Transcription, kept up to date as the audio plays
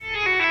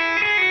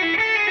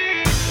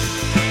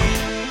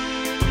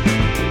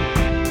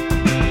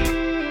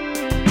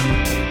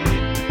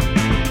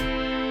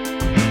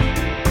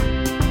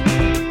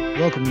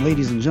Welcome,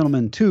 ladies and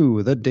gentlemen,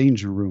 to The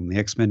Danger Room, the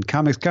X-Men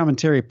Comics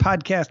Commentary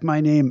Podcast. My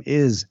name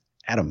is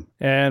Adam.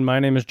 And my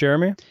name is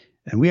Jeremy.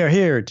 And we are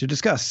here to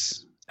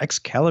discuss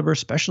Excalibur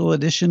Special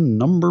Edition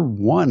number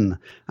 1,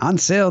 on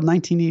sale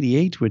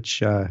 1988,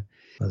 which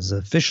was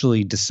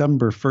officially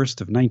December 1st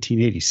of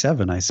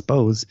 1987, I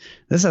suppose.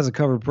 This has a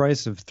cover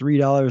price of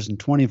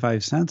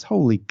 $3.25.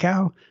 Holy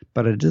cow.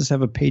 But it does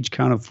have a page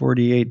count of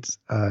 48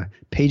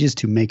 pages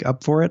to make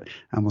up for it.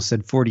 I almost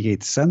said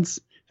 48 cents.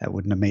 That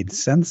wouldn't have made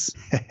sense.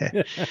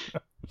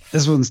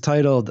 This one's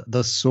titled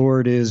The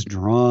Sword is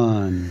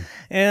Drawn.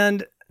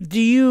 And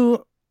do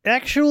you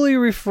actually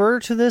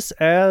refer to this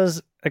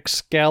as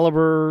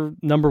Excalibur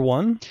number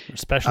 1?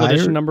 Special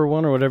edition number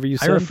 1, or whatever you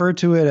said? I refer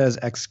to it as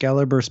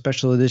Excalibur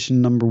Special Edition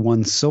number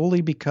 1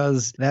 solely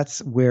because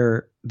that's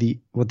where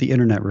what the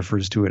internet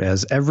refers to it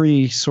as.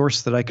 Every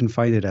source that I can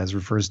find it as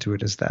refers to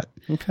it as that.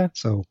 Okay.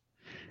 So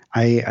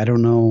I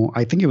don't know.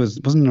 I think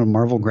wasn't it a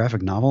Marvel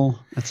graphic novel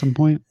at some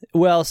point?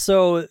 Well,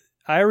 so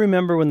I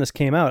remember when this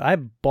came out, I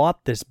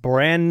bought this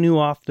brand new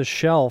off the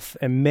shelf,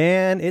 and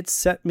man, it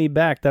set me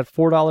back. That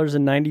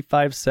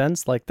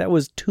 $4.95, like that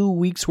was 2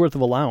 weeks worth of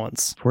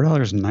allowance.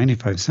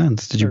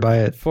 $4.95. Did you buy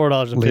it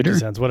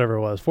 $4.50, whatever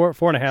it was,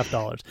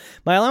 $4.50.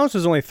 My allowance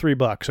was only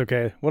 $3.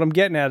 Okay, what I'm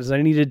getting at is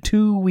I needed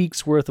 2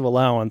 weeks worth of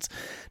allowance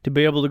to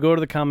be able to go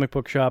to the comic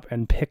book shop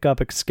and pick up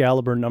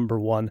Excalibur number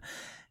 1.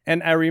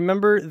 And I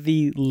remember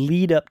the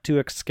lead up to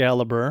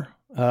Excalibur.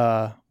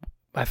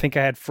 I think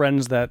I had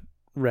friends that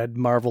read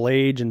Marvel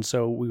Age, and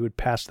so we would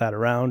pass that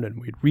around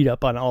and we'd read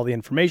up on all the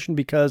information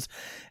because,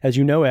 as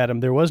you know, Adam,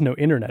 there was no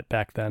internet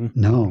back then.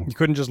 No. You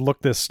couldn't just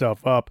look this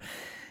stuff up.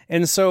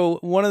 And so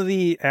one of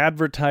the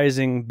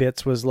advertising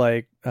bits was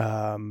like,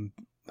 I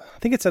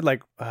think it said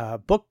like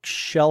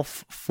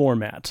bookshelf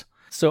format.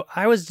 So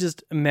I was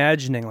just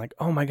imagining like,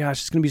 oh my gosh,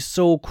 it's going to be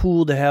so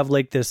cool to have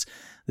like this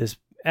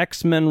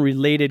X-Men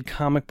related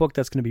comic book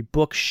that's going to be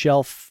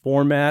bookshelf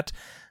format.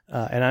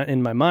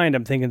 In my mind,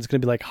 I'm thinking it's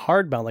going to be like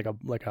hardbound,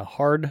 like a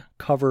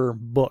hardcover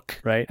book,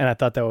 right? And I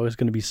thought that was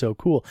going to be so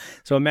cool.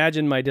 So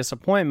imagine my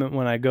disappointment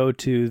when I go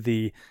to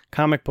the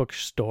comic book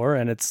store,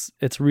 and it's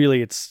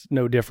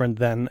no different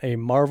than a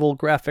Marvel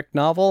graphic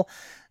novel,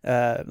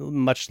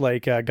 much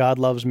like God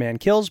Loves, Man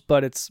Kills,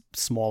 but it's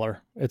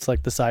smaller. It's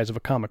like the size of a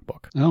comic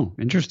book. Oh,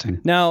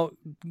 interesting. Now,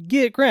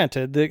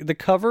 granted, the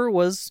cover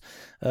was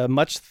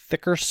much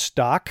thicker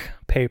stock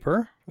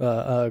paper.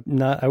 I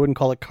wouldn't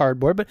call it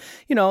cardboard, but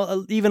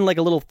even like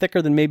a little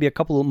thicker than maybe a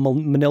couple of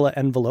manila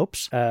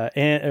envelopes,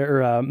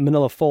 or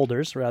manila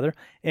folders rather.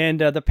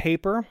 And the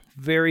paper,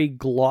 very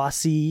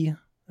glossy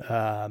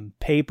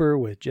paper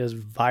with just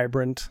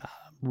vibrant,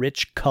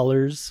 rich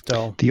colors.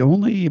 So the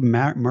only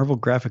Marvel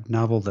graphic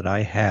novel that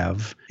I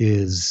have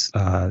is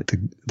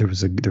there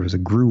was a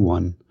Gru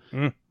one.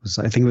 I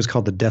think it was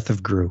called The Death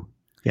of Gru.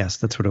 Yes,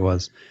 that's what it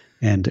was.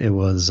 And it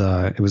was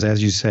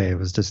as you say, it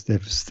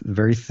was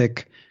very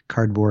thick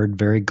cardboard,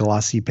 very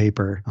glossy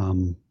paper.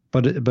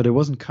 But it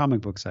wasn't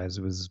comic book size.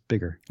 It was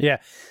bigger. Yeah.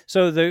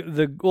 So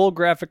the old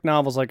graphic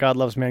novels like God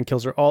Loves, Man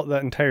Kills,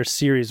 that entire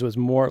series was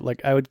more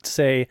like, I would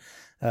say,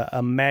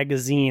 a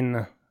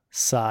magazine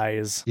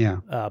size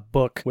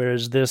book,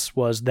 whereas this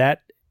was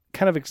that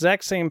kind of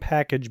exact same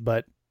package,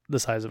 but the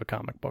size of a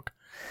comic book.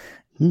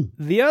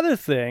 The other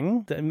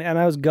thing, and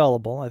I was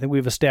gullible, I think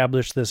we've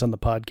established this on the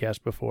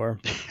podcast before,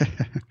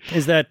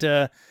 is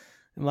that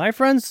my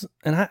friends,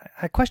 and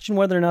I question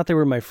whether or not they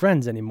were my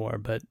friends anymore,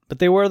 but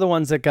they were the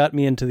ones that got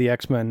me into the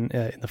X-Men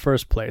in the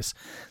first place.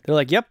 They're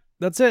like, yep,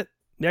 that's it.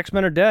 The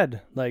X-Men are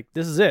dead. Like,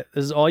 this is it.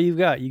 This is all you've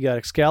got. You got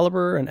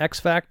Excalibur and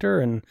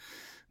X-Factor and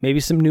maybe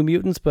some New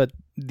Mutants, but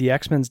the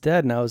X-Men's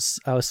dead. And I was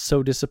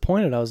so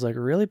disappointed. I was like,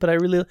 really? But I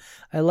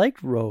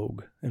liked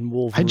Rogue and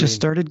Wolverine. I just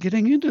started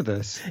getting into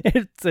this.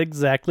 It's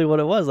exactly what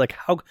it was. Like,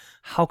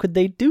 how could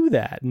they do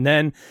that? And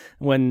then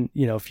when,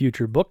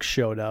 future books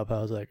showed up,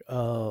 I was like,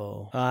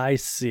 oh, I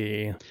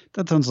see.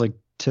 That sounds like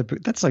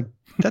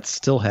that's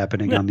still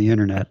happening on the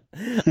internet.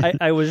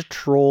 I was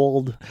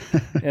trolled,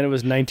 and it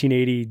was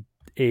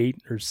 1988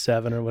 or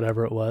 7 or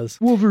whatever it was.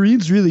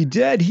 Wolverine's really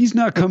dead. He's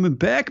not coming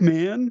back,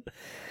 man.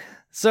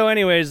 So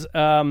anyways,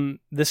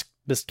 this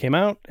came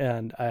out,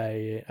 and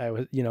I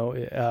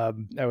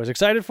was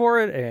excited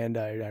for it, and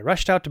I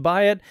rushed out to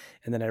buy it,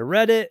 and then I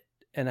read it,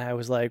 and I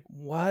was like,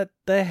 what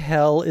the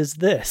hell is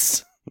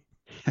this?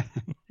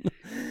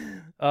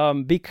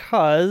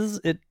 Because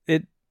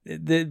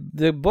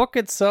the book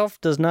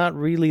itself does not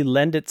really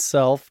lend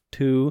itself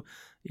to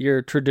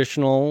your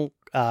traditional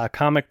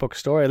comic book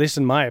story, at least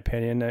in my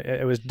opinion.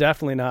 It was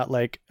definitely not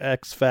like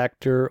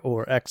X-Factor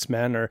or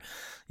X-Men or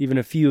even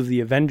a few of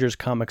the Avengers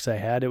comics I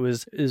had.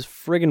 Is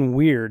friggin'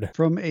 weird.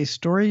 From a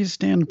story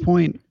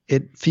standpoint,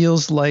 it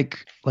feels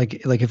like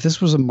if this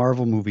was a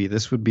Marvel movie,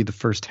 this would be the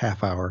first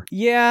half hour.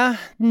 Yeah,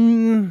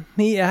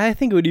 I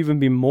think it would even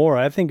be more.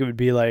 I think it would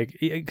be like,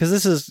 because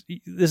this is.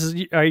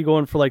 Are you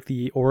going for like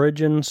the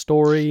origin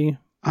story?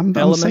 I'm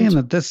saying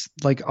that this,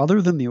 like, other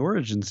than the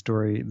origin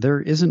story, there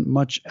isn't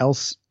much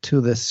else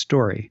to this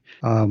story.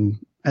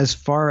 as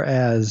far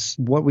as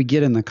what we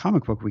get in the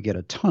comic book, we get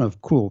a ton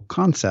of cool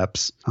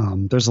concepts.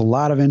 There's a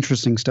lot of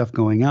interesting stuff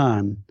going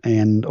on,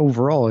 and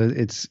overall,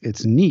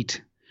 it's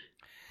neat.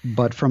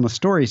 But from a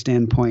story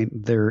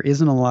standpoint, there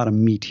isn't a lot of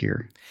meat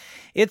here.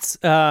 It's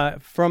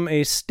from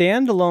a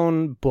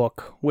standalone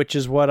book, which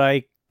is what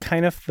I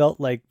kind of felt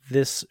like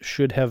this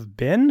should have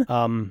been.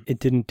 It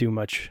didn't do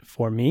much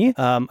for me.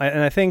 And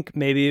I think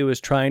maybe it was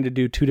trying to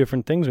do two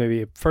different things.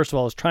 Maybe, first of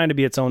all, it was trying to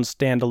be its own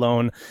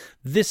standalone,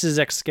 this is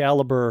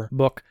Excalibur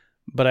book.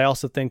 But I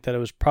also think that it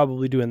was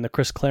probably doing the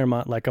Chris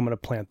Claremont, like, I'm going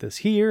to plant this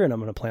here, and I'm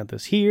going to plant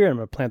this here, and I'm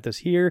going to plant this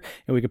here,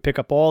 and we can pick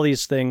up all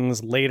these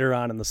things later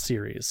on in the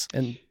series.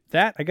 And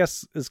that, I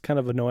guess, is kind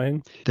of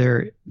annoying.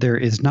 There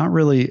is not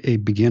really a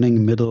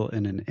beginning, middle,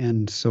 and an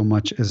end so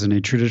much as in a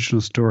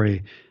traditional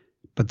story,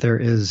 but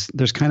there's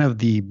kind of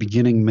the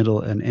beginning,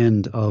 middle, and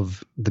end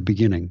of the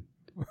beginning.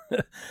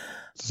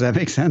 Does that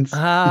make sense?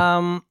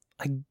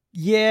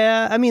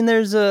 Yeah. I mean,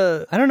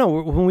 I don't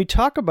know,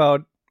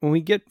 when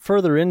we get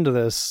further into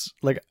this,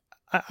 like,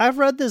 I've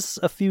read this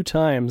a few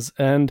times,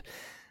 and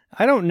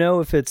I don't know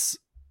if it's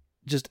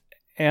just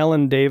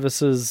Alan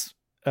Davis's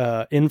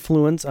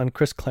influence on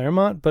Chris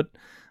Claremont, but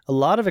a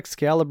lot of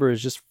Excalibur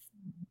is just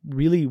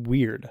really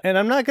weird. And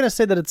I'm not going to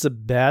say that it's a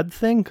bad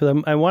thing,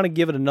 because I want to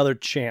give it another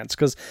chance.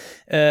 Because,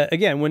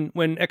 again,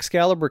 when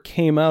Excalibur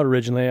came out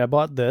originally, I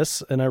bought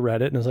this and I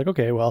read it, and I was like,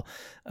 okay, well,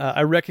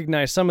 I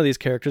recognize some of these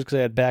characters because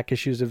I had back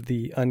issues of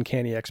the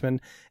Uncanny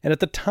X-Men. And at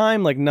the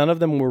time, like, none of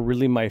them were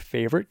really my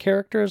favorite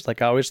characters.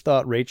 Like, I always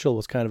thought Rachel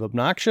was kind of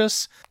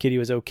obnoxious. Kitty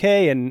was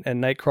okay, and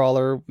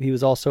Nightcrawler, he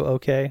was also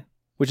okay.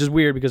 Which is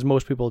weird because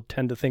most people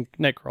tend to think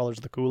Nightcrawler's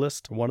the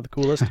coolest, or one of the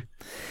coolest.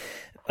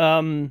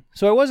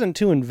 So I wasn't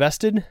too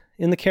invested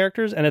in the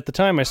characters, and at the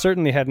time I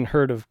certainly hadn't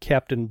heard of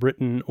Captain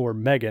Britain or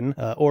Megan,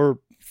 or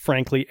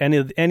frankly any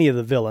of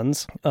the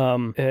villains.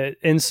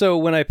 And so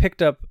when I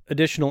picked up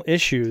additional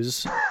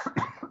issues,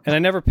 and I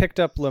never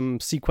picked up them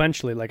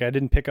sequentially, like I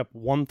didn't pick up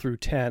 1 through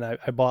 10.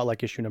 I bought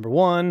like issue number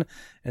 1,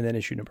 and then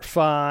issue number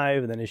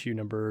 5, and then issue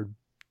number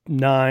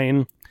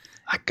 9.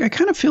 I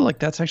kind of feel like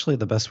that's actually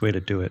the best way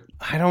to do it.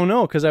 I don't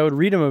know, because I would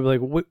read them and be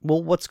like,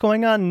 well, what's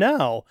going on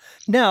now?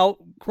 Now,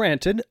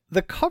 granted,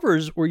 the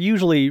covers were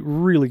usually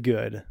really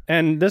good,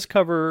 and this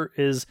cover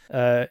is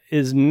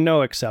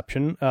no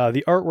exception.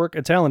 The artwork,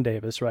 it's Alan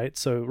Davis, right?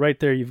 So right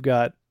there, you've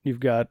got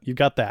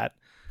that.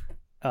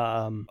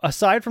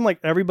 Aside from like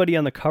everybody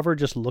on the cover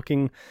just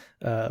looking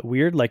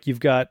weird, like you've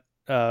got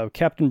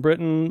Captain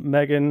Britain,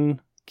 Megan,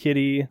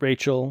 Kitty,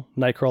 Rachel,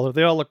 Nightcrawler.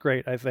 They all look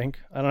great, I think.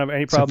 I don't have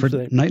any problems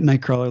with it.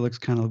 Nightcrawler looks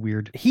kind of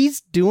weird. He's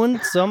doing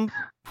some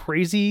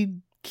crazy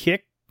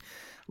kick,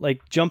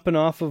 like jumping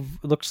off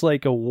of, looks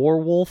like a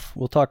werewolf.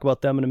 We'll talk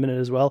about them in a minute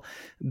as well.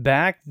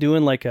 Back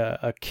doing like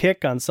a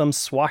kick on some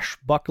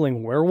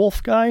swashbuckling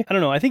werewolf guy. I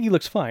don't know. I think he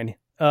looks fine.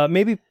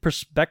 Maybe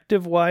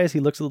perspective-wise,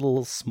 he looks a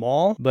little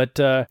small, but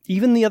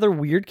even the other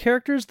weird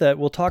characters that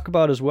we'll talk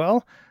about as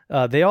well,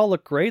 they all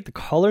look great. The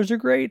colors are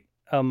great.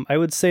 I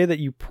would say that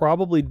you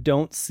probably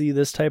don't see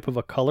this type of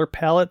a color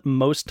palette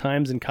most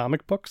times in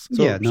comic books.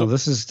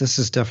 This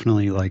is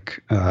definitely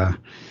like, I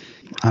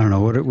don't know,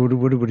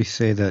 what would he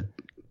say that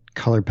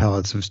color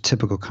palettes of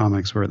typical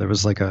comics where there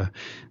was like a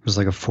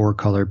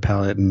 4-color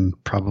palette, and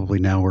probably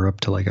now we're up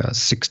to like a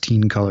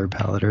 16-color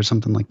palette or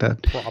something like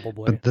that.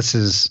 Probably. But this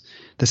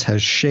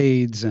has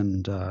shades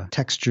and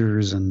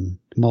textures and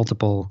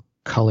multiple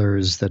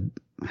colors that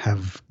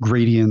have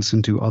gradients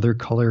into other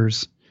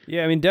colors.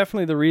 Yeah, I mean,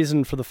 definitely the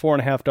reason for the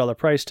 $4.50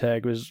 price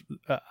tag was,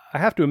 I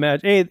have to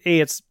imagine, A,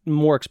 it's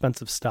more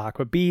expensive stock,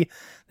 but B,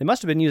 they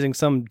must have been using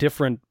some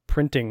different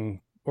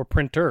printing or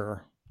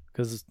printer,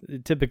 because you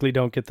typically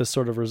don't get this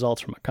sort of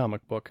results from a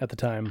comic book at the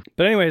time.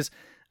 But anyways,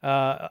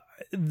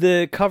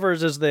 the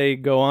covers as they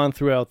go on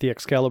throughout the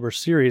Excalibur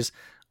series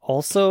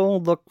also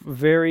look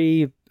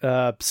very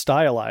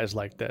stylized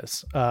like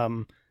this.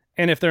 And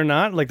if they're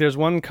not, like there's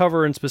one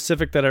cover in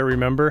specific that I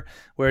remember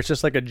where it's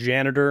just like a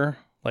janitor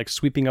like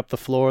sweeping up the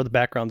floor. The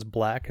background's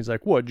black. He's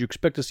like, what, do you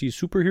expect to see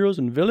superheroes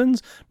and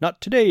villains?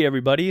 Not today,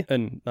 everybody.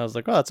 And I was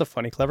like, oh, that's a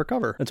funny, clever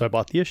cover. And so I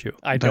bought the issue.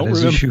 I don't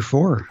remember issue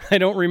 4. I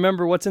don't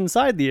remember what's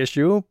inside the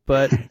issue,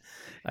 but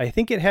I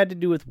think it had to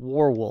do with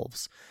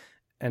werewolves.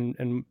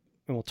 And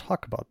we'll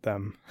talk about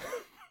them.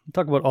 We'll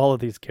talk about all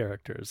of these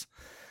characters.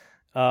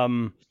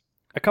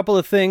 A couple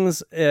of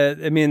things.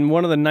 I mean,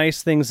 one of the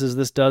nice things is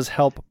this does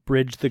help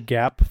bridge the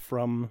gap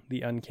from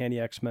the Uncanny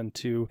X-Men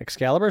to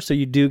Excalibur. So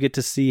you do get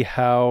to see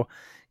how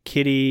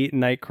Kitty,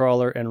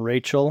 Nightcrawler, and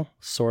Rachel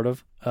sort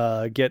of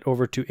get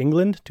over to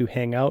England to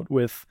hang out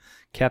with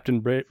Captain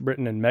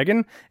Britain and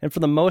Megan. And for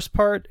the most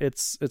part,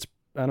 it's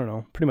I don't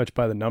know, pretty much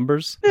by the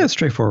numbers. Yeah, it's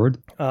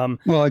straightforward.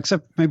 Well,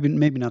 except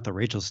maybe not the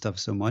Rachel stuff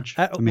so much.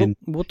 I mean,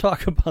 we'll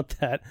talk about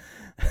that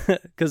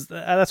because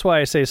that's why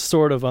I say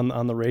sort of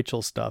on the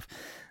Rachel stuff.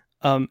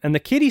 And the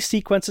Kitty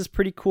sequence is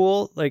pretty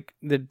cool. Like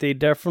they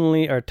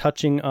definitely are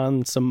touching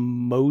on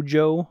some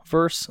Mojo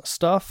verse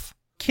stuff.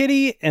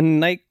 Kitty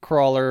and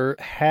Nightcrawler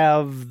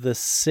have the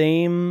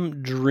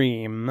same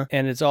dream,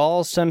 and it's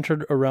all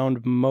centered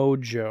around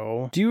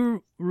Mojo. Do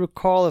you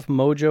recall if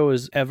Mojo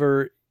is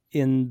ever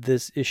in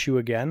this issue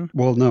again?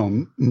 Well,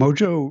 no.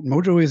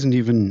 Mojo isn't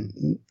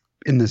even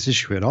in this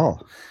issue at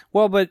all.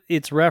 Well, but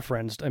it's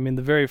referenced. I mean,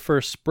 the very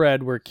first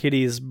spread where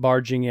Kitty's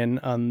barging in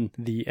on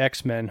the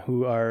X-Men,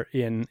 who are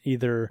in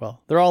either,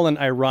 well, they're all in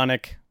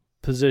ironic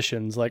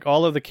positions. Like,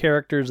 all of the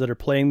characters that are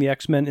playing the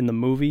X-Men in the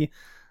movie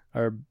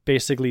are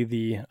basically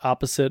the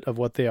opposite of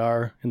what they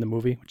are in the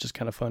movie, which is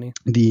kind of funny.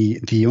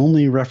 The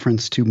only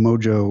reference to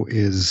Mojo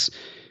is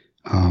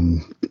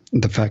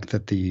the fact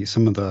that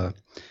some of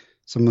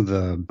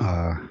the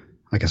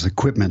I guess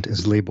equipment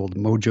is labeled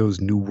Mojo's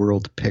New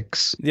World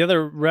Picks. The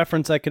other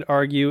reference I could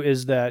argue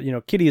is that,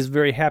 Kitty is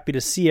very happy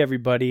to see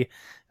everybody,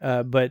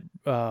 but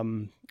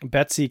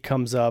Betsy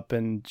comes up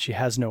and she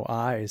has no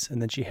eyes,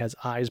 and then she has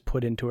eyes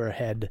put into her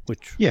head,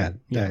 which we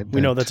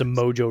know that's a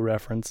Mojo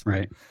reference.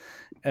 Right.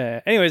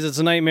 Anyways, it's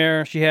a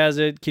nightmare. She has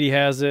it. Kitty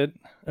has it.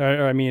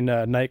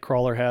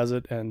 Nightcrawler has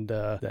it, and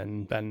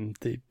then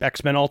the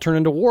X-Men all turn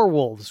into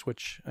werewolves,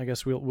 which I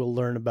guess we'll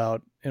learn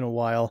about in a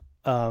while.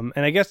 And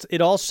I guess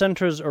it all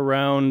centers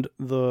around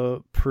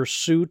the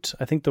pursuit.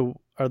 I think is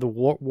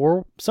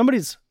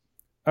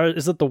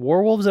it the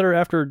werewolves that are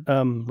after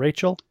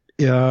Rachel?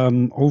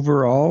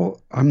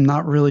 Overall, I'm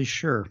not really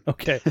sure.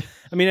 Okay.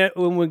 I mean,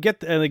 when we get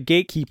the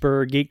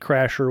gatekeeper,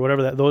 gatecrasher,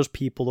 whatever those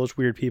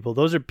weird people,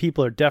 those are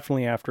people are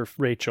definitely after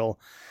Rachel.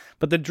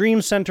 But the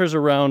dream centers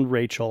around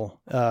Rachel.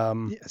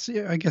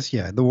 I guess,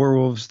 yeah. The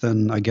werewolves,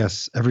 then I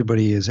guess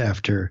everybody is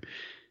after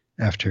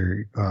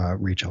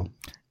Rachel.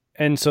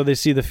 And so they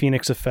see the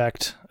Phoenix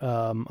effect.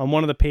 On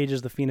one of the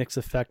pages, the Phoenix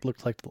effect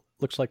looks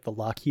like the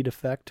Lockheed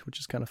effect, which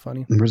is kind of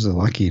funny. Where's the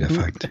Lockheed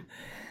effect?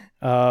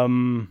 I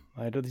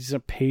know these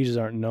pages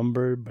aren't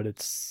numbered, but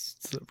it's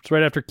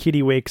right after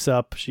Kitty wakes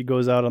up. She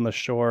goes out on the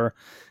shore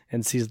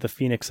and sees the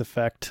Phoenix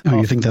effect. Oh,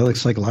 you think that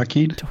looks like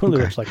Lockheed?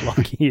 Totally looks like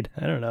Lockheed.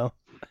 I don't know.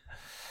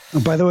 Oh,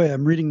 by the way,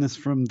 I'm reading this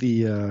from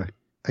the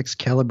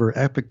Excalibur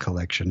Epic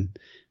Collection,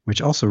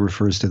 which also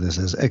refers to this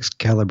as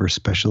Excalibur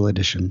Special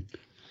Edition.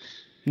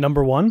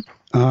 Number 1?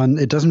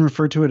 It doesn't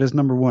refer to it as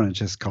number 1. It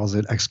just calls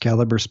it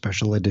Excalibur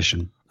Special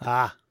Edition.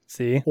 Ah,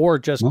 see? Or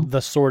just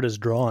The Sword is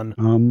Drawn.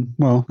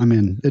 Well, I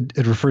mean,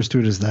 it refers to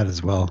it as that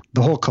as well.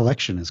 The whole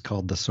collection is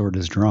called The Sword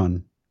is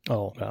Drawn.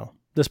 Oh, well.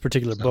 This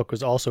particular book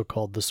was also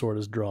called The Sword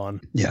is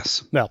Drawn.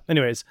 Yes. Well,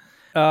 anyways,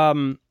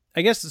 I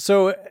guess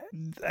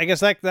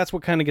that's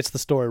what kind of gets the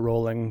story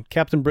rolling.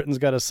 Captain Britain's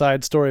got a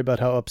side story about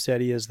how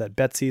upset he is that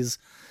Betsy's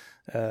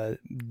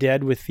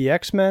dead with the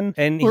X-Men,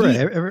 and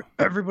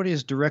everybody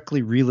is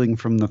directly reeling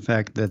from the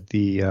fact that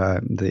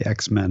the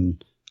X-Men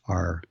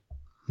are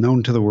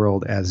known to the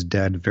world as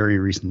dead very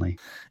recently.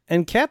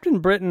 And Captain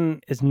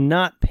Britain is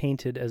not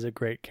painted as a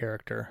great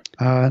character.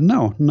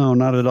 No,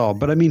 not at all.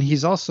 But I mean,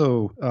 he's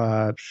also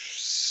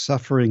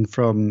suffering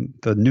from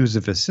the news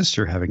of his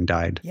sister having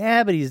died.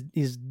 Yeah, but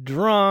he's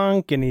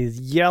drunk and he's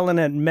yelling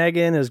at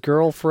Megan, his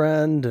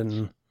girlfriend,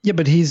 and yeah,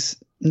 but he's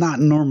not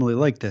normally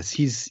like this.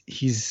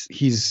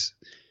 He's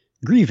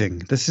grieving.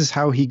 This is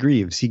how he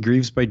grieves. He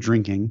grieves by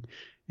drinking,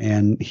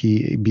 and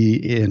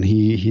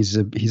he's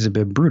a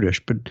bit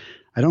brutish. But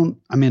I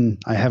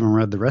haven't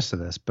read the rest of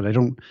this, but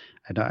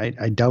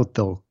I doubt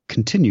they'll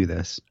continue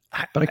this.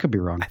 But I could be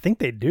wrong. I think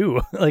they do.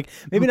 Like,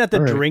 maybe not the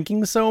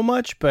drinking so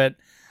much, but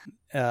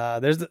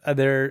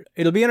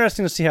it'll be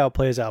interesting to see how it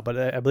plays out.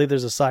 But I believe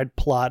there's a side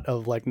plot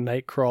of like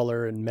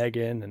Nightcrawler and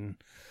Megan, and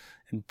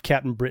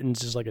Captain Britain's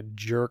just like a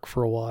jerk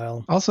for a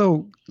while.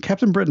 Also,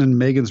 Captain Britain and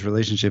Megan's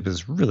relationship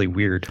is really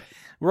weird.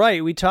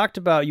 Right. We've talked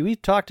about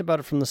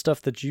it from the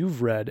stuff that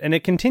you've read, and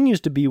it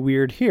continues to be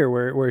weird here,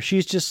 where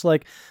she's just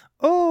like,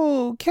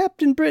 oh,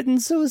 Captain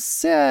Britain's so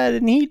sad,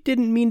 and he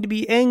didn't mean to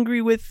be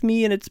angry with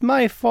me, and it's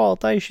my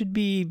fault. I should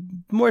be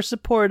more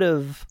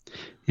supportive.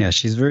 Yeah,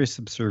 she's very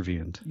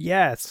subservient.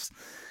 Yes.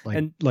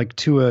 Like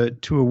to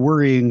a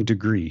worrying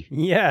degree.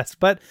 Yes,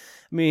 but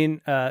I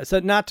mean,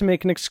 so not to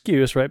make an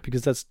excuse, right?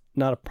 Because that's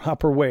not a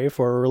proper way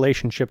for a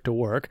relationship to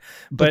work.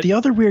 But the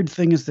other weird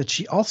thing is that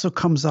she also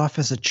comes off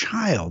as a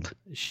child.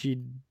 She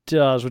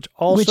does, which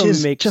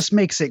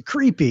makes it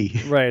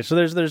creepy. Right. So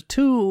there's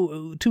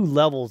two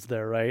levels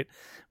there, right?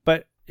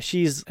 But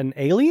she's an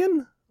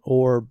alien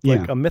or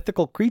like a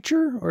mythical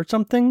creature or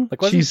something.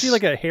 Like, wasn't she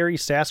like a hairy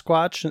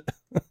Sasquatch?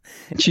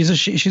 she's a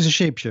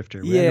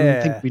shapeshifter. Yeah. I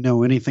don't think we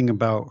know anything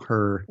about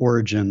her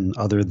origin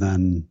other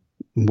than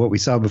what we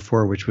saw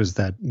before, which was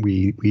that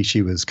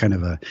she was kind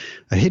of a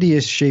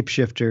hideous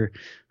shapeshifter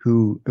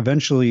who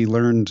eventually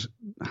learned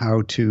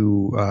how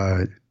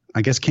to,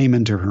 I guess, came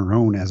into her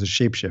own as a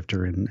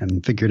shapeshifter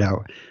and figured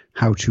out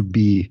how to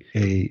be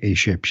a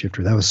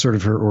shapeshifter. That was sort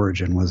of her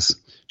origin. Was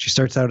she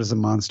starts out as a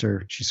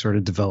monster. She sort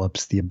of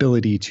develops the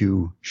ability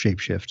to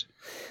shapeshift.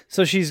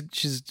 So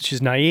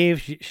she's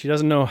naive. She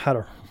doesn't know how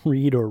to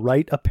read or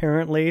write,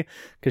 apparently,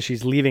 because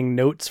she's leaving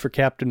notes for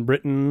Captain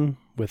Britain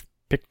with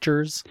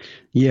pictures.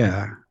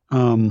 Yeah.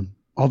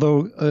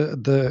 Although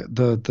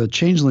the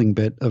changeling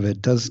bit of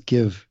it does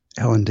give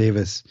Alan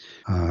Davis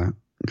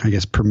I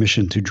guess,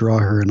 permission to draw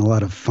her in a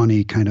lot of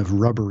funny kind of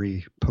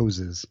rubbery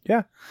poses.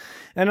 Yeah.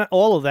 And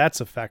all of that's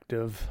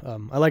effective.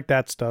 I like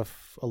that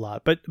stuff a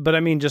lot. But I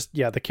mean, just,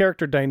 yeah, the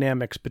character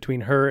dynamics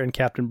between her and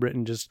Captain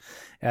Britain just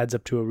adds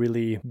up to a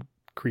really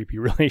creepy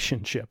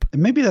relationship.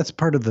 And maybe that's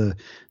part of the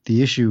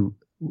issue.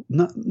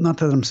 Not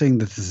that I'm saying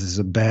that this is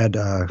a bad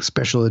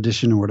special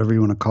edition or whatever you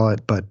want to call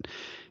it, but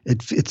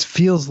it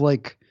feels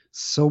like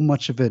so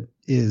much of it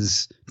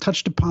is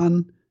touched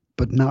upon,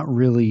 but not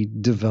really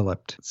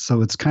developed.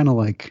 So it's kind of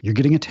like you're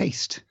getting a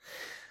taste.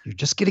 You're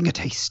just getting a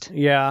taste.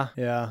 Yeah,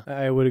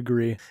 I would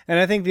agree. And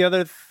I think the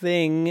other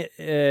thing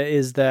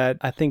is that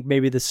I think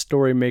maybe this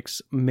story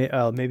makes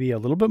maybe a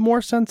little bit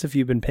more sense if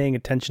you've been paying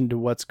attention to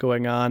what's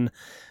going on,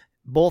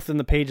 both in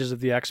the pages of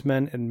the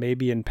X-Men and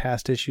maybe in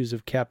past issues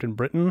of Captain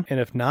Britain. And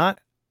if not,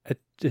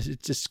 it's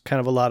just kind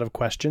of a lot of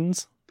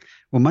questions.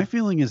 Well, my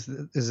feeling is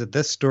that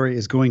this story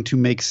is going to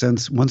make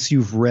sense once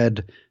you've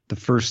read the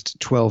first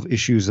 12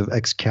 issues of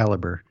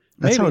Excalibur.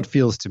 That's how it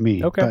feels to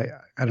me. Okay. But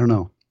I don't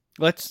know.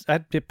 Let's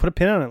put a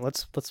pin on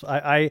it.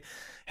 I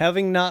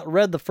having not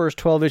read the first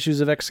 12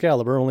 issues of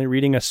Excalibur, only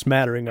reading a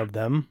smattering of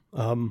them,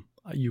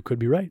 you could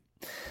be right.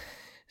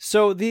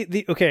 So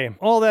okay,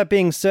 all that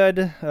being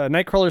said,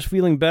 Nightcrawler's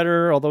feeling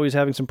better, although he's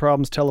having some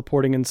problems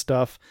teleporting and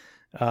stuff.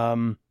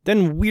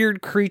 Then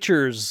weird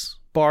creatures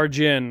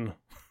barge in.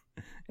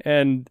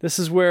 And this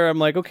is where I'm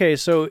like, okay,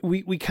 so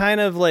we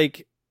kind of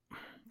like,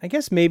 I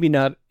guess maybe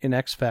not in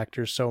X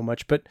Factor so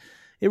much, but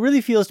it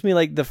really feels to me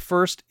like the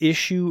first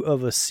issue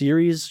of a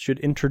series should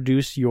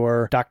introduce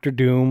your Doctor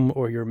Doom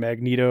or your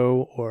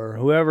Magneto or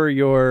whoever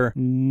your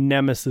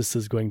nemesis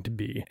is going to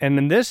be. And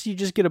in this, you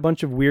just get a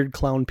bunch of weird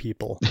clown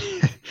people.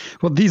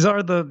 Well,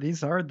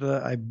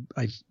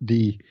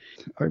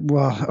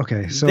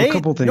 okay. So a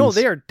couple things. No,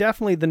 they are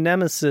definitely the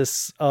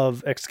nemesis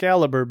of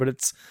Excalibur, but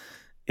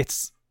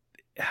it's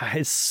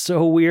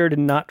so weird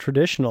and not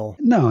traditional.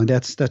 No,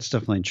 that's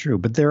definitely true.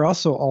 But they're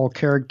also all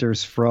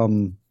characters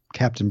from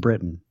Captain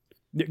Britain.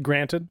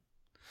 Granted.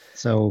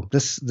 So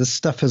this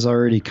stuff has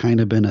already kind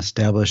of been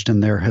established,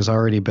 and there has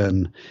already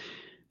been.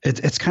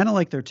 It's kind of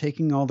like they're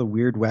taking all the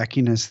weird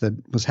wackiness that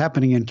was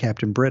happening in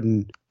Captain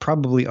Britain,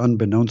 probably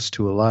unbeknownst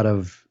to a lot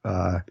of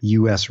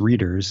U.S.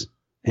 readers,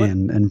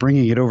 and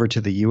bringing it over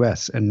to the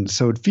U.S. And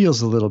so it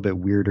feels a little bit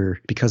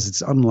weirder because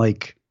it's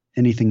unlike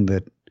anything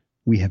that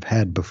we have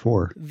had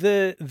before.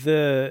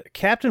 The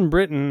Captain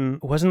Britain,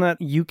 wasn't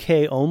that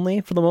UK only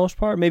for the most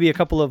part? Maybe a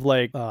couple of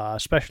like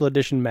special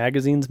edition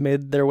magazines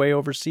made their way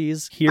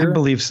overseas here? I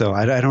believe so.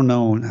 I don't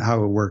know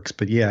how it works,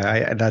 but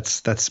yeah,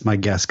 that's my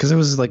guess. Because it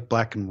was like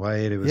black and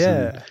white. It was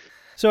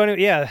So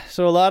anyway, yeah.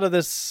 So a lot of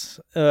this,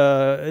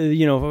 a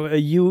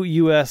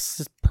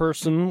U.S.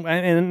 person,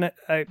 and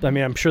I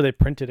mean, I'm sure they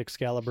printed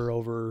Excalibur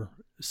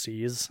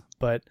overseas,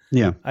 but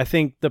yeah, I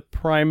think the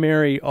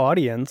primary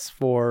audience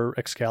for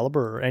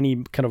Excalibur or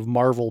any kind of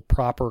Marvel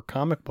proper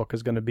comic book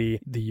is going to be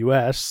the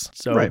U.S.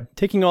 So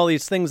taking all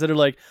these things that are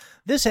like,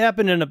 this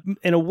happened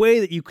in a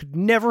way that you could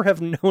never have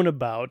known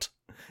about,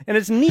 and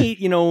it's neat,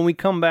 when we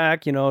come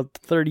back,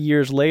 30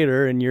 years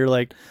later, and you're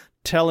like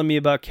telling me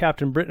about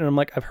Captain Britain. I'm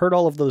like, I've heard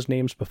all of those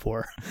names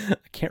before. I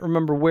can't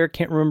remember where,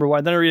 can't remember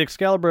why. Then I read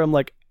Excalibur. I'm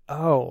like,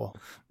 oh,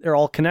 they're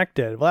all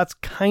connected. Well, that's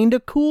kind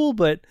of cool,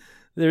 but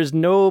there's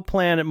no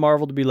plan at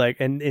Marvel to be like,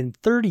 and in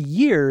 30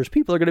 years,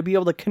 people are going to be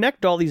able to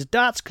connect all these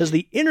dots because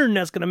the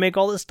internet's going to make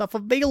all this stuff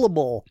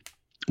available.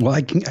 Well,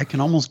 I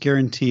can almost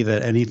guarantee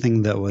that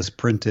anything that was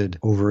printed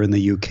over in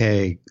the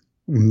UK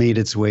made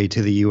its way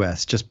to the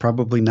US, just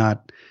probably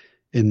not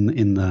in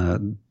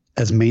the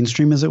as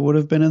mainstream as it would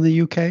have been in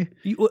the UK.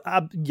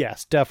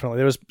 Yes,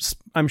 definitely.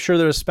 I'm sure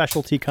there was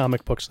specialty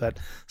comic books that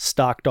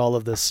stocked all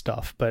of this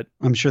stuff, but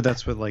I'm sure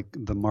that's what like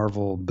the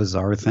Marvel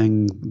Bazaar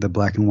thing, the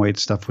black and white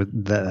stuff with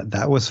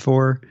that was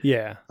for.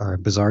 Yeah. Or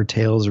Bizarre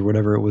Tales or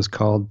whatever it was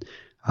called.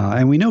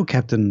 And we know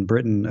Captain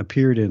Britain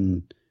appeared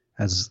in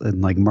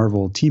like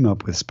Marvel team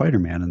up with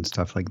Spider-Man and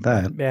stuff like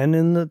that. And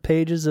in the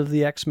pages of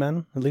the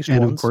X-Men, at least and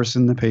once. And of course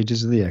in the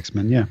pages of the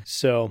X-Men, yeah.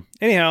 So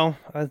anyhow,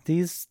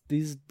 these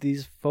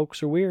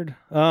folks are weird.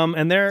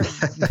 And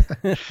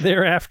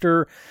they're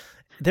after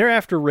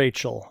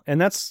Rachel,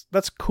 and that's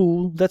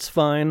cool. That's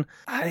fine.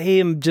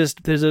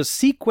 There's a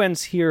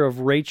sequence here of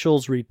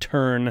Rachel's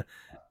return,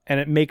 and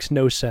it makes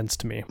no sense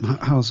to me.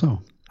 How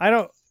so?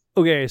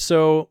 Okay,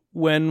 so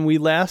when we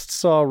last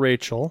saw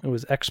Rachel, it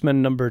was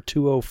X-Men number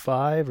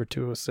 205 or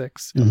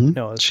 206. Mm-hmm.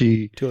 No, it's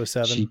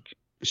 207.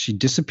 She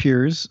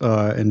disappears,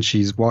 and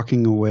she's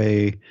walking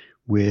away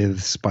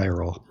with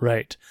Spiral.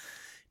 Right.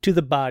 To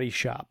the body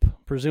shop,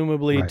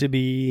 presumably to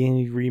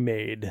be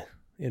remade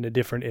in a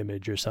different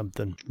image or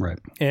something. Right.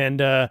 And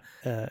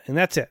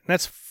that's it.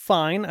 That's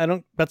fine.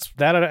 I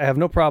have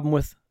no problem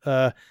with.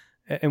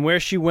 And where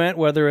she went,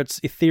 whether it's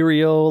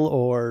ethereal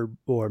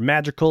or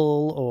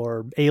magical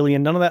or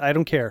alien, none of that, I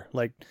don't care.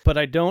 But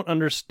I don't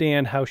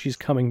understand how she's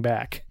coming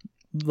back.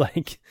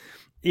 Like,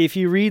 if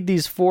you read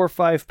these 4 or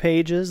 5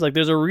 pages, like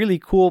there's a really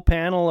cool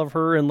panel of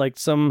her in like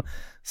some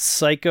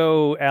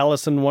psycho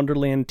Alice in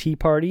Wonderland tea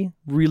party.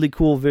 Really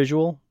cool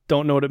visual.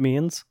 Don't know what it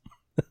means.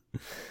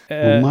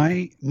 Well,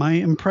 my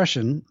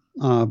impression,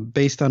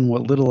 based on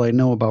what little I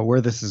know about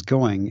where this is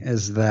going,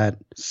 is that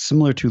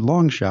similar to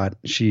Longshot,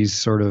 she's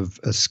sort of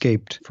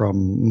escaped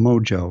from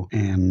Mojo,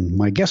 and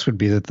my guess would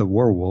be that the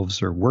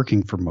werewolves are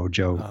working for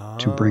Mojo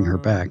to bring her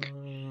back.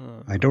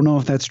 I don't know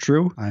if that's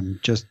true. I'm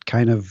just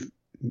kind of,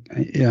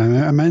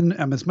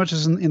 I'm as much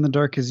as in the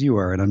dark as you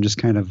are, and I'm just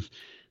kind of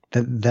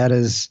that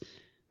is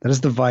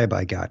the vibe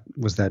I got,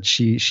 was that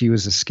she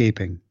was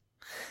escaping.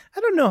 I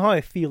don't know how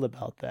I feel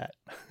about that.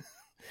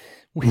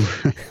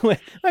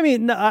 I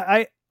mean,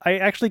 I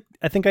actually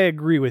think I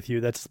agree with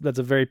you. That's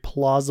a very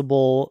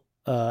plausible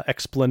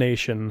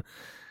explanation.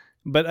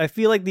 But I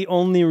feel like the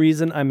only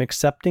reason I'm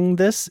accepting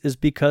this is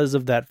because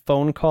of that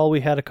phone call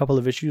we had a couple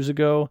of issues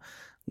ago,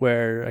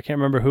 where I can't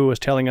remember who was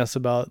telling us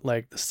about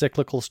like the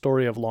cyclical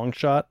story of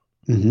Longshot.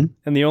 Mm-hmm.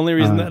 And the only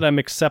reason that I'm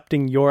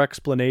accepting your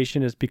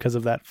explanation is because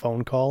of that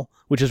phone call,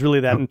 which is really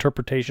that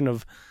interpretation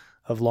of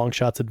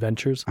Longshot's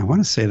adventures. I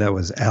want to say that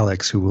was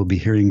Alex, who we'll be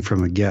hearing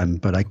from again,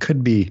 but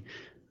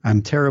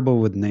I'm terrible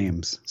with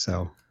names,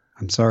 so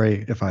I'm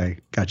sorry if I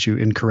got you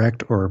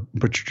incorrect or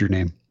butchered your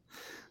name.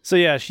 So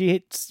yeah,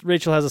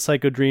 Rachel has a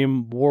psycho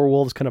dream.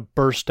 Werewolves kind of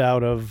burst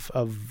out of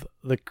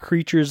the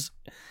creatures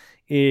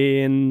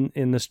in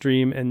the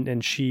stream,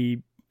 and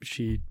she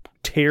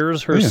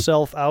tears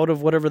herself out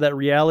of whatever that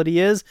reality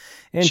is.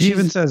 And she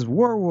even says,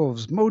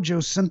 "Werewolves,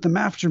 Mojo sent them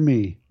after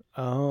me."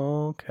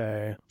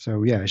 Okay.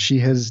 So yeah,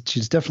 she's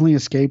definitely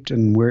escaped,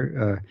 and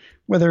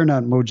whether or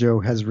not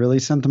Mojo has really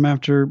sent them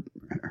after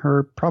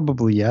her,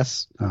 probably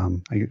yes.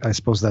 I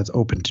suppose that's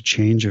open to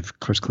change if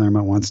Chris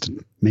Claremont wants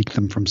to make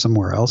them from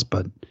somewhere else,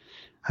 but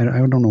I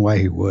don't know why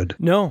he would.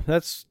 No,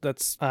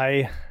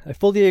 I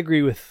fully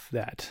agree with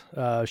that.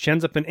 She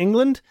ends up in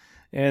England,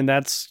 and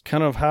that's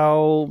kind of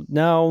how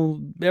now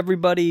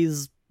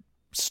everybody's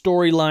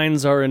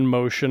storylines are in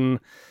motion.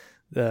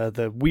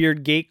 The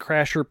weird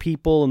gatecrasher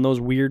people and those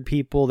weird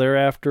people, they're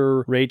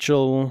after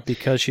Rachel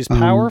because she's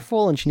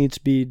powerful and she needs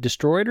to be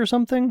destroyed or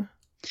something?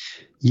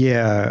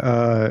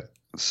 Yeah.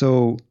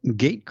 So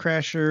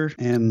Gatecrasher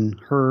and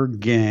her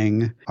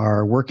gang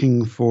are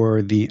working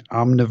for the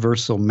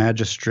Omniversal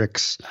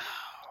Magistrix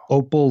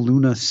Opal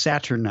Luna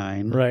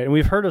Saturnine. Right. And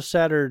we've heard of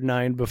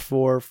Saturnine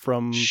before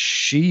from...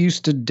 She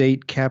used to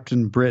date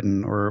Captain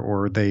Britain,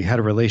 or they had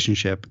a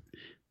relationship.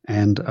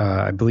 And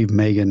I believe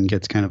Megan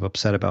gets kind of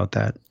upset about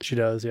that. She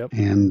does, yep.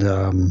 And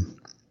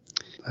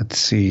let's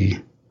see.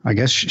 I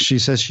guess she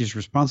says she's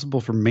responsible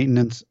for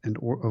maintenance of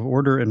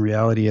order and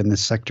reality in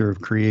this sector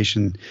of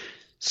creation.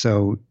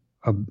 So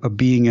a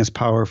being as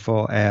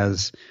powerful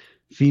as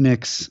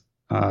Phoenix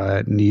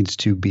needs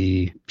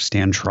to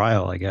stand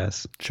trial, I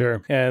guess.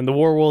 Sure. And the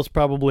werewolves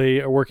probably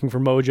are working for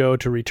Mojo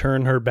to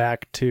return her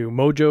back to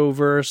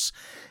Mojoverse.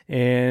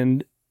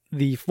 And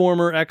the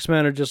former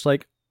X-Men are just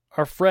like,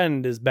 our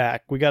friend is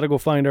back. We got to go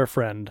find our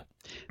friend.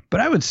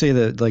 But I would say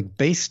that, like,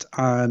 based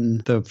on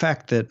the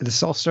fact that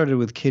this all started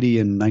with Kitty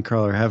and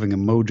Nightcrawler having a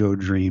Mojo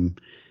dream,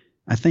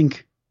 I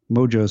think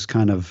Mojo's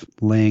kind of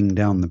laying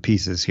down the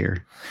pieces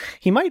here.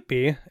 He might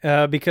be,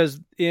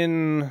 because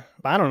in,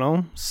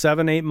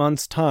 7-8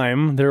 months'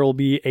 time, there will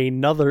be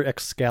another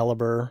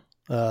Excalibur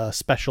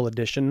special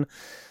edition,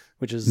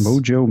 which is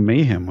Mojo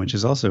Mayhem, which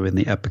is also in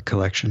the Epic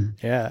Collection.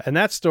 Yeah, and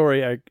that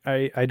story,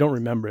 I don't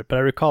remember it, but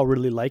I recall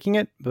really liking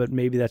it, but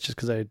maybe that's just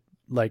because I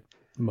like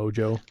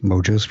Mojo.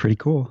 Mojo's pretty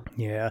cool.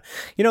 Yeah.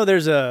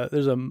 There's a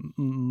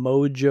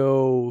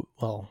Mojo,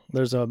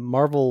 there's a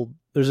Marvel,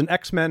 there's an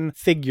X-Men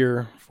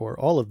figure for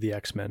all of the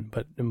X-Men,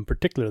 but in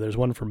particular, there's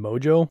one for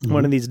Mojo. Mm-hmm.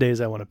 One of these days,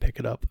 I want to pick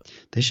it up.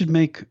 They should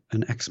make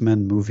an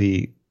X-Men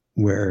movie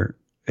where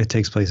it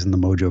takes place in the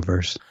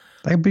Mojoverse.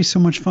 That would be so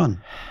much fun.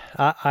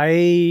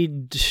 I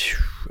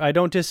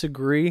don't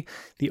disagree.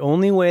 The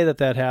only way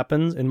that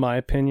happens, in my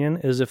opinion,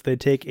 is if they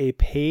take a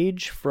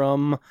page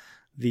from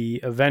the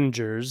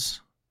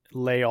Avengers,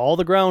 lay all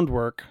the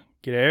groundwork,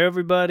 get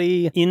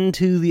everybody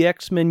into the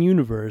X-Men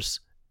universe,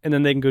 and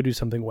then they can go do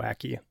something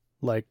wacky,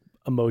 like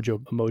a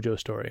Mojo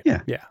story.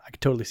 Yeah, I could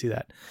totally see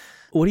that.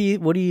 What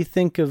do you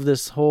think of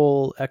this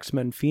whole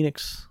X-Men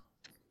Phoenix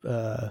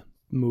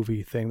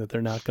movie thing that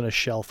they're not going to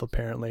shelf,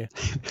 apparently?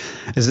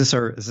 Is this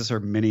our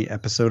mini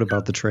episode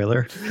about the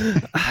trailer?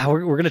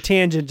 We're going to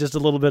tangent just a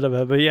little bit of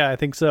it, but yeah, I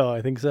think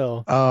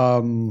so.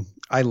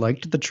 I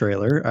liked the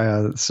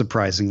trailer.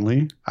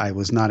 Surprisingly, I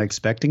was not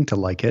expecting to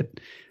like it.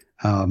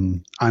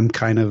 I'm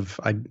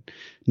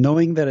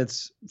knowing that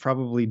it's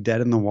probably dead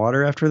in the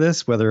water after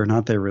this, whether or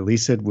not they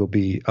release it will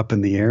be up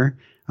in the air.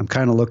 I'm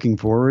kind of looking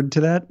forward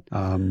to that.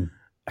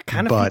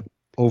 But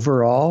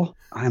overall,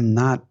 I'm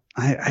not.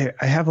 I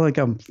have like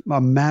a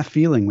meh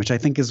feeling, which I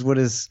think is what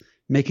is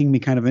making me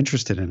kind of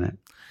interested in it.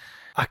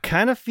 I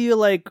kind of feel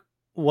like,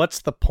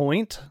 what's the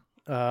point?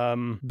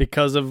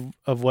 Because of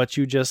what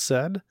you just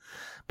said.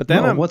 But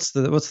then what's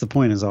the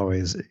point is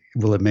always,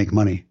 will it make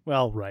money?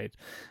 Well, right.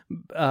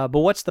 But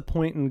what's the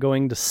point in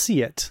going to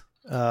see it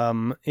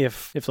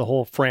if the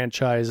whole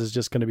franchise is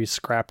just going to be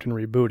scrapped and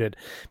rebooted?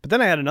 But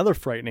then I had another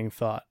frightening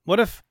thought. What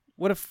if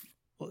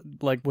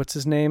like, what's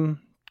his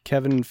name?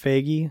 Kevin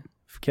Feige?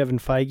 Kevin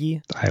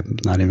Feige. I'm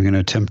not even going to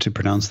attempt to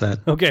pronounce that.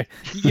 Okay.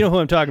 You know who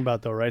I'm talking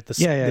about, though, right? The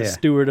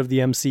steward of the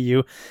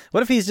MCU.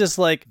 What if he's just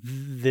like,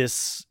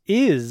 this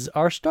is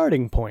our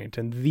starting point,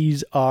 and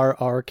these are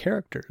our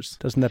characters?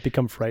 Doesn't that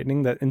become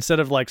frightening? That instead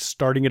of like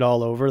starting it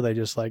all over, they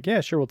just like,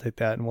 yeah, sure, we'll take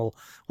that, and we'll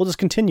just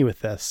continue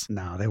with this.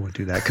 No, they won't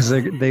do that because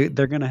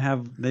they're going to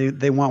have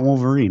they want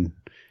Wolverine.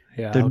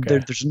 Yeah.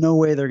 There's no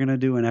way they're going to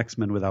do an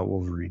X-Men without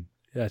Wolverine.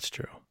 That's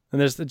true.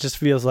 And it just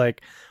feels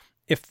like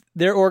if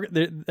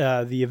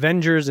the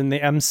Avengers and the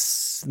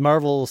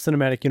Marvel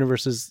Cinematic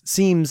Universes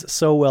seems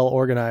so well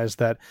organized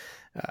that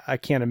I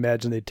can't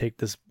imagine they'd take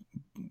this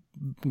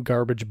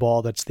garbage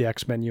ball that's the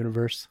X-Men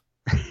universe.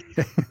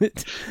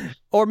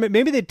 Or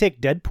maybe they'd take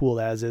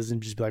Deadpool as is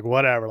and just be like,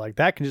 whatever, like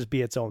that can just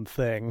be its own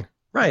thing.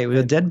 Right.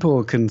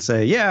 Deadpool can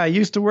say, yeah, I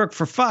used to work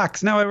for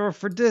Fox. Now I work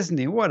for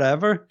Disney.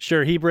 Whatever.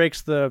 Sure. He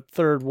breaks the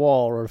third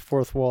wall or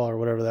fourth wall or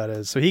whatever that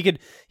is. So he could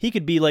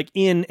be like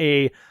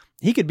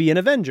he could be an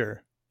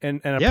Avenger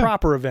and a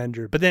proper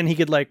Avenger, but then he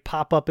could like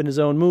pop up in his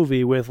own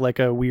movie with like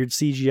a weird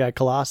CGI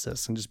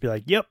Colossus and just be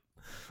like, yep.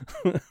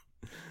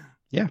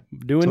 Yeah.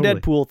 Doing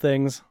totally. Deadpool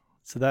things.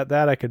 So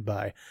that I could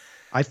buy.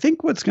 I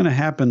think what's going to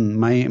happen,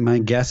 my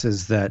guess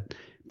is that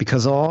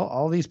because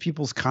all these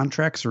people's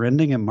contracts are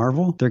ending at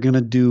Marvel, they're going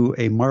to do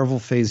a Marvel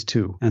Phase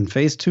 2. And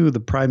Phase 2, the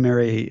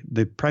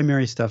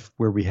primary stuff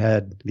where we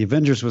had the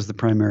Avengers was the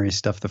primary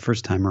stuff the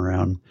first time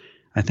around.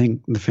 I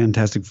think the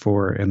Fantastic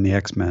Four and the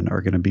X-Men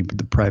are going to be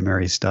the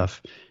primary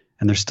stuff.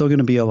 And there's still going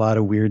to be a lot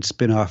of weird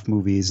spin-off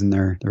movies, and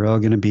they're all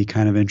going to be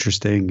kind of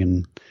interesting.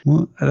 And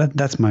well,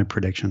 that's my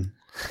prediction.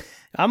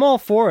 I'm all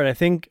for it. I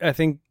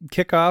think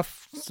kick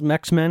off some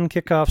X-Men,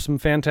 kick off some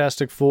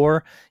Fantastic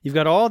Four. You've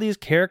got all these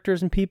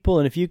characters and people,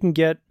 and if you can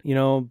get,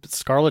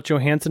 Scarlett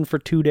Johansson for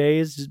 2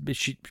 days,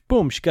 she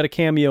got a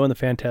cameo in the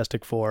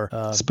Fantastic Four.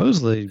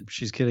 Supposedly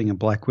she's getting a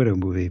Black Widow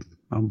movie.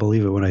 I'll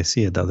believe it when I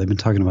see it, though. They've been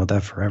talking about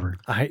that forever.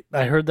 I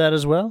heard that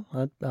as well.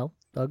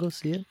 I'll go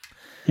see it.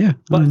 Yeah,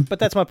 but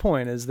that's my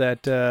point. Is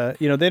that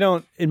they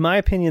don't, in my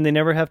opinion, they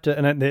never have to,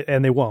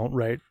 and they won't,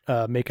 right?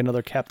 Make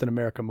another Captain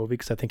America movie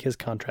because I think his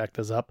contract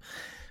is up.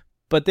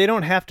 But they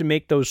don't have to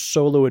make those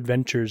solo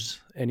adventures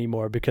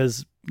anymore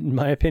because, in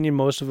my opinion,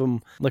 most of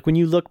them, like when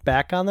you look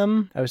back on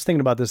them, I was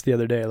thinking about this the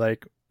other day,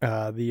 like.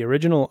 The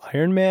original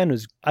Iron Man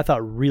was, I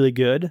thought, really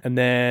good. And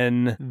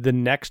then the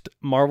next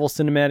Marvel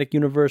Cinematic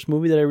Universe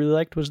movie that I really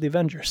liked was The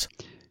Avengers.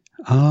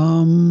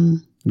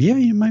 Yeah,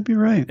 you might be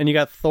right. And you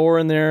got Thor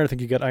in there. I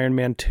think you got Iron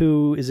Man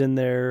 2 is in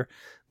there.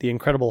 The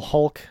Incredible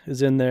Hulk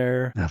is in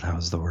there. Oh, that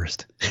was the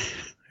worst.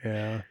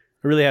 Yeah.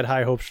 I really had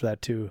high hopes for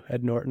that too.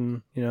 Ed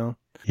Norton,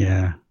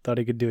 Yeah. Thought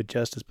he could do it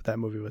justice, but that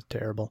movie was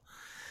terrible.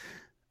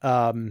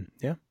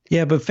 Yeah.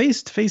 Yeah, but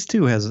Phase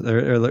 2 has,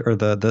 or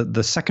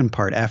the second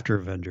part after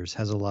Avengers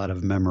has a lot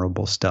of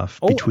memorable stuff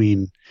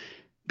between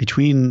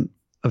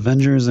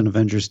Avengers and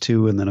Avengers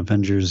 2, and then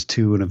Avengers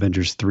 2 and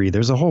Avengers 3.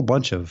 There's a whole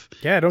bunch of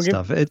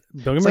stuff. Don't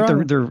get me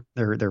wrong.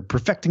 They're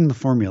perfecting the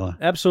formula.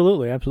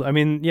 Absolutely. I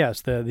mean,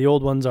 yes, the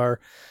old ones are,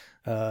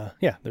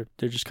 they're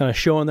just kind of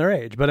showing their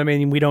age. But I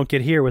mean, we don't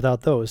get here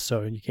without those,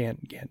 so you can't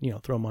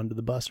throw them under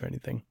the bus or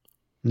anything.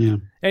 Yeah.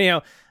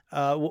 Anyhow.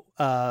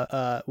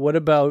 What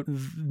about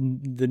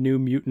the New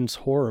Mutants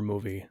horror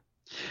movie?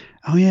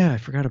 Oh yeah, I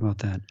forgot about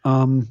that.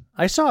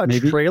 I saw a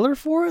trailer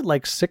for it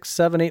like 6,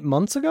 7, 8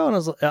 months ago, and I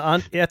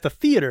was at the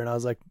theater, and I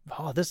was like,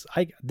 "Oh,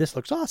 this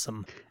looks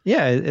awesome."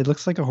 Yeah, it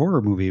looks like a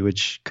horror movie,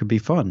 which could be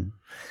fun.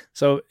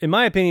 So, in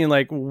my opinion,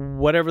 like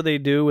whatever they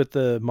do with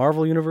the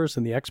Marvel universe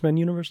and the X-Men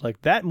universe,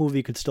 like that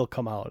movie could still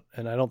come out,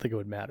 and I don't think it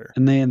would matter.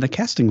 And the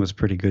casting was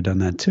pretty good on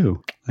that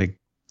too. Like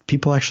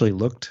people actually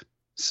looked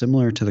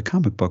similar to the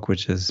comic book,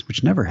 which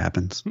never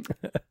happens.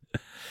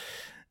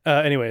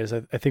 Anyways,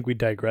 I think we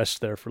digressed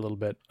there for a little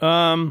bit.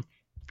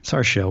 It's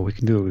our show. We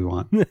can do what we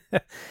want.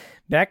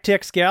 Back to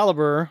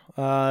Excalibur.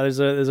 There's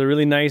a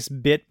really nice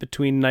bit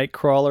between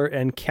Nightcrawler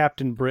and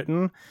Captain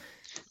Britain.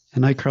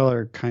 And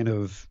Nightcrawler kind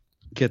of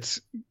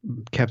gets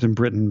Captain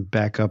Britain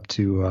back up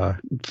to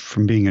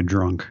from being a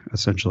drunk,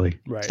 essentially.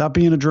 Right. Stop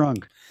being a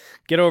drunk.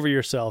 Get over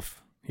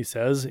yourself, he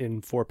says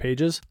in 4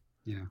 pages.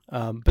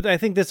 Yeah. But I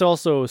think this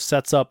also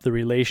sets up the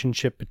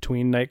relationship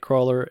between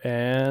Nightcrawler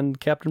and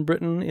Captain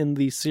Britain in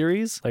the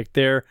series. Like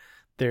they're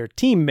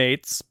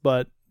teammates,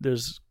 but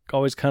there's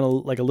always kind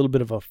of like a little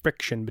bit of a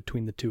friction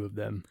between the two of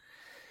them.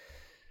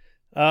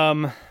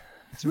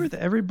 It's weird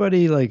that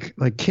everybody like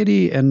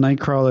Kitty and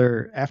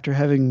Nightcrawler, after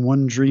having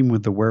one dream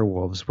with the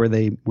werewolves, where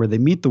they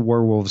meet the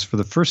werewolves for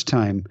the first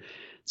time,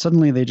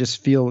 suddenly they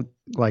just feel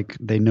like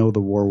they know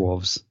the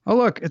werewolves. Oh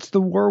look, it's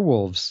the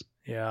werewolves.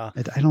 Yeah.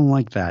 I don't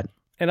like that.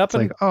 And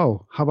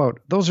how about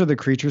those are the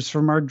creatures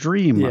from our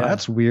dream? Yeah.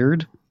 That's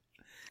weird.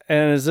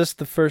 And is this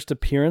the first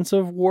appearance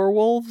of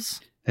werewolves?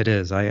 It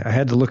is. I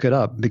had to look it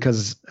up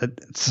because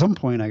at some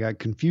point I got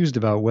confused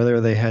about whether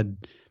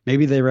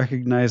maybe they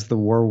recognized the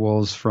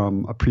werewolves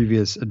from a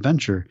previous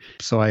adventure.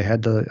 So I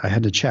had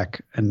to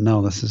check. And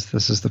no, this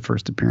is the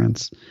first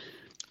appearance.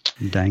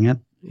 Dang it.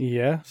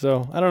 Yeah,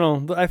 so I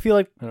don't know. I feel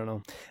like, I don't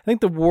know. I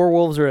think the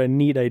Warwolves are a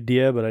neat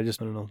idea, but I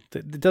don't know.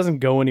 It doesn't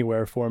go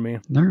anywhere for me.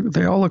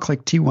 They all look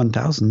like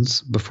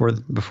T-1000s before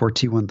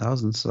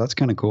T-1000s, so that's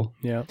kind of cool.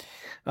 Yeah.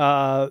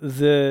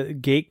 The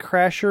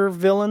Gatecrasher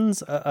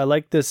villains. I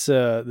like this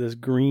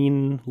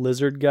green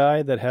lizard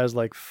guy that has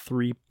like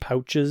 3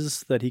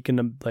 pouches that he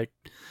can like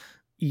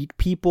eat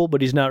people,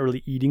 but he's not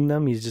really eating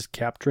them. He's just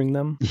capturing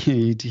them.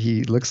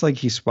 He looks like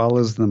he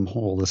swallows them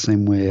whole, the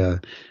same way a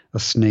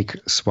snake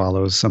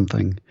swallows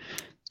something.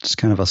 Just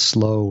kind of a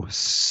slow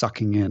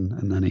sucking in,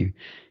 and then he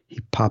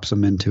pops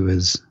them into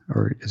his,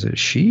 or is it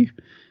she?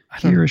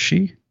 He or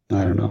she?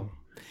 I don't know.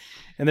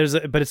 And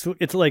but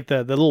it's like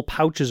the little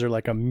pouches are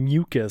like a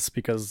mucus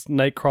because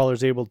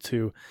Nightcrawler's able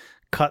to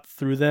cut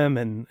through them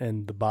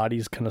and the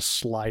bodies kind of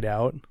slide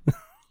out.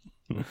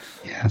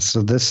 Yeah,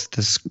 so this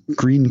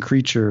green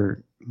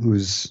creature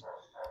who's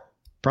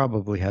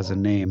probably has a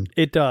name.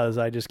 It does.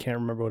 I just can't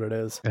remember what it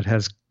is. It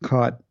has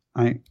caught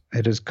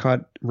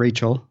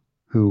Rachel,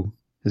 who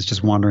is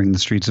just wandering the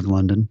streets of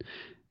London,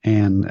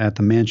 and at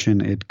the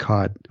mansion it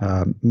caught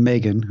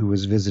Megan, who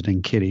was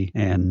visiting Kitty,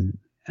 and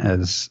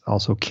as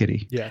also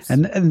Kitty. Yes.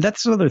 And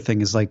that's the other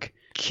thing is like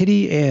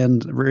Kitty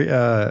and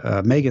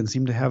Megan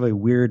seem to have a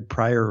weird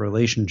prior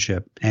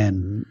relationship,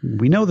 and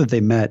we know that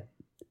they met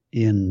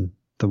in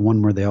the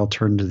one where they all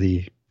turned to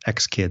the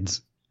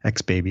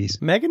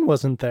ex-babies. Megan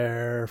wasn't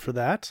there for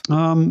that.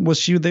 Was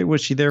she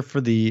there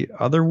for the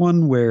other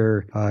one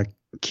where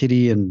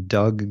Kitty and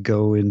Doug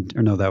go in,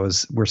 or no, that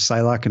was where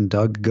Psylocke and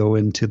Doug go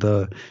into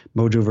the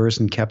Mojoverse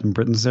and Captain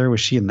Britain's there?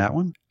 Was she in that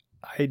one?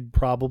 I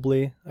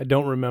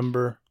don't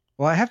remember.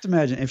 Well, I have to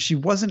imagine if she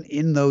wasn't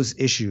in those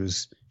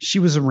issues, she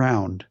was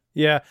around.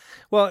 Yeah.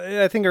 Well,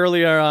 I think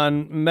earlier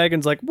on,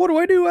 Megan's like, what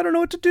do? I don't know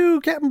what to do.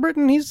 Captain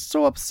Britain, he's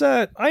so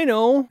upset. I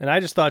know. And I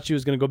just thought she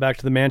was going to go back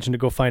to the mansion to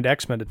go find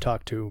X-Men to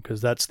talk to,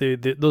 because that's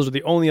those are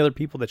the only other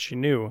people that she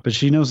knew. But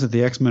she knows that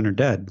the X-Men are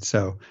dead.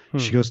 So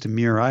she goes to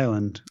Muir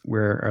Island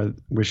where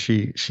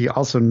she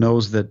also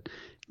knows that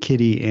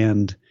Kitty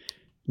and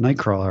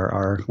Nightcrawler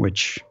are,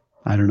 which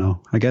I don't know.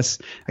 I guess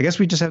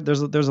we just have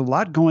there's a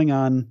lot going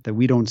on that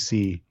we don't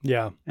see.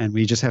 Yeah. And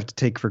we just have to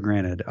take for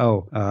granted.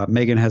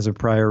 Megan has a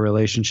prior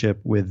relationship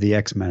with the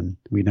X-Men.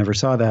 We never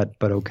saw that,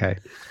 but okay.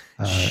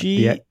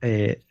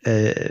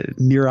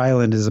 Muir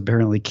Island is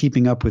apparently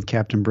keeping up with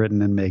Captain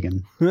Britain and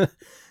Megan.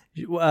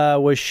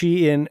 Was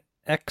she in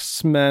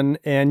X-Men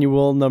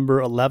Annual number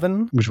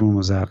 11? Which one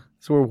was that?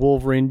 It's where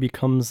Wolverine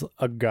becomes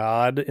a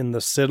god in the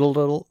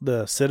Citadel.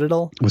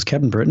 Was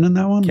Captain Britain in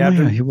that one?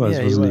 Captain, he was.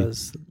 Yeah, he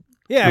was.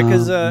 Yeah,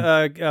 because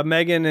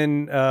Megan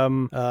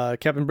and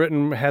Captain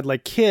Britain had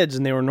like kids,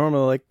 and they were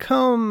normally like,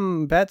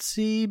 "Come,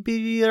 Betsy,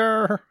 be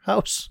our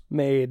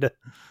housemaid.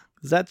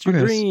 That's your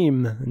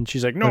dream." And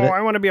she's like, "No,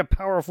 I want to be a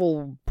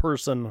powerful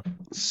person."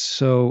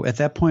 So at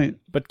that point,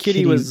 but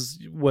Kitty was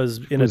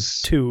in a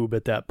tube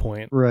at that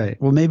point,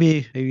 right? Well,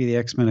 maybe the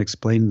X-Men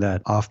explained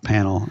that off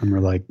panel, and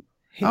we're like,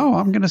 "Oh,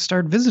 I'm going to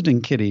start visiting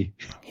Kitty."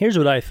 Here's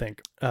what I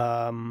think.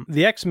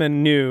 The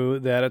X-Men knew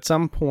that at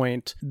some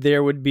point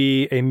there would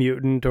be a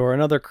mutant or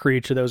another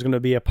creature that was going to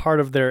be a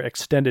part of their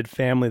extended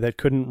family that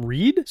couldn't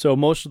read. So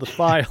most of the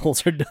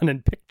files are done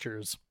in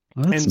pictures.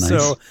 Well, that's nice.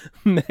 So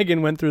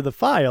Megan went through the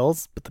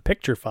files, but the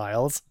picture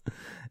files,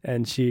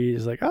 and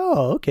she's like,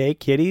 "Oh, okay,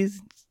 Kitty's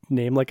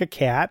named like a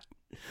cat."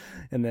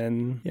 And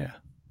then, yeah.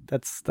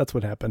 That's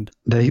what happened.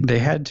 They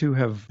had to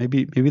have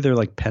maybe they're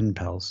like pen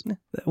pals.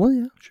 Well,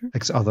 yeah, sure.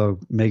 Although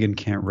Megan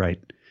can't write.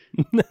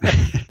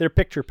 They're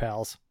picture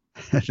pals.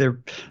 they're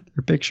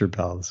picture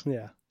pals.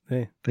 Yeah.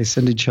 They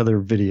send each other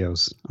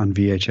videos on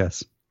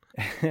VHS.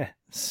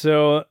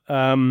 So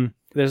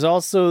there's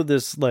also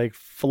this like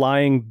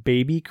flying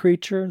baby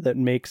creature that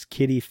makes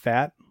Kitty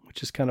fat,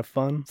 which is kind of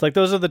fun. It's like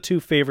those are the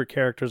 2 favorite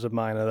characters of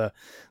mine,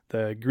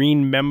 the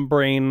green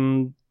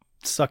membrane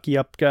sucky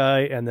up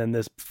guy, and then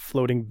this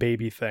floating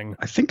baby thing.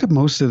 I think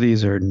most of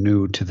these are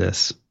new to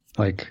this.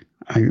 Like,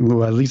 at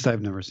least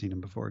I've never seen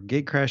him before.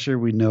 Gatecrasher,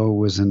 we know,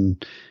 was in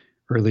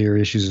earlier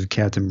issues of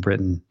Captain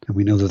Britain, and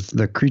we know that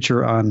the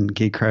creature on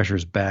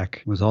Gatecrasher's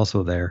back was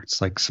also there.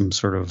 It's like some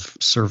sort of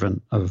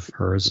servant of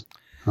hers.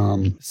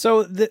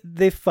 So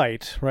they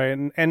fight, right?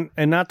 And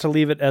not to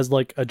leave it as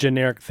like a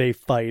generic they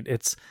fight.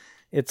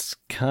 It's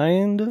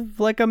kind of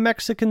like a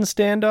Mexican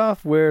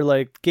standoff where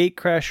like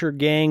Gatecrasher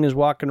gang is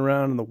walking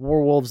around and the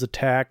Warwolves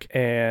attack,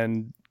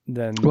 and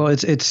then... Well,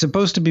 it's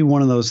supposed to be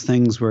one of those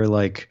things where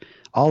like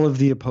all of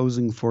the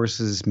opposing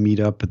forces meet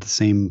up at the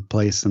same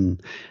place,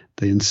 and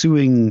the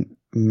ensuing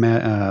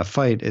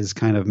fight is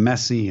kind of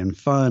messy and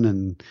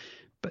fun,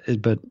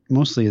 but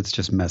mostly it's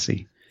just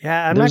messy.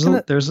 Yeah, there's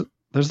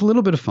a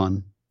little bit of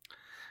fun.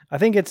 I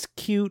think it's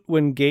cute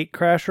when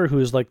Gatecrasher, who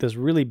is like this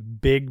really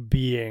big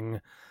being,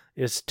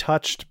 is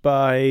touched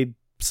by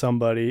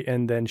somebody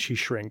and then she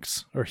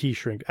shrinks, or he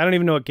shrinks. I don't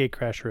even know what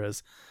Gatecrasher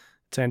is.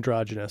 It's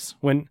androgynous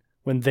when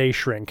they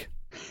shrink.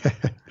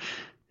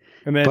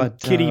 And then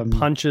Kitty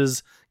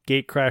punches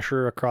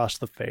Gatecrasher across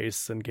the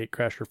face, and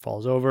Gatecrasher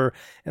falls over,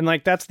 and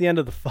like that's the end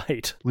of the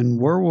fight. When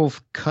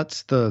Werewolf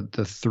cuts the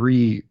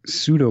 3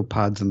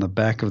 pseudopods in the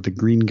back of the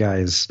green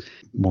guy's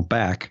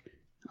back,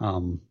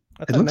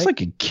 it looks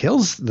like it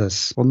kills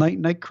this. Well,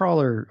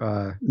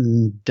 Nightcrawler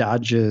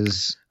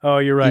dodges. Oh,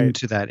 you're right.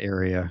 Into that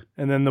area,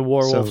 and then the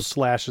werewolf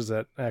slashes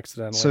it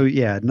accidentally. So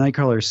yeah,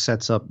 Nightcrawler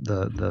sets up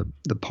the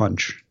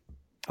punch.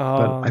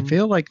 But I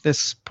feel like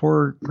this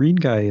poor green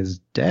guy is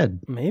dead.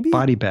 Maybe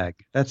Body Bag.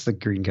 That's the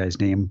green guy's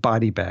name.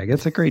 Body Bag.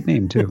 That's a great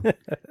name too.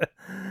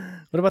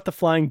 What about the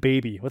flying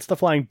baby? What's the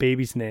flying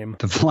baby's name?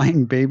 The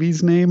flying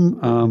baby's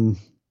name?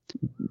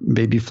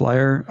 Baby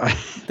Flyer.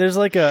 There's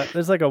like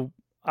a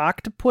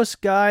octopus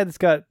guy that's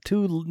got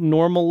 2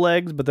 normal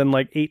legs, but then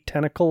like 8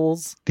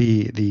 tentacles.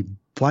 The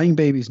flying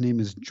baby's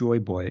name is Joy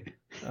Boy.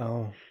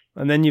 Oh.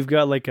 And then you've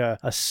got like a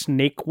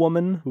snake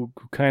woman who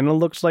kind of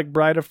looks like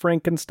Bride of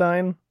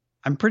Frankenstein.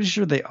 I'm pretty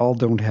sure they all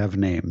don't have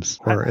names.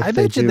 Or I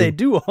bet you they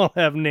do all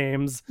have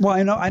names. Well,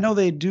 I know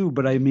they do,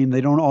 but I mean,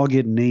 they don't all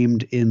get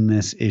named in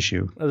this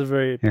issue. That's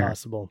very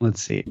possible.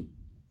 Let's see.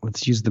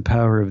 Let's use the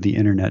power of the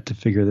internet to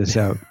figure this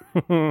out.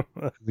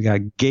 We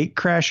got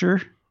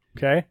Gatecrasher.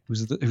 Okay.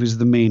 Who's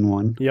the main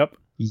one. Yep.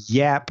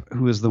 Yap,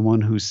 who is the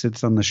one who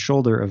sits on the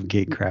shoulder of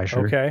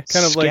Gatecrasher. Okay.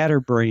 Kind of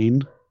Scatterbrain.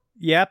 Like,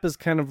 Yap is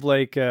kind of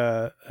like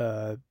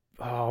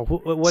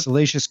what?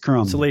 Salacious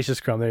Crumb. Salacious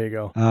Crumb. There you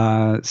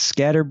go.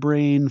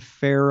 Scatterbrain,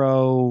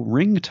 Pharaoh,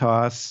 Ring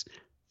Toss,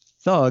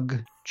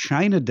 Thug,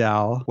 China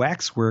Doll,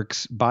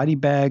 Waxworks, Body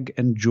Bag,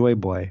 and Joy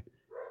Boy.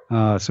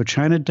 So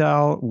China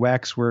Doll,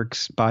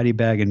 Waxworks, Body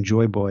Bag, and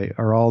Joy Boy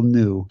are all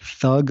new.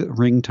 Thug,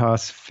 Ring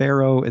Toss,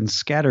 Pharaoh, and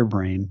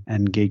Scatterbrain,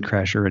 and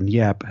Gatecrasher and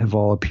Yap have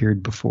all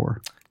appeared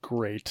before.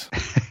 Great.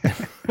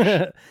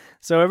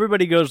 So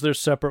everybody goes their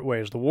separate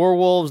ways. The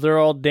werewolves, they're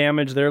all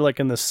damaged. They're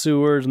like in the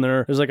sewers, and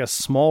there's like a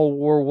small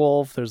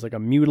werewolf. There's like a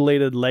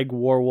mutilated leg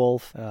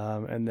werewolf.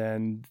 And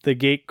then the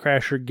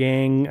Gatecrasher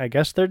gang, I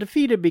guess they're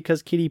defeated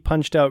because Kitty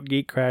punched out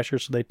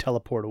Gatecrasher, so they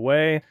teleport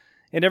away.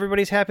 And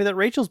everybody's happy that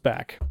Rachel's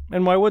back.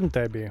 And why wouldn't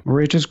they be?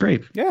 Rachel's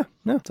great. Yeah.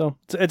 So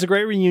it's a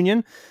great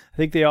reunion. I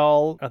think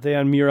are they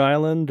on Muir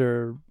Island,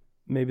 or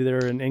maybe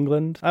they're in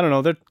England? I don't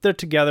know. They're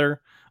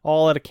together,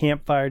 all at a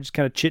campfire, just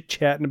kind of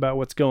chit-chatting about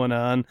what's going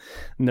on.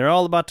 And they're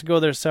all about to go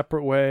their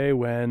separate way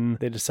when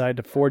they decide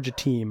to forge a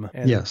team.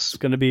 And it's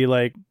going to be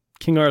like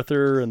King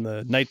Arthur and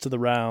the Knights of the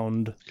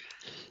Round.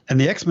 And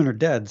the X-Men are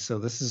dead, so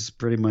this is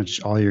pretty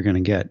much all you're going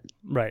to get.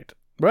 Right.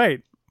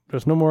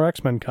 There's no more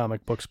X-Men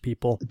comic books,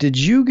 people. Did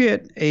you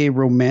get a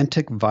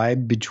romantic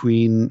vibe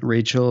between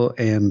Rachel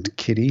and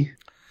Kitty?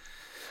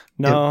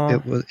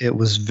 No. It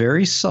was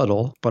very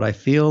subtle, but I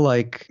feel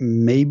like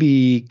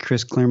maybe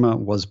Chris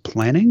Claremont was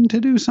planning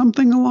to do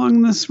something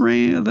along this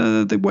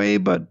the way,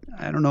 but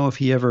I don't know if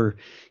he ever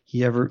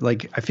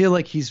like, I feel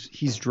like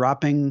he's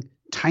dropping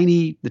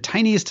the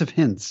tiniest of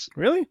hints.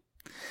 Really?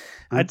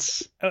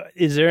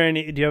 Is there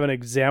any? Do you have an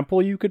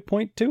example you could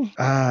point to?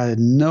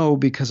 No,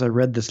 because I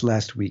read this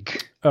last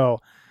week. Oh,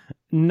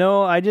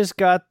 no, I just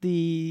got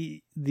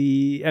I just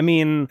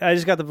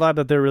got the vibe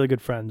that they're really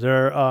good friends.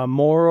 They're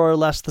more or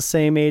less the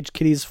same age.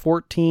 Kitty's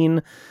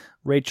 14,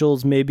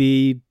 Rachel's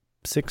maybe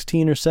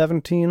 16 or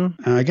 17.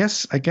 I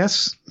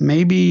guess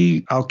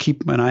maybe I'll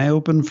keep an eye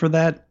open for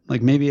that.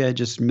 Like maybe I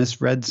just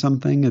misread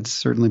something. It's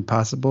certainly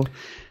possible,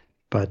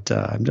 but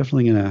I'm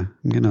definitely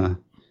gonna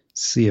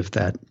see if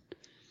that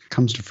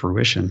comes to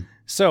fruition.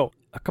 So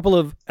a couple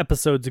of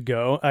episodes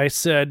ago, I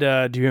said,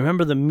 do you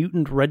remember the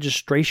mutant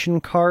registration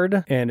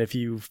card? And if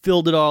you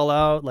filled it all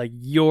out, like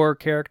your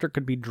character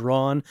could be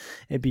drawn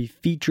and be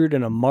featured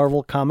in a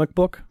Marvel comic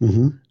book.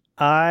 Mm-hmm.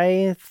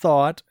 I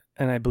thought,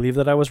 and I believe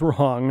that I was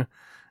wrong,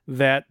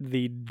 that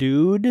the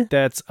dude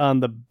that's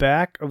on the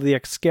back of the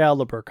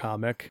Excalibur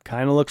comic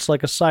kind of looks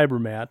like a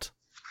Cybermat.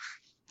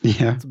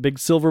 Yeah. It's a big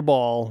silver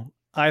ball.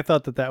 I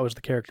thought that was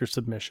the character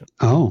submission.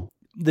 Oh.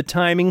 The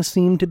timing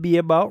seemed to be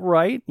about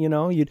right. You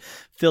know, you'd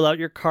fill out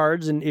your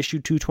cards in issue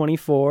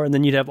 224, and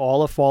then you'd have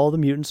all of Fall of the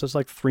Mutants. So it's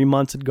like 3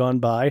 months had gone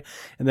by,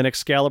 and then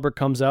Excalibur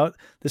comes out.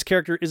 This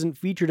character isn't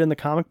featured in the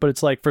comic, but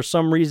it's like, for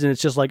some reason,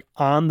 it's just like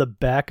on the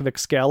back of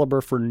Excalibur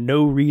for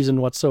no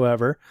reason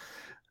whatsoever.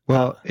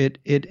 Well, it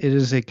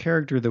is a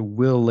character that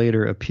will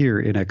later appear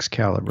in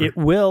Excalibur. It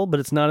will,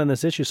 but it's not in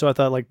this issue. So I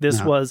thought like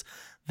this was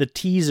the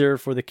teaser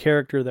for the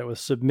character that was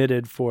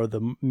submitted for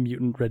the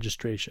mutant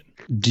registration.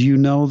 Do you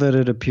know that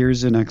it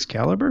appears in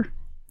Excalibur?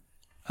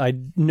 I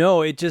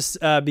know it just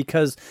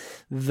because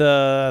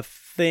the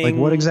thing. Like,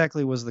 what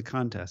exactly was the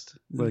contest?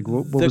 Like,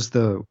 what was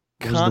the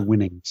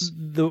winnings?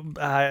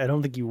 I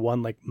don't think you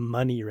won like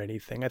money or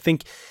anything. I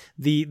think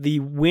the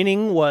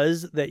winning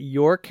was that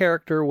your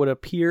character would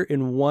appear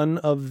in one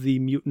of the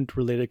mutant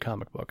related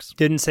comic books.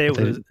 Didn't say it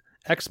was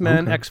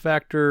X-Men, okay.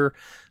 X-Factor,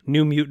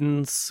 New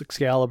Mutants,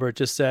 Excalibur. It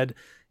just said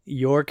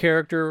your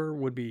character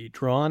would be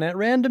drawn at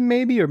random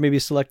maybe, or maybe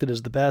selected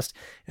as the best,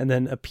 and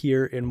then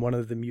appear in one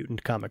of the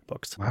mutant comic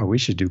books. Wow, we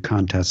should do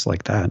contests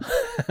like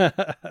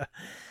that.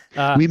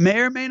 We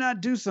may or may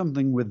not do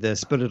something with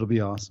this, but it'll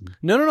be awesome.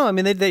 No. I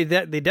mean, they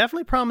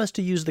definitely promised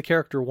to use the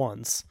character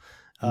once.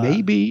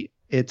 Maybe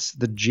it's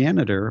the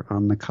janitor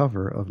on the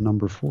cover of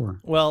number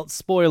 4. Well,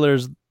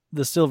 spoilers,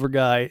 the silver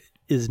guy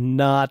is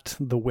not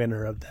the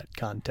winner of that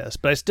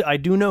contest, but I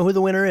do know who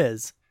the winner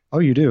is. Oh,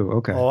 you do?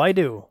 Okay. Oh, I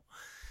do.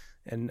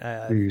 And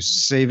are you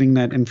saving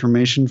that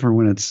information for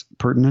when it's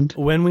pertinent?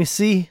 When we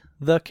see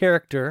the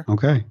character,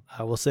 okay,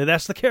 I will say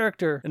that's the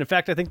character. And in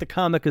fact, I think the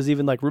comic is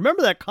even like,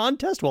 remember that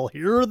contest? Well,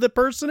 here the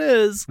person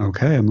is.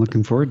 Okay, I'm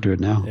looking forward to it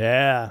now.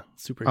 Yeah,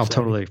 super exciting.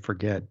 I'll totally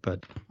forget,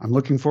 but I'm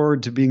looking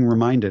forward to being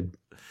reminded.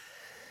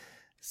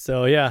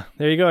 So yeah,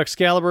 there you go.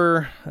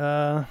 Excalibur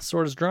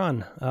sword is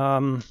drawn.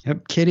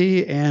 Yep,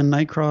 Kitty and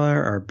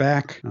Nightcrawler are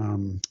back.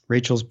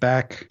 Rachel's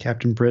back.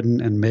 Captain Britain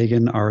and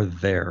Megan are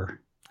there.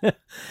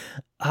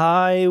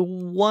 I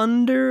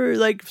wonder,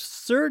 like,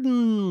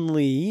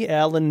 certainly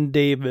Alan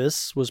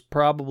Davis was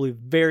probably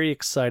very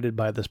excited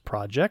by this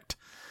project.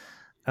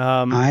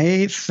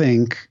 I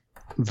think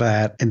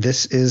that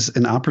this is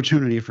an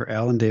opportunity for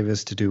Alan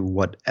Davis to do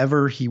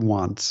whatever he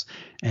wants.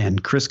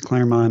 And Chris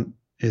Claremont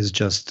is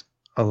just,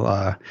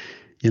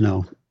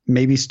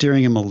 maybe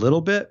steering him a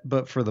little bit.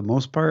 But for the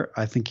most part,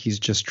 I think he's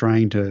just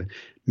trying to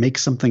make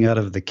something out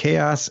of the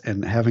chaos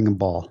and having a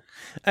ball.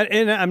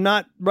 And I'm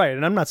not right,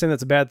 and I'm not saying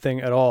that's a bad thing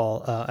at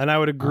all. And I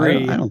would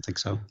agree. I don't think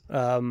so.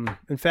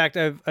 In fact,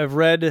 I've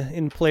read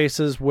in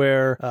places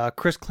where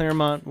Chris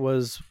Claremont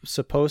was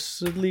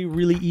supposedly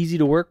really easy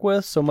to work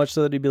with, so much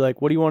so that he'd be like,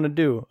 "What do you want to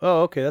do?"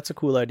 "Oh, okay, that's a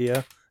cool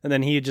idea." And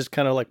then he just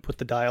kind of like put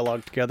the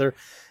dialogue together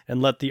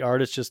and let the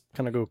artist just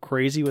kind of go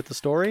crazy with the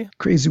story.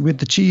 Crazy with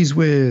the cheese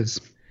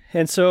whiz.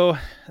 And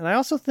I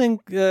also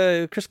think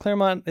Chris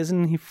Claremont,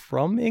 isn't he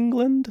from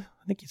England?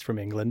 I think he's from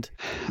England.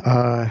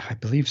 I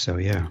believe so,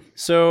 yeah.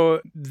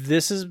 So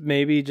this is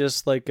maybe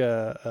just like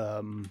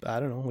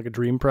like a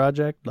dream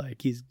project.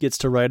 Like he gets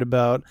to write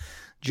about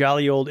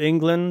jolly old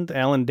England.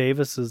 Alan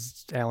Davis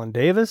is Alan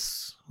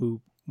Davis,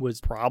 who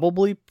was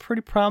probably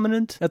pretty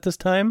prominent at this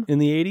time in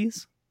the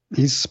 80s.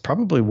 He's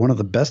probably one of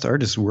the best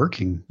artists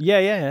working.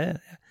 Yeah.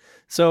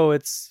 So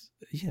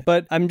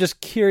but I'm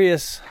just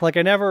curious. Like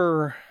I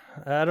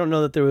don't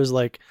know that there was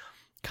like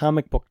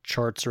comic book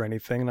charts or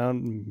anything. And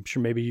I'm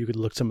sure maybe you could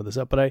look some of this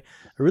up, but I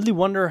really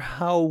wonder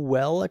how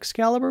well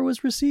Excalibur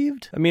was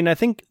received. I mean, I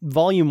think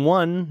volume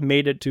 1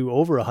 made it to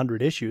over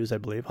 100 issues, I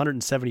believe,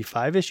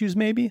 175 issues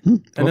maybe.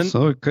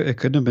 So it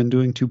couldn't have been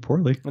doing too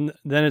poorly. And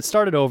then it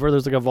started over.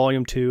 There's like a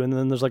volume 2, and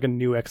then there's like a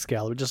new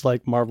Excalibur, just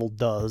like Marvel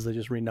does. They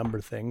just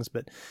renumber things.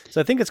 But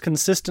so I think it's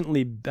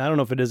consistently, I don't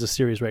know if it is a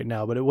series right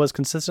now, but it was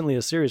consistently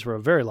a series for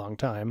a very long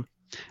time.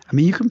 I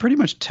mean, you can pretty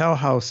much tell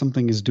how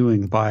something is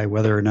doing by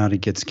whether or not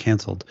it gets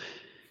canceled.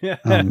 Yeah.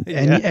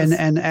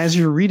 And as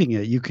you're reading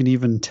it, you can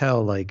even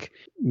tell like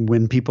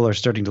when people are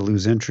starting to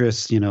lose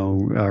interest,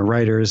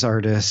 writers,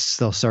 artists,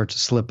 they'll start to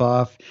slip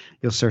off.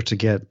 You'll start to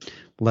get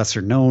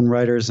lesser known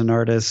writers and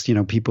artists,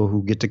 people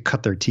who get to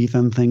cut their teeth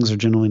on things are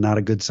generally not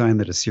a good sign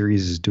that a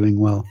series is doing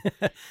well.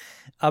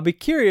 I'll be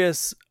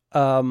curious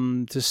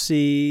to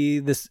see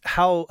this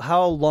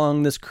how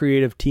long this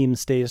creative team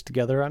stays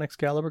together on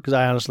Excalibur, because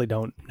I honestly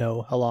don't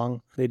know how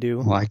long they do.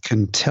 Well, I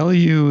can tell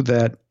you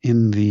that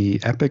in the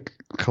Epic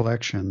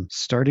collection,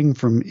 starting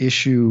from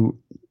issue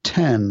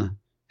 10,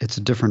 it's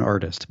a different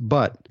artist.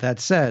 But that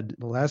said,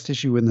 the last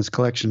issue in this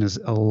collection is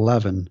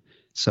 11.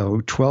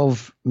 So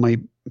 12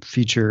 might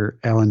feature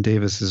Alan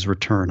Davis's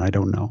return. I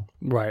don't know.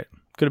 Right.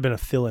 Could have been a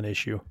fill-in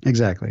issue.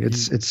 Exactly.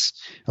 It's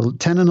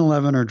 10 and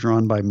 11 are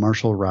drawn by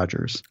Marshall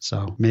Rogers.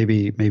 So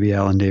maybe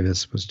Alan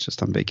Davis was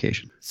just on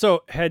vacation.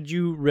 So had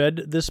you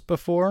read this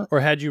before,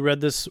 or had you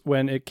read this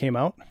when it came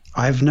out?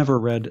 I've never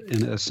read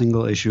in a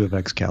single issue of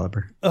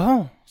Excalibur.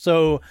 Oh,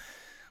 so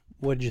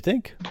what did you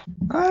think?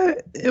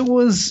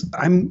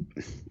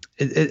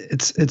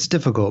 It's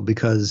difficult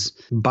because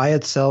by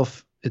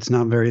itself it's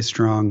not very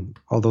strong.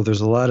 Although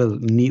there's a lot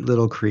of neat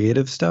little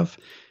creative stuff.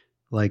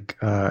 Like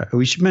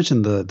we should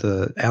mention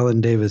the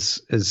Alan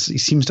Davis he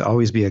seems to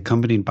always be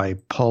accompanied by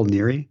Paul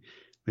Neary,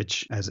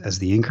 which as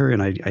the inker,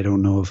 and I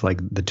don't know if like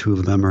the two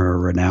of them are a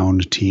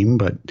renowned team,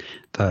 but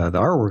the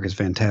artwork is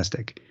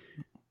fantastic.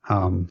 I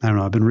don't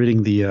know. I've been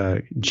reading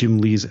the Jim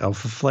Lee's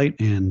Alpha Flight,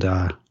 and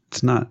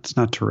it's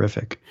not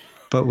terrific.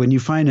 But when you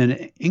find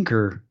an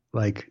inker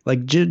like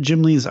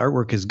Jim Lee's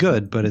artwork is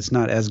good, but it's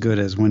not as good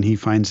as when he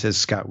finds his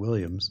Scott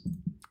Williams.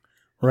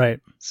 Right.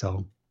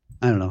 So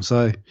I don't know.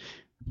 So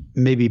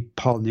maybe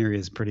Paul Neary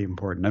is pretty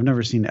important. I've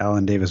never seen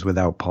Alan Davis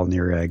without Paul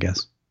Neary, I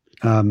guess.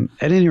 At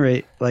any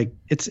rate, like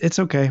it's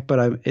okay,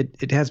 but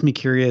it has me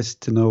curious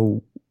to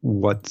know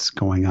what's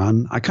going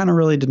on. I kind of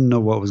really didn't know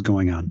what was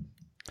going on.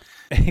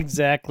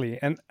 Exactly.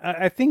 And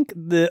I think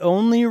the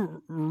only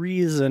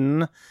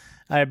reason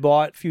I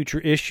bought future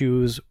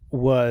issues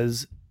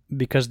was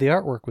because the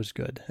artwork was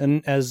good.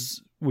 And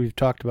as we've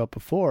talked about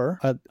before,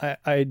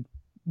 I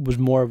was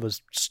more of a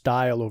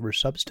style over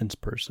substance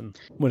person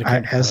when it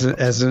came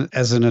to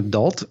as an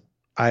adult.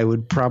 I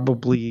would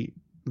probably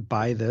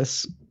buy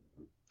this,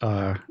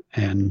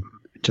 and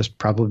just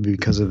probably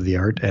because of the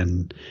art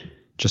and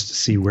just to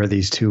see where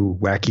these two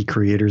wacky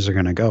creators are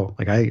going to go.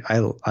 Like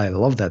I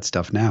love that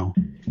stuff now.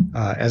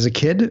 As a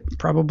kid,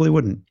 probably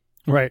wouldn't.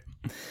 Right.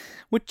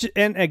 Which,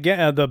 and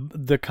again,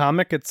 the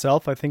comic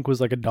itself, I think,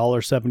 was like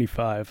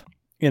 $1.75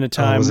 in a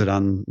time. Was it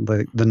on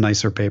the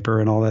nicer paper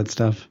and all that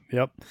stuff?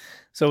 Yep.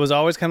 So it was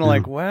always kind of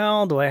like,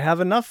 well, do I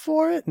have enough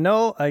for it?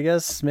 No, I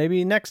guess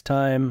maybe next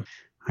time.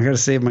 I got to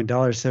save my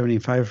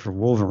 $1.75 for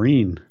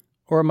Wolverine.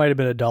 Or it might have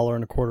been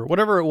 $1.25.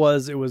 Whatever it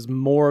was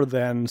more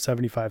than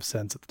 75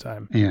 cents at the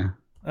time. Yeah.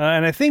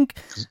 And I think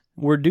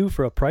we're due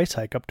for a price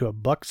hike up to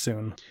 $1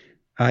 soon.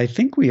 I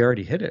think we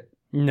already hit it.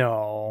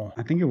 No.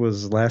 I think it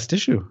was last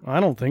issue. I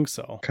don't think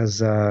so.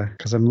 Because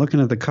I'm looking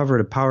at the cover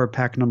to Power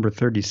Pack number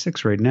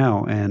 36 right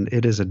now, and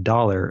it is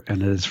 $1,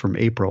 and it is from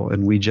April,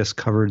 and we just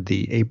covered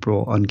the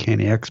April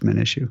Uncanny X-Men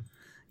issue.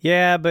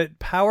 Yeah, but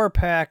Power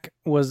Pack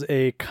was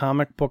a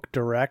comic book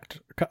direct,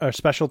 a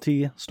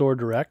specialty store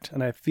direct,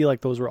 and I feel like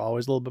those were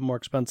always a little bit more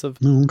expensive.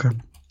 Oh, okay.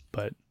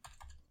 But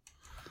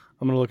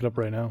I'm going to look it up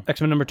right now.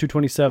 X-Men number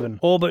 227.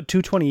 Oh, but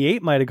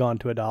 228 might have gone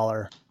to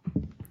 $1.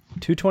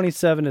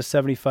 227 is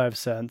 75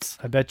 cents.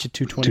 I bet you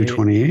 228.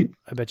 228?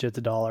 I bet you it's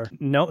 $1.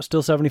 No,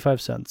 still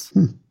 75 cents.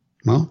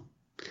 Well,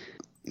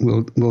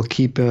 we'll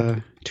keep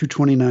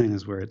 229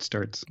 is where it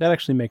starts. That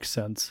actually makes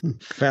sense.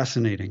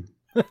 Fascinating.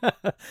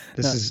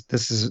 This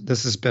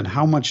has been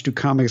How Much Do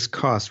Comics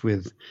Cost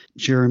with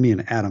Jeremy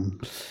and Adam.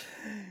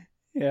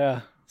 Yeah,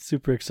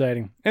 super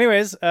exciting.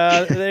 Anyways,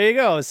 there you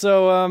go.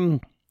 So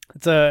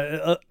it's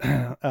that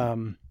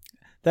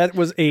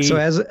was a. So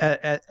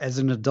as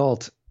an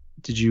adult,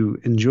 did you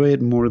enjoy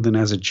it more than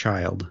as a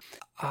child?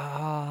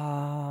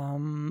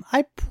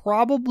 I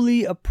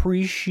probably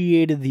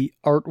appreciated the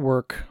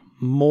artwork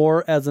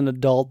more as an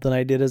adult than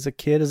I did as a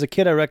kid. As a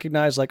kid, I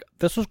recognized like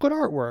this was good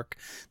artwork.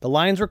 The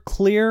lines were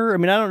clear. I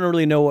mean, I don't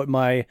really know what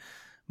my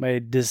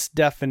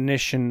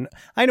definition.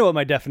 I know what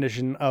my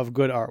definition of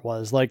good art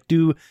was. Like,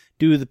 do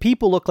the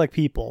people look like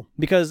people?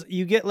 Because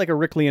you get like a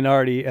Rick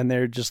Leonardi, and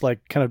they're just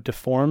like kind of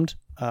deformed.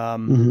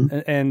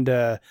 And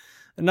a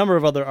number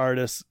of other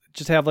artists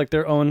just have like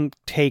their own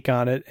take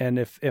on it. And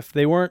if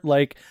they weren't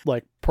like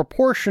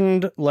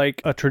proportioned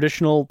like a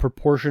traditional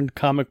proportioned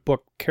comic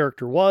book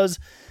character was,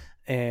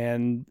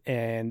 and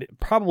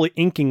probably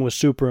inking was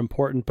super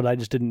important, but I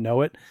just didn't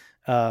know it,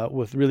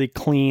 with really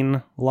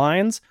clean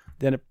lines,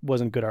 then it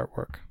wasn't good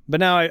artwork. But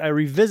now I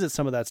revisit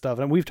some of that stuff,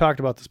 and we've talked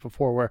about this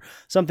before, where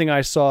something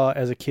I saw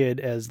as a kid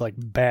as like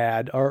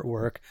bad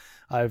artwork,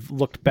 I've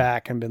looked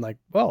back and been like,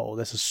 oh,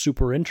 this is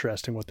super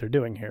interesting what they're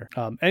doing here.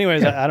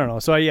 Anyways, I don't know.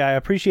 So I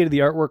appreciated the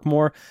artwork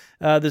more.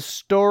 The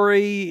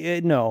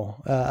story,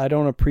 no, I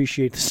don't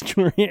appreciate the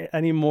story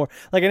anymore.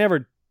 Like I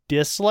never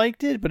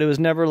disliked it, but it was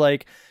never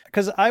like,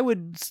 because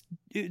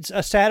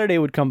a Saturday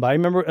would come by.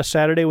 Remember a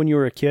Saturday when you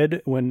were a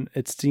kid, when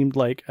it seemed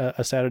like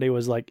a Saturday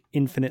was like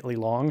infinitely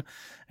long,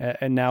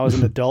 and now as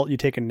an adult you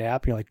take a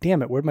nap and you're like,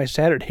 damn it, where'd my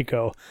Saturday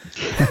go?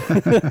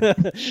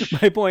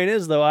 My point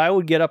is though, I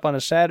would get up on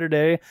a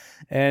Saturday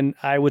and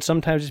I would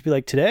sometimes just be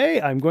like,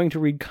 today I'm going to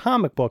read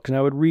comic books, and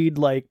I would read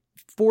like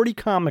 40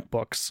 comic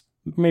books.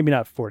 Maybe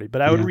not 40,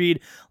 but I would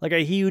read like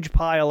a huge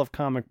pile of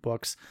comic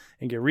books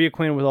and get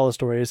reacquainted with all the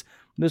stories.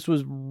 This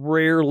was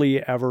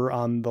rarely ever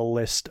on the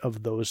list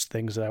of those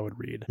things that I would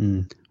read.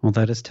 Well,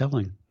 that is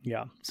telling.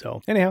 Yeah.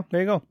 So anyhow, there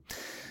you go.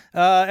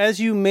 As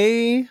you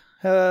may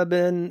have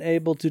been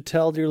able to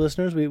tell, dear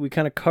listeners, we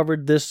kind of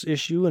covered this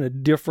issue in a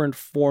different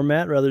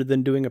format rather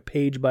than doing a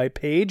page by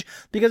page,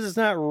 because it's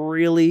not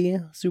really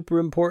super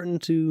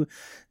important to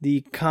the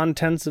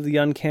contents of the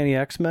Uncanny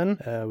X-Men.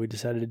 We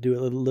decided to do it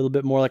a little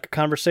bit more like a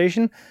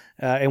conversation,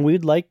 and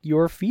we'd like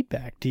your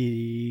feedback. Do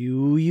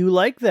you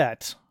like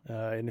that?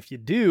 And if you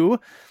do,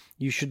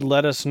 you should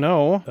let us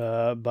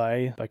know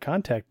by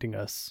contacting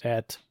us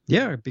at...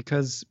 Yeah,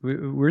 because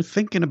we're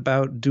thinking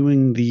about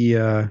doing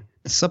the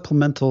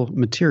supplemental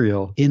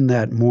material in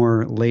that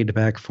more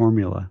laid-back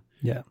formula.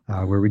 Yeah,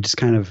 where we just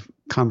kind of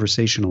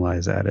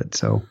conversationalize at it.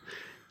 So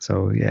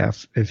yeah,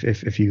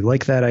 if you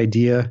like that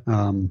idea,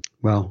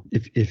 well,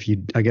 if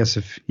you like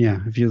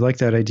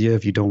that idea,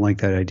 if you don't like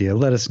that idea,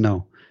 let us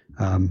know.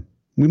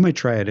 We might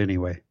try it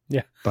anyway.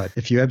 Yeah, but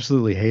if you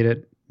absolutely hate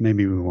it,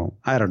 maybe we won't.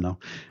 I don't know.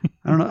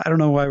 I don't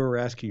know why we're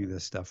asking you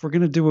this stuff. We're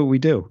going to do what we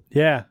do.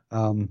 Yeah.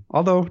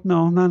 Although,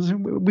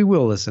 we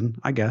will listen,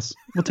 I guess.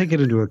 We'll take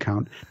it into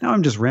account. Now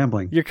I'm just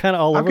rambling. You're kind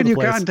of all over the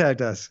place. How can you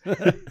contact us?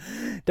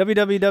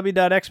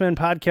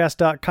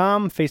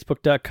 www.xmenpodcast.com,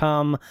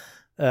 facebook.com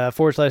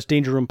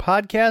 /Danger Room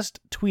Podcast.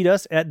 Tweet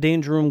us at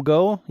Danger Room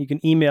Go. You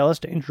can email us,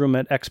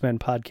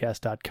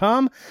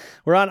 dangerroom@xmenpodcast.com.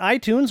 We're on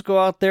iTunes. Go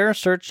out there,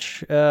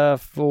 search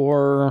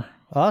for...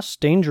 us,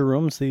 Danger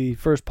Room's the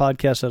first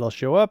podcast that'll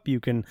show up. You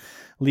can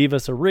leave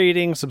us a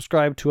rating,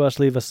 subscribe to us,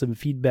 leave us some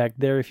feedback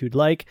there if you'd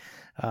like.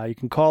 You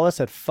can call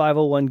us at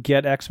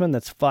 501-GET-X-Men.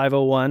 That's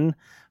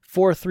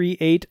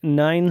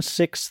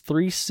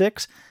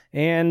 501-438-9636.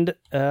 And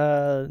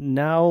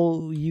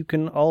now you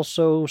can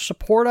also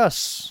support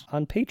us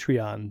on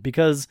Patreon,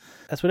 because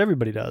that's what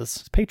everybody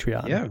does. It's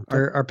Patreon. Yeah,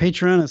 our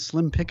Patreon is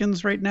slim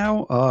pickings right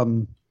now.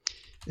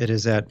 It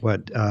is at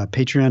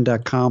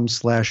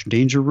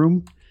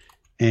patreon.com/dangerroom.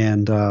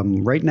 And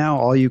right now,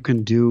 all you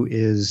can do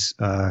is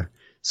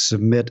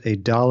submit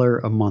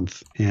 $1 a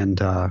month, and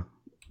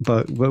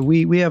But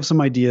we have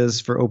some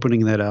ideas for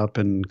opening that up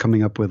and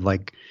coming up with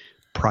like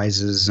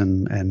prizes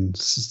and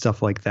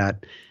stuff like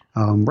that.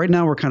 Right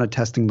now, we're kind of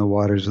testing the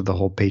waters of the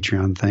whole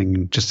Patreon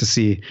thing just to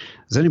see,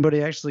 is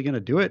anybody actually going to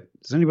do it?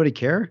 Does anybody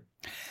care?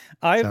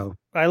 I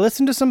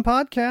listened to some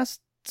podcasts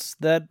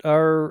that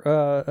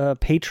are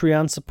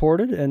Patreon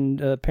supported, and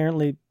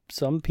apparently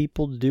some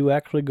people do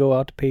actually go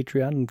out to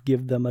Patreon and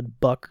give them $1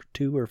 or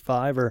 $2 or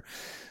 $5 or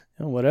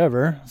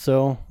whatever.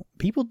 So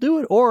people do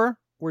it, or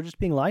we're just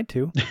being lied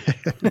to.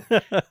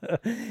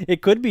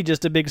 It could be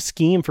just a big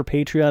scheme for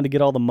Patreon to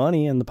get all the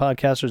money and the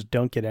podcasters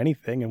don't get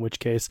anything, in which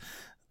case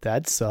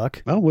that'd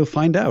suck. Well, we'll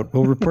find out.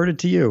 We'll report it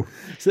to you.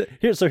 So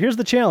here's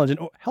the challenge. And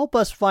help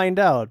us find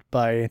out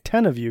by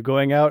 10 of you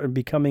going out and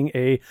becoming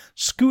a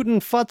Scootin'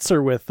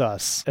 Futzer with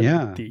us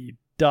at the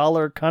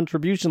 $1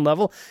 contribution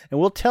level. And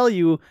we'll tell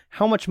you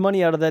how much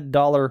money out of that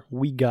 $1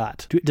 we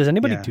got. Does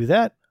anybody do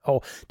that?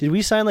 Oh, did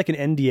we sign like an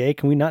NDA?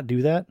 Can we not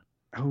do that?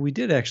 Oh, we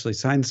did actually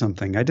sign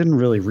something. I didn't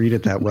really read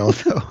it that well,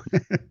 though.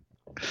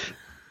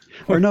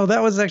 Or no,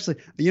 that was actually,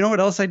 you know what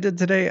else I did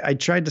today? I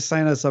tried to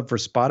sign us up for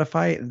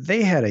Spotify.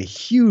 They had a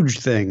huge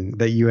thing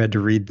that you had to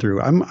read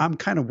through. I'm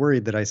kind of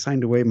worried that I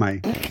signed away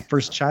my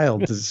first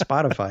child to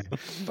Spotify.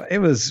 But it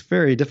was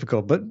very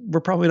difficult, but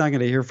we're probably not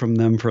going to hear from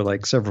them for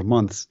like several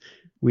months.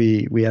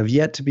 We have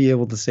yet to be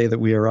able to say that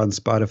we are on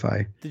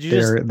Spotify.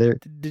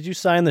 Did you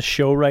sign the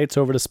show rights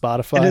over to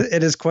Spotify?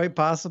 It is quite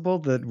possible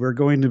that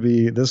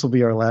this will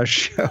be our last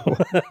show.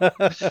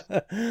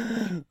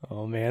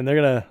 Oh man,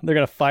 they're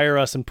gonna fire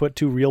us and put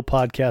 2 real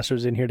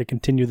podcasters in here to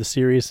continue the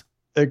series.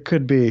 It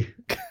could be.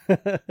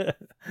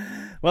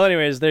 Well,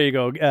 anyways, there you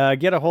go.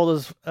 Get a hold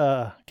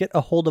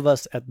of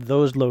us at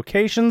those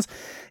locations,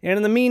 and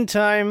in the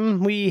meantime,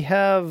 we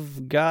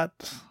have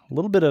got a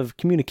little bit of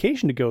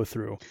communication to go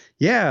through.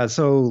 Yeah.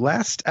 So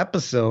last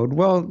episode,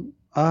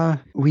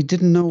 we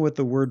didn't know what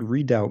the word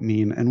redoubt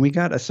mean, and we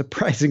got a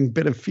surprising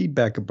bit of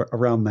feedback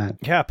around that.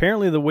 Yeah,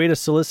 apparently the way to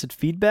solicit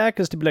feedback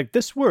is to be like,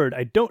 this word,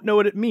 I don't know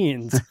what it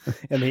means.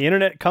 And the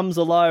internet comes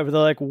alive. They're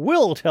like,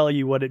 we'll tell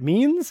you what it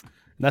means.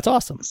 And that's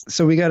awesome.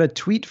 So we got a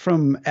tweet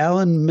from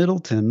Alan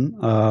Middleton,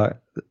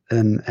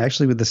 and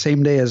actually with the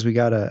same day as we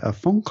got a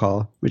phone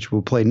call, which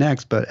we'll play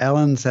next. But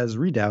Alan says,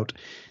 redoubt,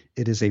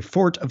 it is a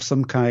fort of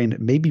some kind,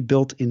 maybe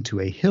built into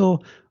a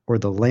hill or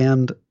the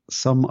land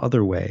some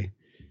other way.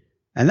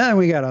 And then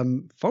we got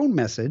a phone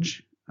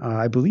message.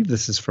 I believe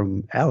this is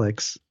from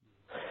Alex.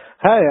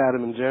 Hi,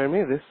 Adam and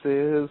Jeremy. This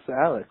is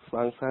Alex,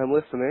 long-time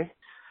listener.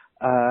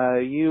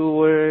 You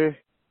were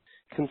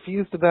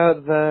confused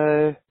about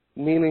the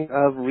meaning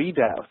of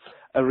redoubt.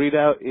 A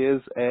redoubt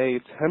is a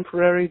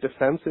temporary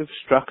defensive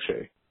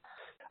structure.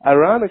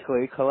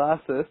 Ironically,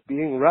 Colossus,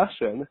 being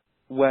Russian,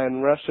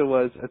 when Russia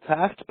was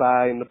attacked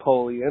by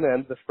Napoleon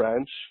and the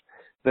French,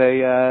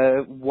 they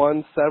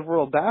won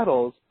several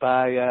battles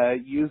by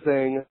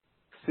using a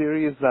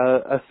series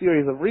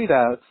of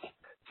redoubts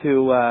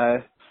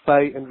to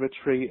fight and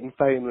retreat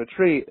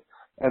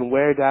and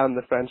wear down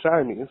the French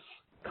armies.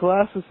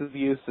 Colossus's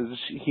usage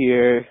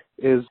here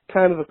is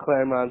kind of a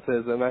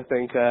Claremontism. I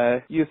think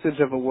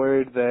usage of a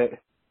word that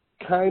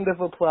kind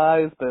of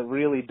applies but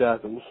really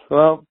doesn't.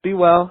 Well, be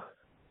well.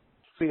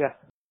 See ya.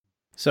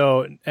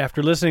 So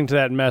after listening to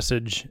that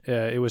message,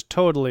 it was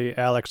totally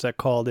Alex that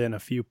called in a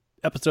few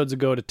episodes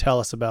ago to tell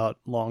us about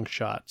Long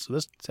Shot. So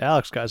this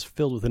Alex guy's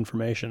filled with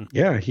information.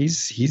 Yeah,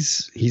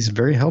 he's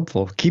very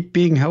helpful. Keep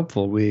being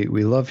helpful. We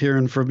love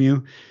hearing from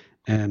you.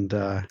 And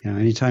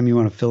anytime you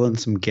want to fill in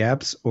some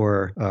gaps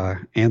or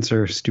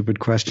answer stupid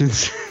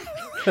questions.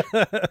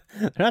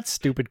 They're not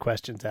stupid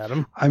questions,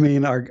 Adam. I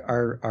mean,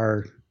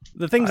 our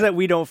the things that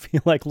we don't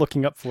feel like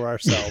looking up for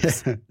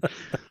ourselves.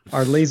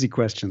 Our lazy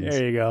questions.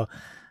 There you go.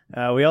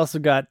 We also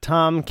got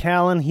Tom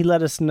Callan. He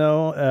let us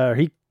know,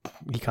 he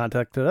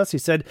contacted us. He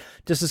said,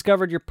 just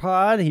discovered your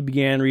pod. He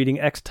began reading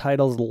X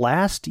titles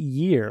last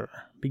year,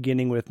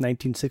 beginning with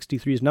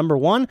 1963's number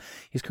 1.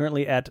 He's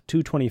currently at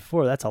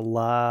 224. That's a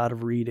lot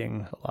of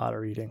reading.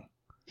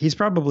 He's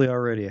probably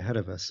already ahead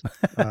of us.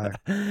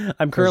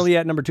 I'm currently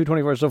at number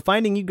 224. So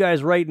finding you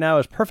guys right now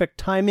is perfect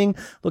timing.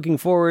 Looking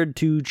forward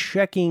to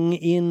checking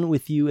in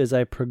with you as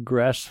I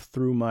progress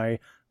through my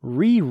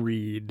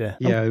reread.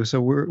 Yeah,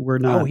 so we're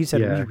not. Oh, he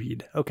said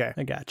reread. Okay,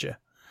 I gotcha.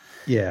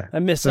 Yeah. I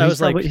missed. So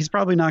he's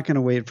probably not going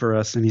to wait for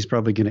us, and he's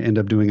probably going to end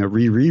up doing a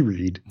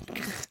reread.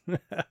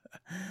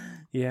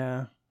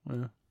 Yeah.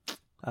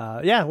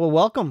 Well,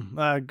 welcome.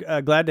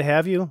 Glad to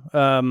have you.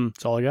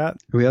 That's all I got.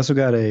 We also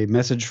got a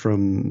message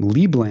from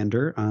Lee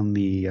Blander on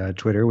the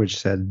Twitter, which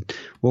said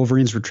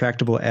Wolverine's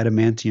retractable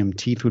adamantium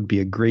teeth would be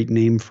a great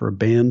name for a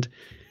band.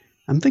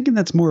 I'm thinking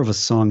that's more of a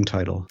song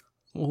title.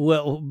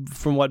 Well,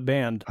 from what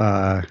band?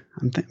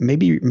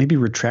 Maybe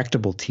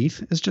Retractable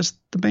Teeth is just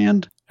the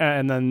band.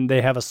 And then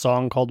they have a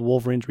song called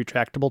Wolverine's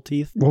Retractable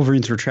Teeth.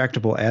 Wolverine's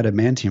Retractable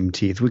Adamantium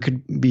Teeth. We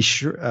could be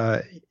sure.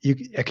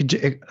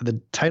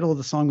 The title of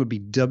the song would be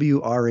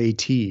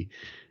WRAT.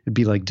 It'd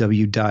be like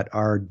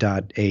W.R.A.T.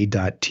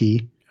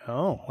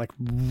 Oh, like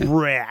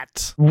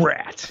rat.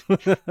 Rat.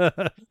 So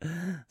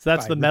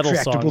that's the metal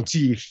song. Retractable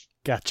Teeth.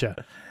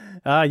 Gotcha.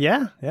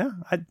 Yeah.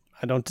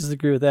 I don't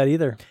disagree with that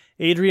either.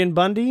 Adrian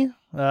Bundy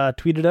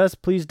tweeted us,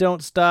 please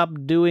don't stop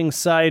doing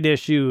side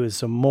issues.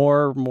 So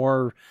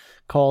more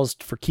calls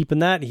for keeping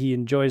that. He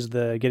enjoys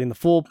getting the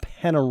full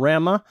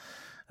panorama.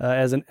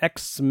 As an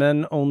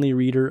X-Men only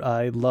reader,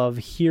 I love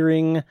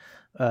hearing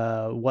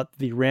what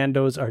the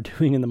randos are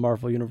doing in the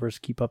Marvel Universe.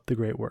 Keep up the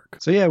great work.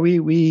 So yeah,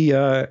 we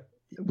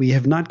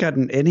have not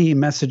gotten any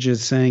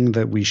messages saying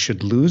that we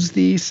should lose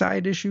the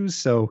side issues.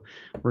 So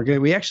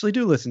we actually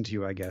do listen to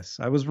you, I guess.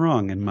 I was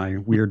wrong in my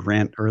weird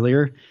rant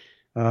earlier.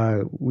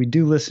 We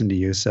do listen to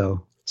you,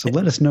 so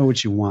let us know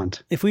what you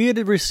want. If we had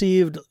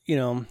received,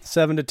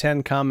 7 to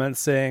 10 comments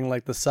saying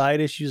like the side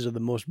issues are the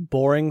most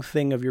boring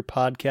thing of your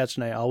podcast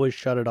and I always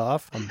shut it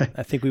off,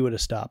 I think we would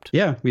have stopped.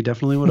 Yeah, we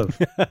definitely would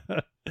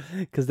have.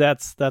 Because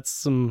that's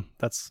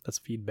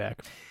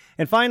feedback.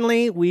 And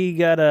finally, we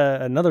got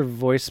another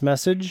voice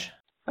message.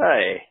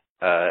 Hi,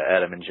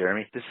 Adam and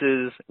Jeremy. This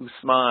is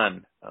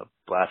Usman, a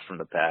blast from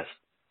the past.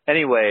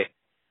 Anyway,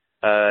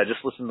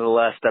 just listened to the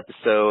last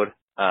episode.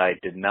 I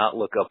did not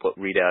look up what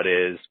Redoubt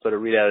is, but a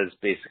redoubt is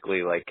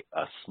basically like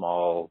a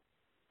small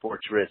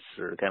fortress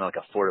or kind of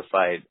like a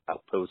fortified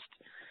outpost.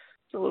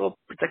 It's a little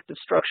protective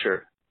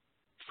structure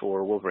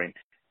for Wolverine.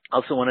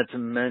 Also wanted to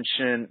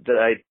mention that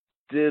I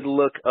did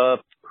look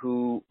up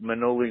who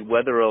Manoli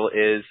Wetherill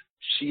is.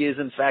 She is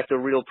in fact a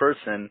real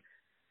person,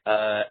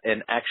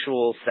 an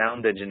actual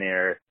sound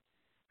engineer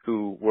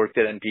who worked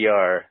at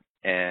NPR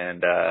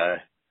and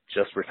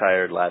just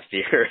retired last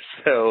year.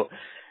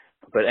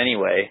 But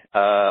anyway,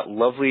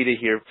 lovely to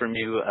hear from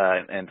you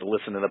and to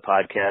listen to the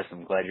podcast.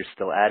 I'm glad you're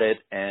still at it,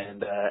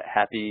 and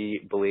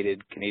happy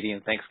belated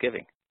Canadian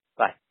Thanksgiving.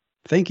 Bye.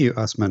 Thank you,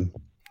 Usman.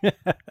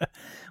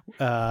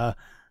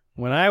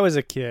 When I was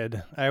a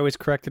kid, I always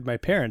corrected my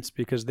parents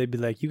because they'd be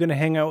like, "You gonna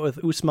hang out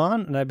with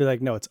Usman?" And I'd be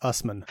like, "No, it's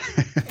Usman."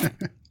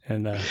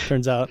 And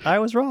turns out I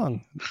was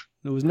wrong.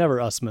 It was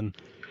never Usman.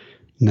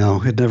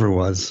 No, it never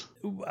was.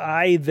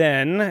 I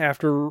then,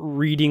 after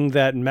reading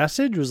that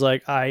message, was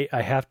like, I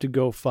have to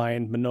go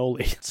find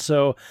Manoli.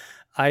 So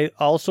I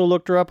also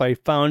looked her up. I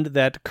found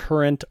that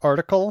current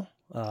article,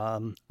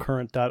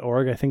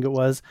 current.org, I think it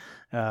was,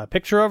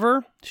 picture of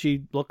her.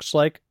 She looks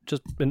like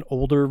just an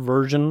older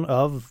version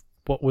of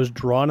what was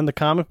drawn in the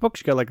comic book.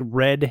 She got like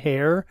red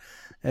hair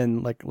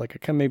and like a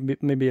kind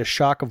of maybe a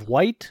shock of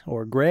white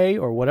or gray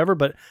or whatever,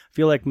 but I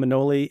feel like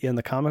Manoli in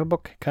the comic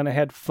book kind of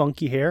had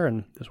funky hair,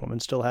 and this woman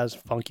still has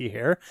funky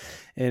hair,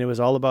 and it was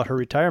all about her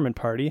retirement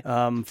party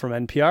from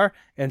NPR.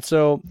 And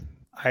so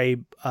I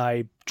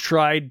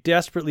tried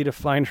desperately to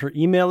find her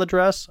email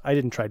address. I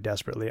didn't try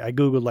desperately. I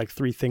Googled like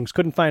 3 things,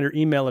 couldn't find her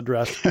email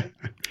address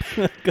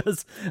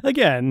because,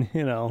 again,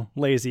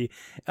 lazy.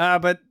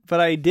 But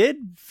I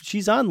did.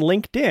 She's on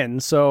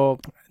LinkedIn, so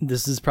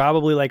this is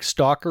probably like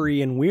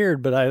stalkery and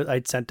weird, but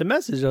I sent a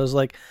message.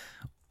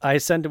 I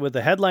sent it with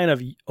the headline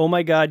of, "Oh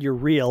my God, you're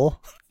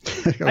real."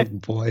 Oh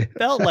boy.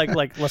 Felt like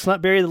let's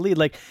not bury the lead.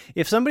 Like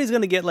if somebody's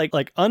going to get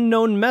like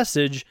unknown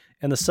message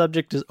and the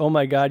subject is, "Oh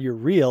my God, you're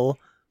real,"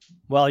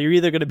 well, you're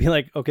either going to be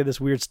like, okay, this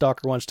weird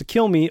stalker wants to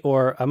kill me,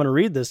 or I'm going to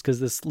read this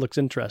because this looks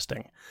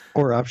interesting.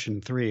 Or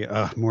option 3,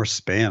 more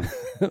spam.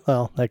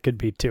 Well, that could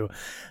be too.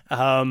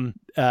 So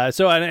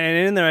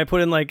in there I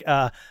put in like,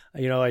 I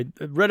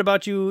read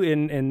about you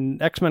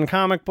in X-Men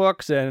comic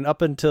books, and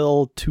up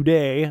until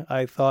today,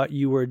 I thought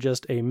you were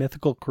just a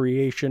mythical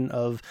creation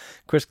of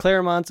Chris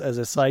Claremont's as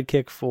a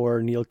sidekick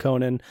for Neil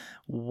Conan.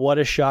 What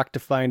a shock to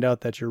find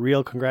out that you're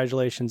real.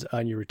 Congratulations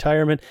on your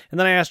retirement. And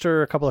then I asked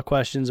her a couple of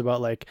questions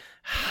about like,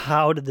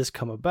 how did this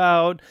come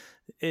about?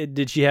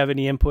 Did she have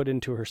any input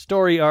into her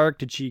story arc?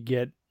 Did she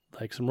get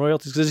like some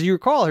royalties? Because as you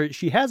recall,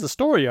 she has a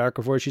story arc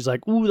of where she's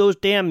like, "Ooh, those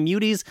damn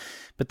muties,"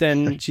 but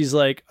then she's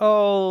like,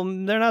 "Oh,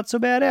 they're not so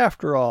bad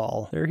after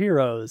all. They're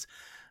heroes."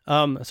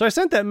 So I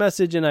sent that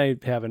message, and I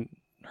haven't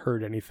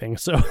heard anything.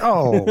 So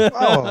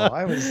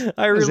I was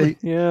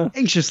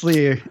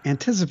anxiously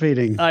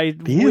anticipating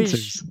the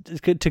answers.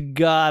 To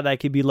God, I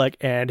could be like,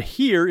 "And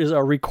here is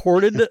a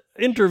recorded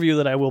interview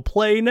that I will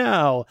play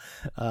now."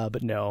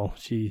 But no,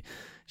 she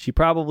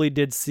probably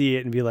did see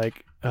it and be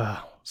like,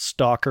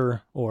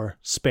 stalker or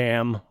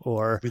spam,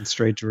 or went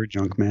straight to her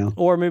junk mail.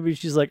 Or maybe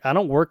she's like, "I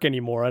don't work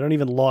anymore. I don't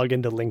even log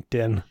into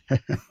LinkedIn."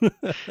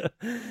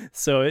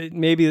 So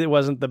maybe it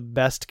wasn't the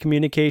best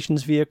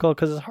communications vehicle,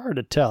 because it's hard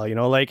to tell,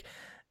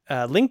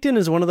 LinkedIn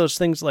is one of those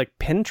things like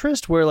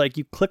Pinterest where like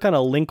you click on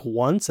a link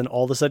once and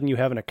all of a sudden you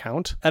have an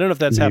account. I don't know if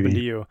that's happened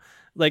to you.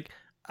 Like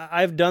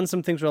I've done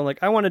some things where I'm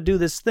like, I want to do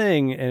this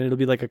thing, and it'll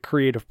be like a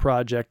creative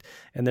project,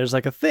 and there's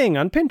like a thing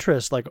on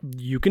Pinterest, like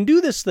you can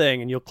do this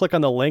thing, and you'll click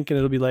on the link and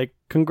it'll be like,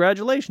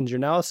 "Congratulations, you're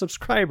now a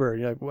subscriber."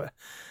 And you're like, "What?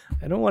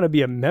 I don't want to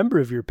be a member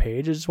of your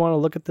page. I just want to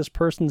look at this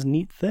person's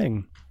neat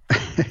thing."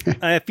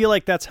 And I feel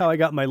like that's how I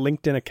got my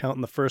LinkedIn account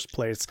in the first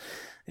place,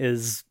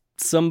 is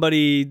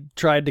somebody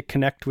tried to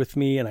connect with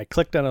me and I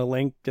clicked on a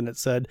link and it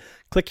said,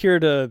 "Click here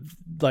to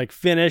like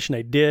finish." And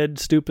I did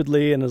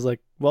stupidly, and it was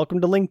like,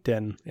 "Welcome to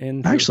LinkedIn."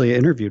 And I actually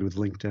interviewed with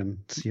LinkedIn,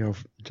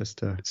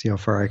 see how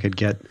far I could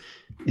get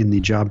in the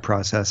job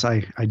process.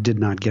 I did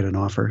not get an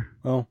offer.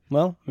 Oh,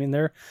 well, I mean,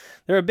 they're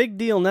a big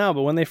deal now,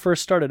 but when they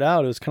first started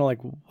out, it was kind of like,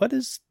 what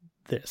is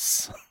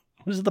this?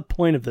 What is the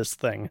point of this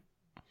thing?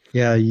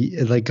 Yeah,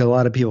 like a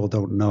lot of people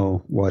don't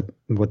know what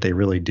they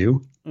really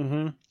do.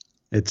 Mm-hmm.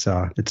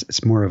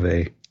 It's more of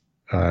a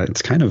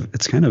it's kind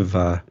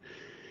of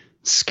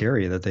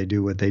scary that they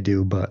do what they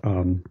do, but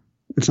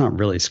it's not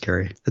really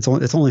scary. It's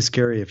only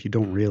scary if you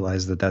don't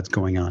realize that that's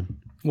going on.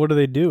 What do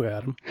they do,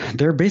 Adam?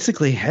 They're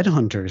basically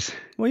headhunters.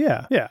 Well,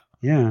 yeah.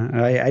 Yeah,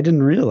 I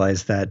didn't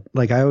realize that.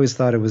 Like, I always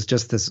thought it was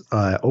just this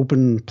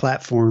open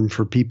platform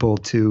for people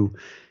to,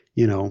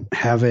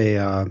 have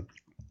a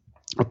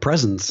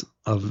presence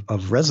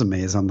of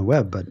resumes on the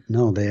web. But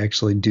no, they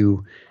actually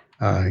do.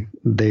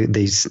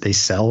 They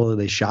sell,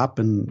 they shop,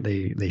 and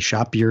they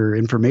shop your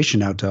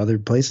information out to other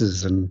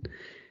places, and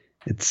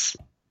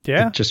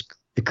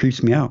it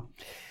creeps me out.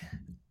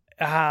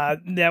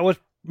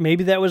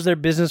 Maybe that was their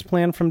business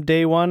plan from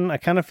day one. I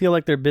kind of feel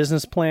like their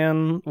business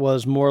plan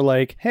was more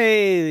like,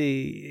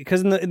 hey,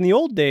 because in the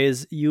old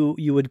days, you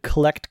would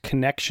collect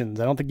connections.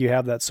 I don't think you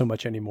have that so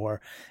much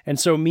anymore. And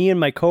so me and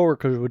my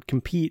coworkers would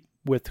compete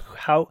with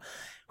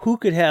who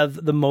could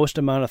have the most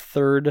amount of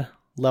third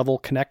level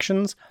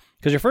connections.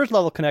 Because your first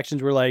level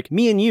connections were like,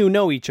 me and you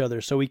know each other,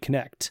 so we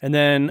connect. And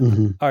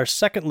then our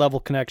second level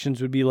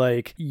connections would be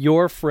like,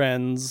 your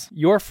friend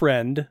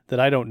that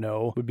I don't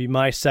know would be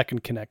my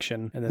second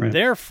connection. And then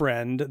their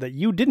friend that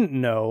you didn't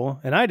know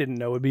and I didn't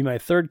know would be my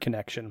third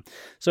connection.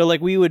 So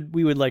like we would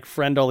like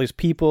friend all these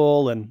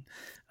people, and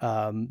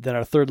then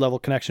our third level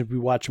connections, we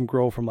watch them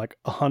grow from like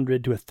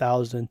 100 to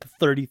 1,000 to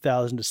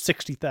 30,000 to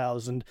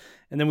 60,000.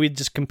 And then we'd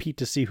just compete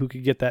to see who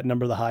could get that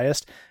number the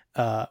highest.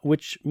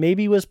 Which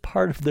maybe was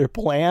part of their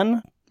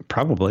plan.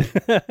 Probably.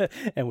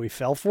 And we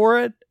fell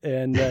for it,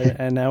 and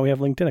now we have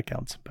LinkedIn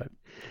accounts. But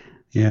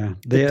yeah,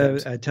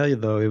 I tell you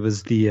though, it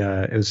was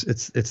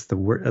it's the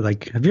worst.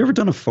 Like, have you ever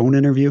done a phone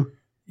interview?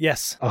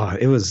 Yes. Oh,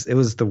 it was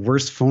the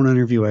worst phone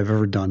interview I've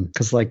ever done.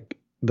 Because like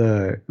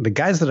the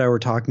guys that I were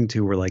talking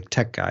to were like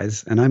tech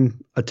guys, and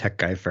I'm a tech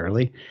guy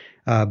fairly,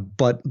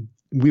 but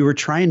we were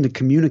trying to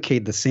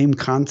communicate the same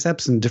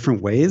concepts in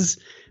different ways,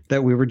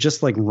 that we were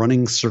just like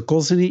running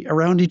circles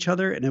around each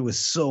other. And it was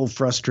so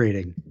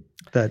frustrating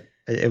that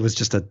it was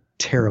just a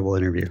terrible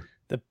interview.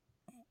 The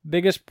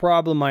biggest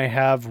problem I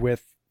have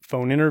with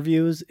phone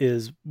interviews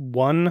is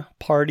one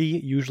party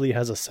usually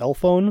has a cell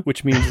phone,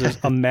 which means there's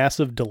a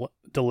massive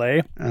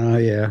delay. Oh,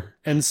 yeah.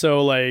 And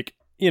so like,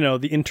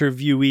 the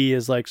interviewee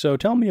is like, so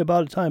tell me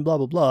about a time, blah,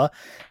 blah, blah.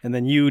 And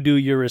then you do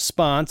your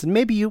response, and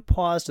maybe you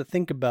pause to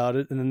think about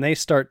it, and then they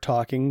start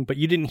talking, but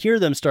you didn't hear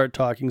them start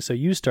talking, so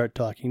you start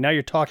talking. Now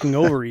you're talking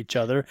over each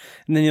other.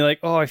 And then you're like,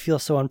 oh, I feel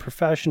so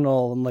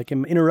unprofessional, and like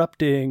I'm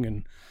interrupting.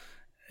 And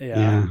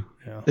yeah.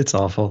 It's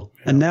awful.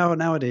 Yeah. And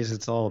nowadays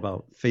it's all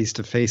about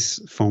face-to-face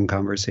phone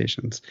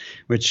conversations,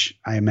 which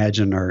I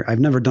imagine I've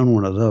never done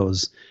one of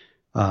those.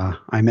 I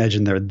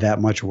imagine they're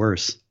that much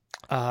worse.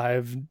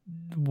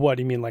 What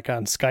do you mean, like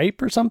on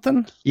Skype or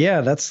something?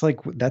 Yeah, that's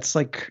like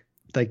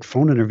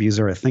phone interviews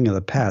are a thing of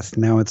the past.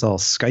 Now it's all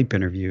Skype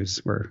interviews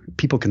where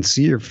people can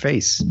see your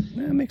face.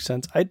 Yeah, that makes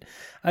sense.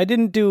 I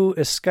didn't do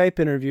a Skype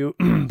interview,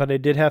 but I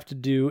did have to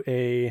do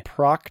a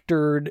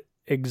proctored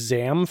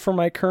exam for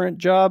my current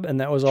job, and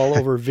that was all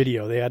over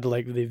video. They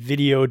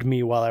videoed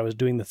me while I was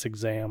doing this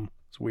exam.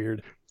 It's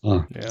weird.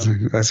 Oh, yeah.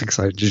 That's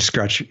exciting. Did you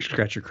scratch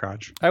your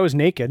crotch? I was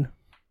naked.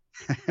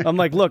 I'm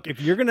like, look,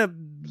 if you're going to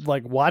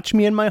like watch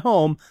me in my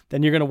home,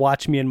 then you're going to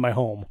watch me in my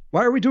home.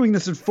 Why are we doing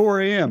this at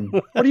 4 a.m.?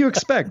 What do you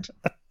expect?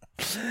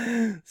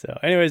 So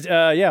anyways,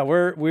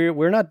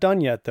 we're not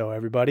done yet though,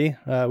 everybody.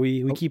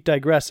 We keep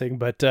digressing,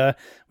 but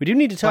we do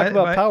need to talk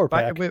about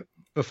PowerPack.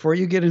 Before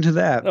you get into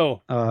that,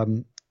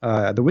 the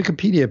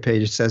Wikipedia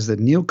page says that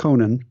Neil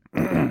Conan,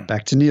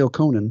 back to Neil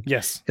Conan,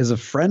 yes, is a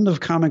friend of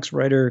comics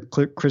writer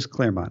Chris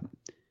Claremont.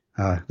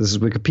 This is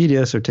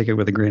Wikipedia, so take it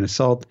with a grain of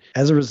salt.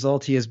 As a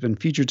result, he has been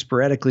featured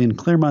sporadically in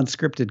Claremont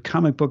scripted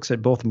comic books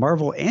at both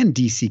Marvel and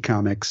DC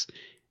Comics,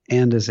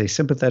 and as a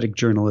sympathetic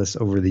journalist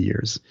over the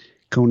years.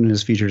 Conan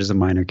is featured as a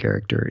minor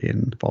character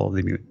in Fall of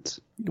the Mutants.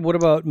 What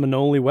about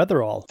Manoli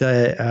Weatherall?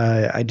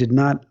 I did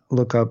not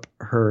look up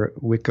her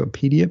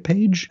Wikipedia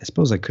page. I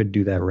suppose I could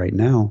do that right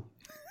now.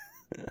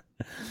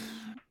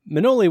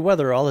 Manoli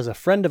Weatherall is a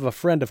friend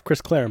of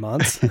Chris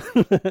Claremont's.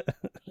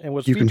 And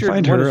was you can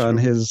find her on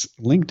his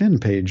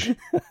LinkedIn page.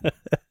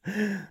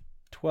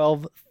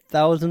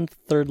 12,000th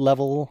third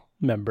level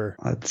member.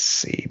 Let's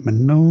see.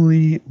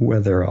 Manoli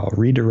Weatherall.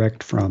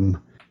 Redirect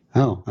from...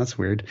 Oh, that's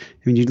weird. I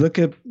mean, you look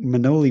at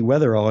Manoli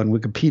Weatherall on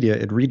Wikipedia,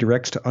 it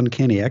redirects to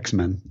Uncanny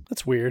X-Men.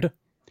 That's weird.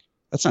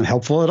 That's not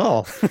helpful at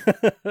all.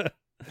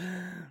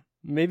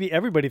 Maybe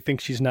everybody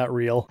thinks she's not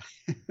real.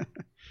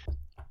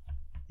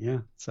 Yeah.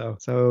 So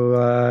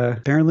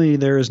apparently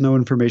there is no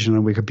information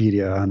on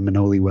Wikipedia on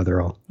Manoli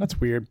Weatherall. That's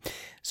weird.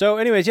 So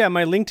anyways, yeah,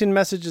 my LinkedIn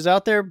message is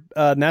out there,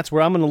 and that's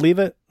where I'm going to leave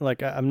it.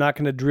 Like, I'm not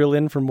going to drill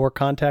in for more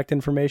contact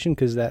information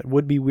because that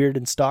would be weird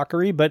and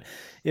stalkery. But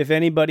if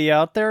anybody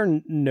out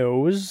there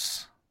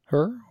knows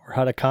her or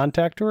how to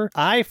contact her?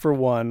 I, for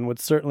one, would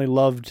certainly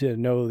love to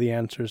know the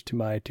answers to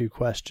my 2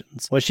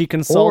 questions. Was she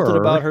consulted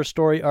about her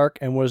story arc,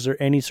 and was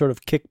there any sort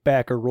of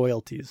kickback or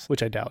royalties?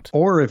 Which I doubt.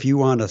 Or if you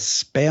want to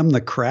spam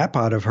the crap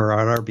out of her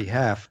on our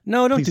behalf.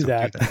 No, don't do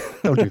that.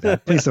 Don't do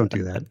that. Please don't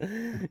do that.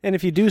 And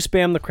if you do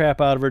spam the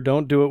crap out of her,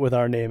 don't do it with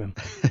our name.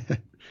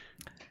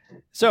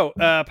 So,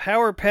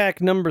 Power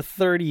Pack number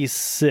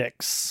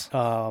 36.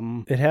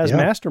 It has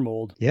Master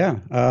Mold. Yeah.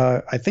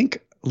 I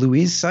think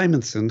Louise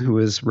Simonson, who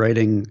is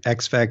writing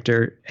X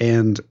Factor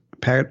and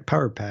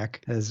Power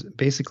Pack, has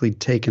basically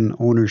taken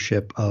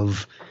ownership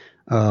of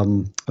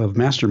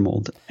Master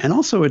Mold. And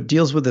also it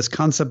deals with this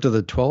concept of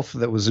the 12th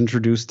that was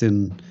introduced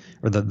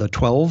the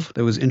 12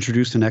 that was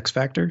introduced in X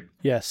Factor.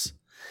 Yes.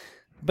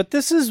 But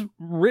this is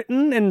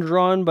written and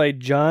drawn by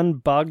John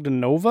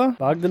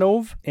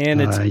Bogdanove,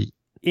 and it's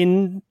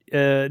in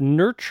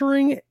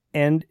nurturing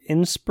and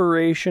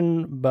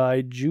inspiration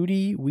by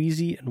Judy,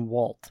 Wheezy, and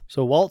Walt.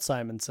 So Walt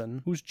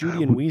Simonson. Who's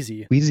Judy and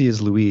Wheezy? Wheezy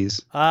is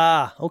Louise.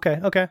 Ah,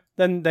 okay.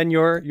 Then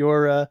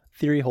your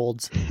theory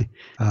holds.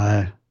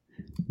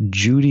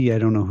 Judy, I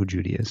don't know who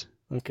Judy is.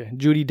 Okay,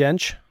 Judi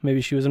Dench.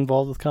 Maybe she was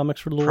involved with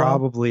comics for a little while.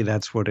 Probably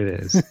that's what it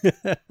is.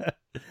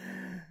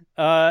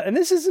 And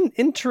this is an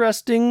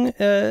interesting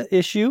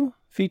issue.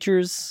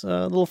 Features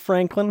little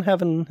Franklin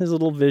having his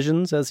little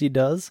visions as he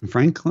does.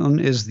 Franklin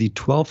is the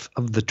 12th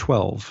of the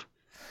 12.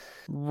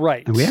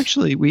 Right. And we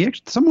actually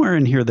somewhere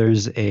in here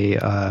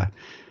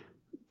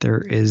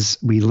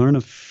we learn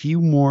a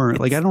few more.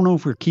 I don't know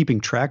if we're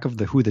keeping track of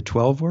who the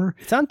 12 were.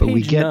 It's on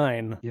page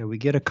 9. Yeah, we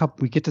get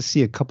to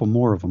see a couple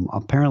more of them.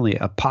 Apparently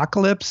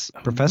Apocalypse,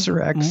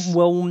 Professor X.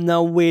 Well,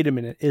 now wait a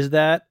minute. Is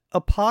that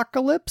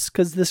Apocalypse?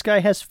 Because this guy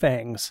has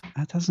fangs.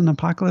 Doesn't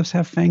Apocalypse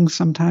have fangs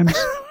sometimes?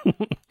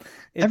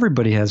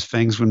 Everybody has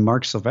fangs when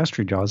Mark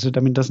Silvestri draws it. I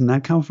mean, doesn't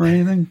that count for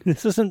anything?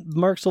 This isn't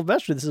Mark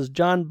Silvestri. This is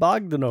John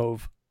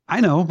Bogdanove. I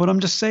know, but I'm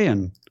just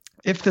saying,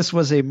 if this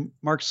was a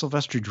Mark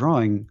Silvestri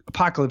drawing,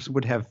 Apocalypse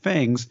would have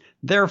fangs.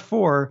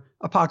 Therefore,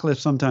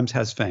 Apocalypse sometimes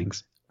has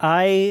fangs.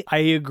 I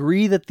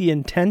agree that the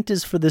intent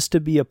is for this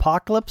to be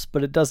Apocalypse,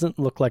 but it doesn't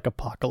look like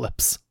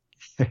Apocalypse.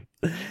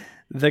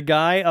 The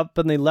guy up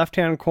in the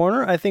left-hand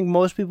corner, I think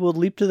most people would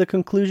leap to the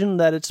conclusion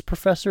that it's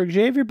Professor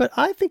Xavier, but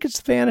I think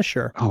it's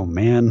Vanisher. Oh,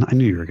 man. I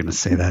knew you were going to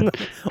say that.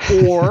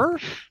 Or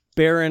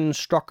Baron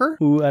Strucker,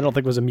 who I don't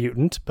think was a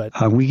mutant, but...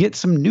 we get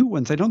some new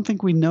ones. I don't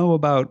think we know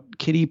about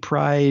Kitty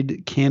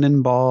Pryde,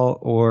 Cannonball,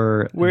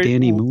 or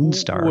Danny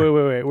Moonstar.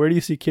 Wait. Where do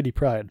you see Kitty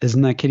Pryde?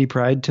 Isn't that Kitty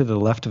Pryde to the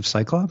left of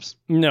Cyclops?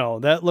 No,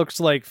 that looks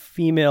like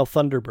female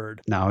Thunderbird.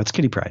 No, it's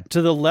Kitty Pryde.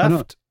 To the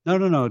left?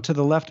 No. To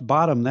the left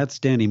bottom, that's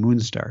Danny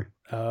Moonstar.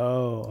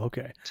 Oh,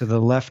 okay. To the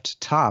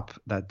left top,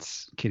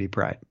 that's Kitty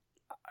Pryde.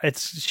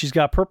 She's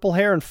got purple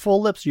hair and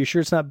full lips. Are you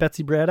sure it's not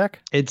Betsy Braddock?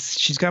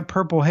 She's got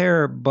purple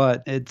hair,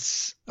 but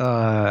it's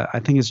I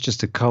think it's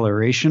just a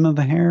coloration of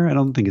the hair. I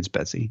don't think it's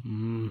Betsy.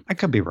 I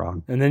could be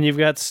wrong. And then you've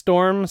got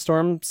Storm.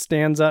 Storm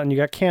stands out, and you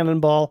got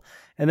Cannonball,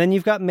 and then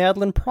you've got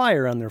Madeline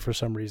Pryor on there for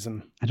some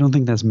reason. I don't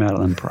think that's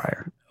Madeline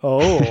Pryor.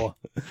 Oh,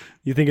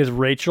 you think it's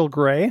Rachel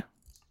Gray?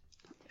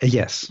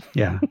 Yes.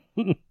 Yeah.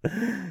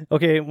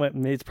 Okay,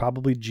 it's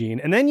probably Jean.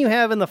 And then you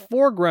have in the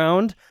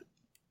foreground,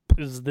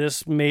 is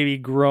this maybe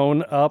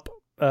grown up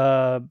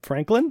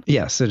Franklin?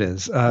 Yes, it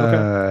is.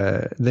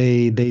 Okay.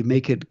 They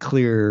make it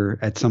clear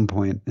at some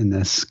point in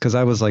this, because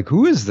I was like,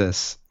 who is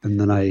this? And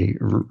then I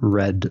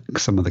read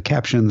some of the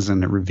captions,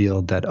 and it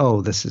revealed that,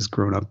 this is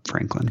grown up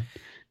Franklin.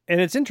 And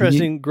it's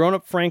interesting, grown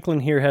up Franklin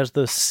here has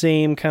the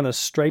same kind of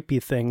stripy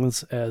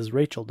things as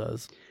Rachel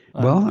does.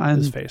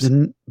 His face.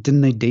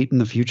 Didn't they date in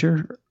the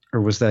future? Or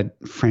was that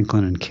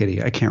Franklin and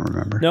Kitty? I can't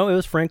remember. No, it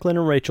was Franklin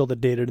and Rachel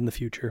that dated in the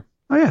future.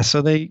 Oh, yeah.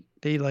 So they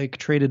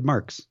traded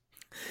marks.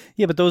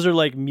 Yeah, but those are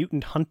like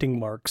mutant hunting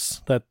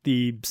marks that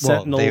the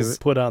Sentinels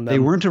put on them. They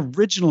weren't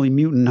originally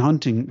mutant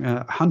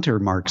hunter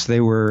marks. They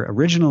were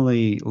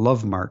originally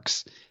love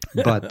marks.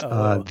 But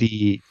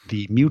the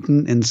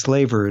mutant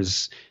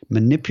enslavers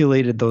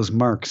manipulated those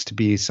marks to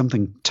be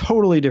something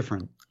totally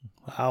different.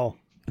 Wow.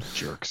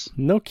 Jerks.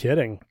 No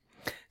kidding.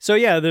 So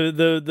yeah,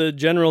 the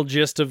general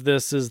gist of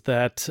this is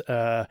that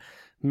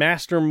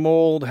Master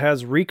Mold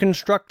has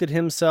reconstructed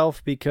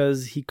himself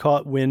because he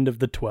caught wind of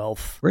the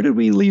 12th. Where did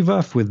we leave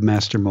off with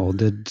Master Mold?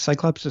 Did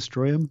Cyclops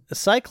destroy him?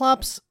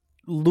 Cyclops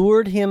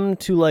lured him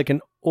to like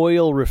an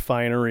oil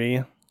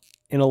refinery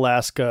in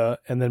Alaska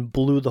and then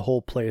blew the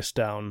whole place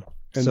down.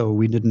 So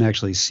we didn't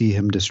actually see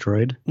him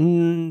destroyed?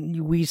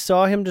 We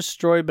saw him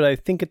destroyed, but I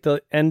think at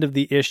the end of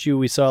the issue,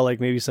 we saw like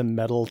maybe some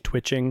metal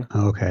twitching.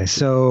 Okay,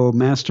 so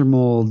Master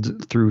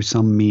Mold, through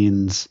some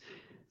means,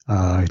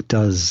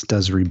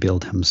 does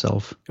rebuild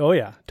himself. Oh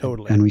yeah,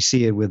 totally. And we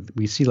see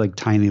like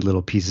tiny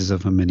little pieces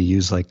of him, and he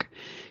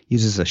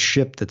uses a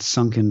ship that's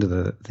sunk into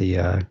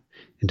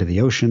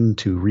the ocean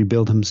to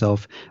rebuild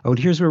himself. Oh, and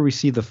here's where we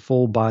see the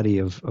full body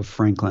of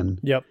Franklin.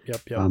 Yep.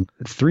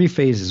 3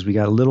 phases. We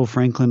got little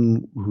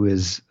Franklin, who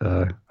is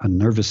a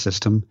nervous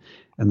system,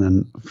 and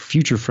then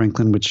future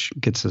Franklin, which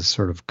gets a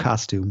sort of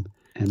costume.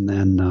 And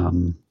then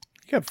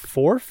you got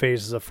 4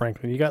 phases of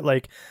Franklin. You got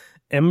like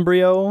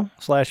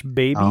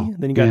embryo/baby.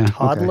 Then you got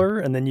toddler,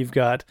 and then you've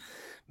got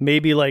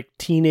maybe like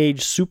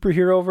teenage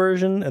superhero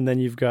version, and then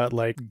you've got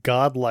like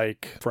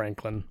godlike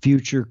Franklin.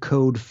 Future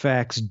Code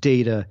Fax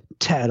Data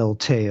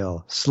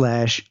Tattletale /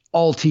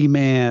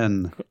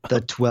 Ultiman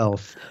the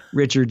 12th.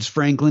 Richards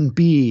Franklin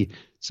B.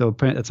 So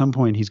at some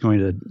point he's going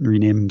to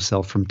rename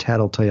himself from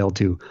Tattletale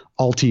to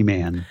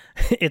Ultiman.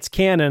 It's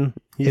canon.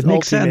 It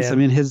makes sense. I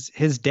mean,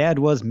 his dad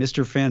was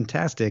Mr.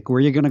 Fantastic. Where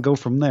are you going to go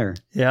from there?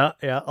 Yeah,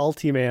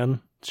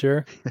 Ultiman.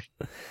 Sure.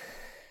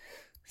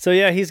 So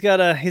yeah, he's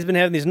been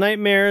having these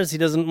nightmares. He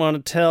doesn't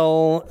want to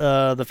tell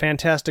the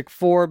Fantastic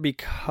Four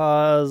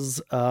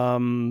because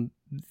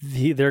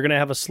they're going to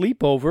have a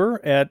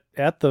sleepover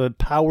at the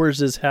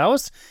Powers'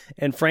 house.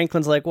 And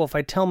Franklin's like, well, if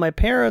I tell my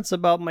parents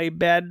about my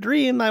bad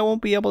dream, I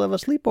won't be able to have a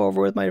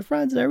sleepover with my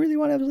friends. And I really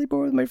want to have a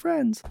sleepover with my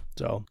friends.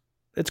 So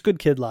it's good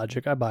kid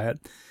logic. I buy it.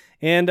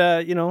 And,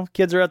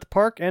 kids are at the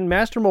park and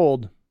Master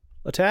Mold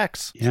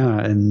attacks. Yeah,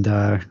 and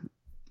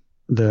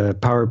the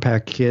Power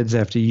Pack kids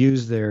have to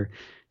use their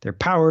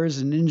powers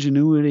and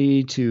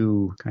ingenuity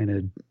to kind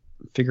of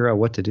figure out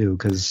what to do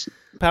because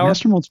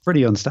Master Mold's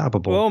pretty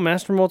unstoppable. Well,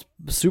 Master Mold's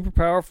super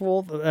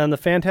powerful, and the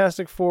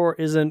Fantastic Four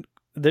isn't.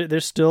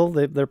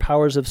 Their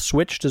powers have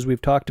switched, as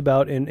we've talked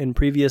about in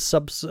previous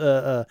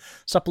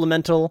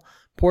supplemental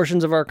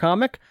portions of our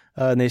comic,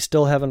 and they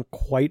still haven't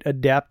quite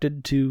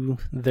adapted to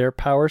their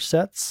power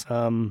sets.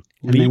 And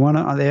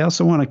they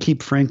also want to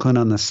keep Franklin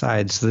on the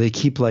side, so they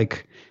keep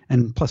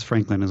and plus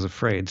Franklin is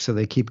afraid, so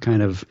they keep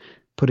kind of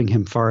putting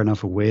him far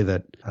enough away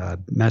that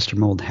Master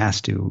Mold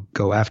has to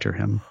go after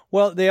him.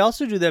 Well, they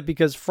also do that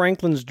because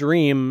Franklin's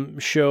dream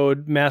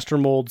showed Master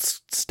Mold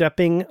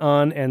stepping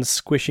on and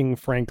squishing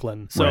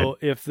Franklin. So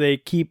if they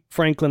keep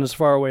Franklin as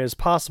far away as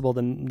possible,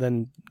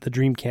 then the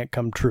dream can't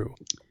come true.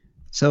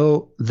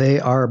 So they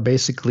are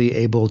basically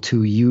able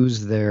to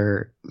use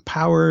their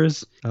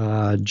powers.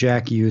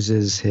 Jack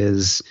uses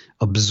his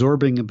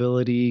absorbing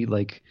ability.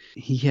 Like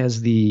he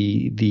has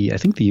the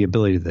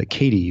ability that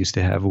Katie used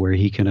to have, where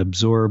he can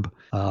absorb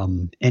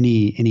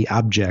any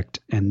object,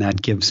 and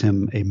that gives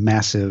him a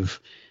massive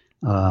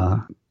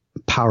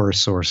power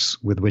source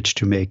with which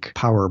to make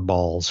power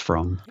balls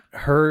from.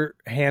 Her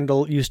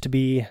handle used to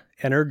be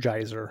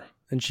Energizer,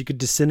 and she could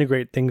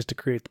disintegrate things to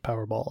create the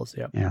power balls.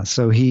 Yep. Yeah.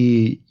 So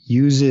he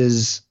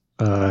uses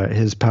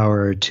his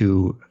power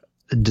to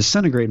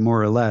disintegrate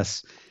more or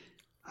less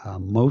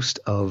most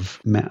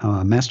of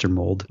Master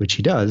Mold, which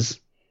he does.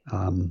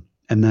 And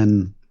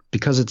then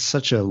because it's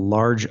such a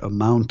large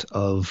amount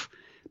of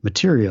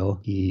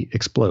material, he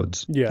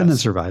explodes. Yes. And then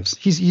survives.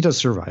 He does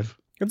survive.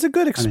 It's a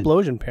good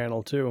explosion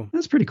panel too.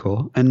 That's pretty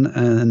cool.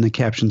 And the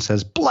caption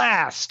says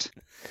 "Blast."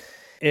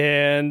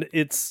 And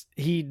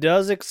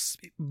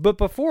but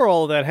before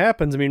all of that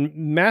happens, I mean,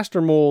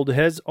 Master Mold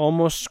has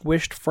almost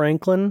squished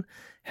Franklin,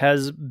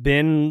 has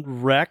been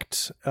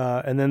wrecked,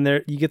 and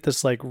then you get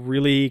this like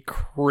really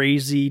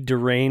crazy,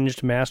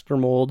 deranged Master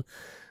Mold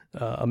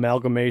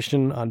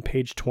amalgamation on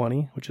page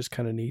 20, which is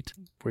kind of neat,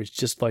 where he's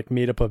just like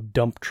made up of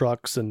dump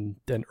trucks and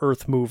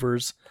earth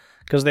movers,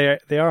 because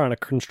they are on a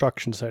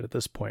construction site at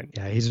this point.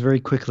 Yeah, he's very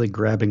quickly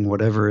grabbing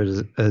whatever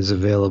is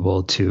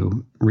available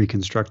to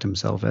reconstruct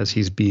himself as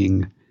he's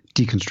being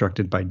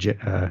deconstructed by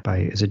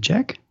is it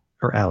Jack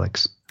or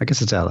Alex? I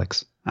guess it's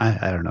Alex.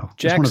 I don't know.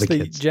 Jack's one of the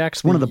kids.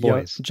 Jack's one of the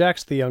boys.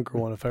 Jack's the younger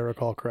one, if I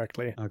recall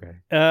correctly. Okay.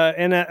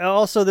 And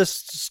also this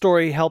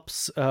story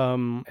helps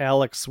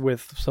Alex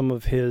with some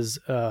of his.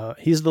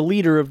 He's the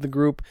leader of the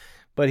group,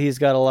 but he's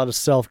got a lot of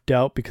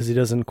self-doubt because he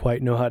doesn't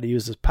quite know how to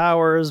use his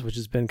powers, which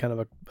has been kind of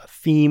a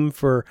theme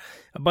for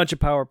a bunch of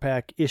Power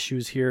Pack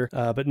issues here.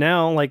 But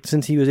now, like,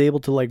 since he was able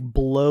to like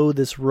blow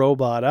this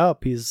robot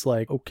up, he's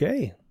like,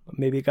 okay,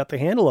 maybe I got the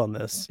handle on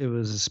this. It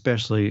was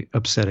especially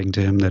upsetting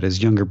to him that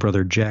his younger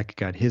brother Jack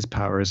got his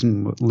powers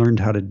and learned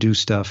how to do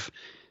stuff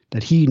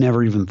that he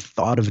never even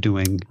thought of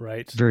doing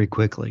very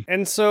quickly.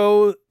 And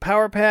so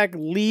Power Pack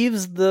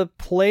leaves the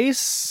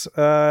place,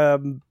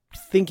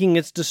 thinking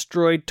it's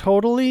destroyed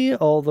totally,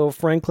 although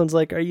Franklin's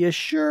like, are you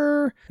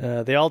sure?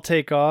 They all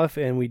take off,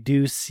 and we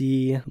do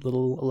see a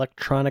little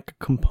electronic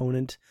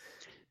component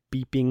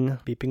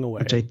beeping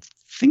away. Which I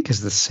think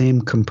is the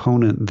same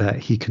component that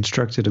he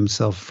constructed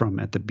himself from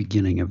at the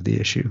beginning of the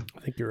issue.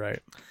 I think you're right.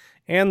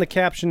 And the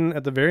caption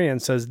at the very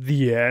end says,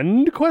 "The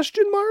end?" ?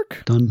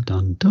 Dun,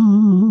 dun,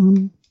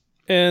 dun.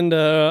 And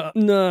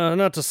no,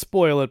 not to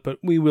spoil it, but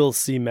we will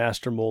see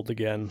Master Mold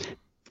again.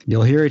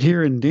 You'll hear it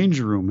here in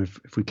Danger Room if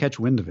we catch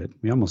wind of it.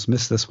 We almost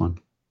missed this one.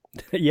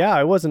 Yeah,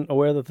 I wasn't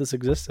aware that this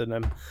existed.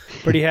 I'm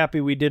pretty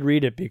happy we did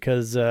read it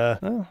because I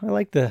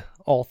like the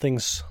all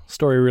things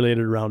story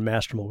related around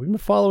Master Mold. We've been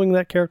following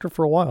that character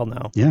for a while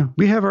now. Yeah,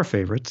 we have our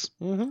favorites.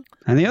 Mm-hmm.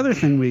 And the other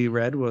thing we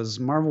read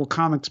was Marvel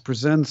Comics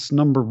Presents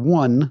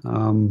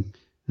 #1.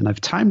 And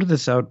I've timed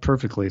this out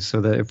perfectly so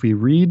that if we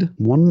read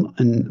one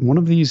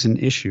of these in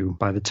issue,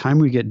 by the time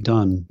we get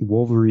done,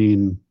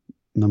 Wolverine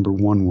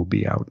 #1 will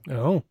be out.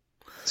 Oh.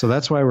 So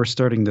that's why we're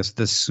starting this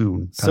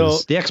soon. So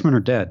the X-Men are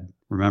dead,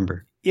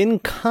 remember.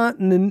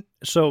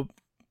 So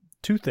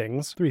three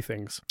things.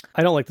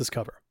 I don't like this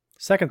cover.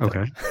 Second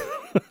thing.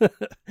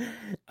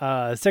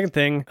 Okay. Second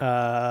thing,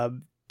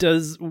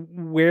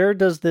 where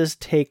does this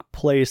take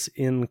place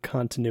in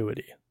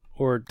continuity?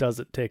 Or does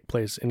it take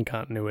place in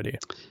continuity?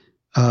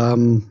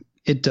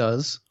 It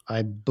does.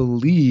 I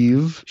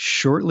believe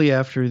shortly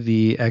after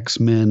the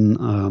X-Men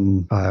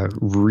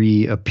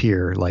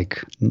reappear,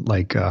 like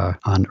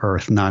on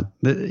Earth.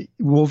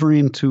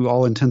 Wolverine, to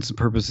all intents and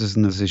purposes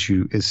in this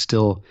issue, is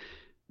still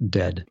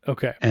dead.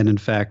 Okay. And in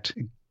fact,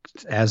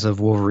 as of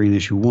Wolverine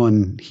issue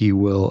 1, he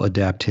will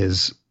adapt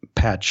his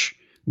patch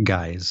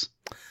guys.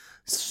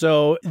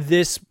 So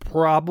this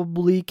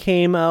probably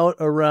came out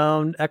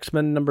around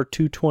X-Men number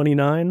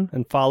 229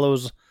 and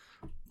follows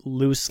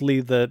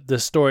loosely the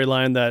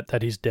storyline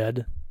that he's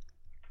dead.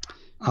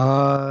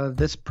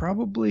 This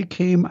probably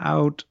came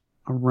out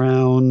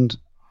around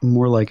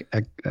more like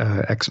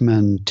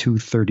X-Men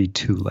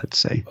 232, let's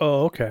say.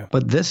 Oh, okay.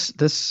 But this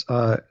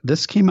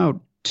came out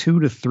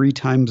 2 to 3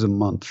 times a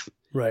month.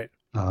 Right.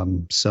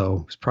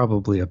 So it's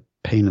probably a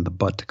pain in the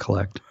butt to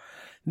collect.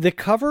 The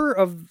cover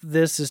of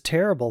this is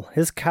terrible.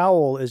 His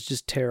cowl is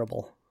just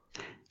terrible.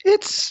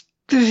 It's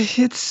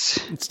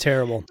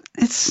terrible.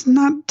 It's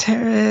not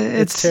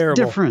it's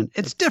terrible. Different.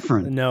 It's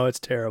different. No, it's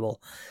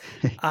terrible.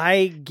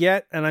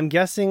 I'm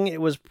guessing it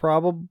was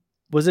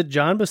it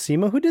John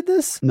Buscema who did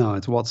this? No,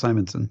 it's Walt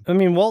Simonson. I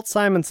mean, Walt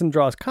Simonson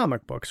draws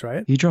comic books,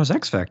 right? He draws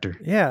X-Factor.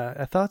 Yeah,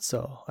 I thought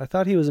so. I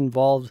thought he was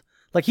involved.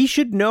 Like, he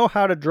should know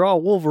how to draw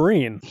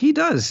Wolverine. He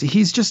does.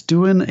 He's just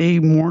doing a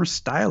more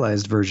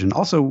stylized version.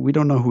 Also, we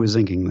don't know who is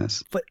inking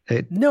this. But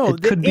the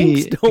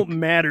inks don't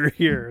matter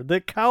here.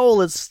 The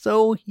cowl is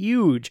so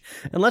huge.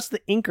 Unless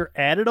the inker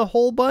added a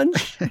whole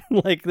bunch.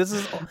 Like, this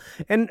is...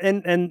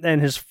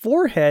 And his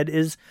forehead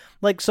is...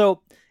 Like,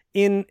 so,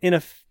 in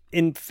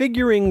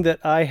figuring that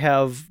I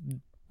have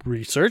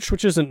researched,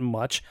 which isn't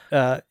much...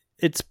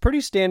 it's pretty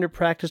standard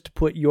practice to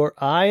put your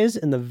eyes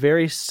in the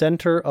very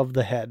center of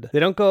the head. They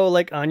don't go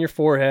like on your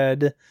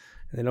forehead.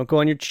 They don't go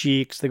on your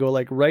cheeks. They go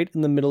like right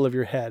in the middle of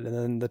your head. And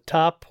then the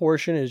top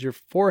portion is your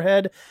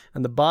forehead,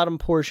 and the bottom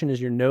portion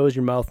is your nose,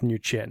 your mouth, and your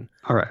chin.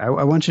 All right.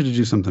 I want you to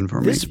do something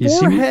for me. This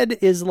forehead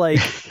is like,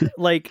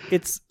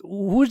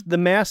 who's the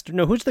master?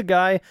 No, who's the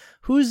guy?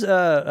 Who's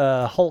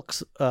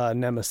Hulk's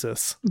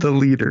nemesis? The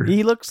leader.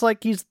 He looks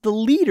like he's the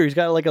leader. He's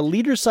got like a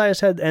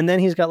leader-sized head, and then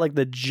he's got like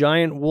the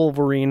giant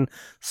Wolverine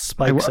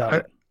spikes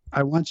out.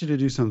 I want you to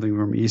do something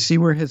for me. You see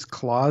where his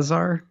claws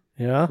are?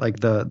 Yeah.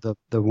 Like the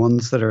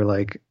ones that are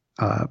like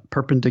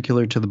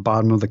perpendicular to the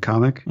bottom of the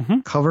comic.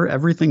 Mm-hmm. Cover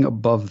everything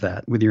above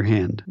that with your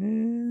hand.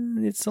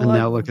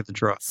 Now look at the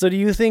draw. So do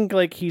you think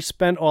like he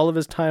spent all of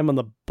his time on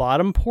the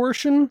bottom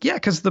portion? Yeah,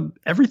 because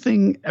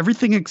everything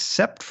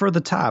except for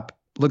the top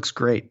looks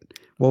great.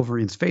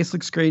 Wolverine's face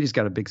looks great. He's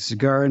got a big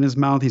cigar in his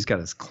mouth. He's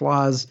got his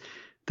claws.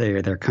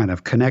 They're kind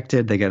of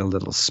connected. They got a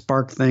little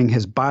spark thing.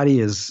 His body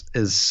is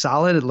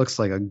solid. It looks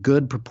like a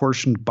good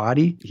proportioned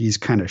body. He's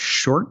kind of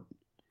short.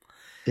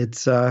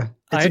 It's a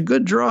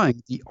good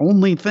drawing. The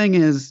only thing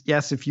is,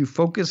 yes, if you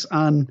focus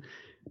on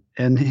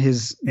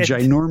his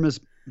ginormous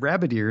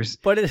rabbit ears,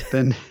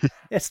 then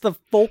it's the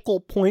focal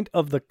point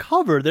of the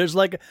cover. There's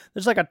like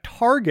a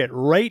target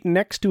right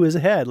next to his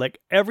head. Like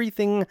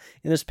everything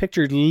in this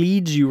picture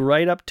leads you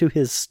right up to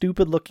his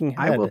stupid looking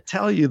head. I will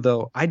tell you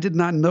though, I did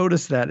not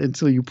notice that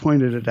until you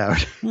pointed it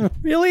out.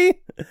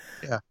 Really?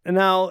 Yeah. And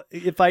now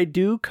if I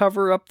do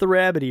cover up the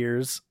rabbit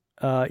ears,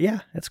 yeah,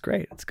 it's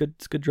great. It's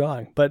good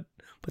drawing. But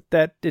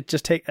that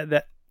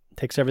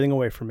takes everything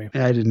away from me.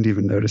 I didn't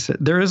even notice it.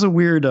 There's a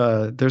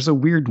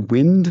weird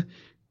wind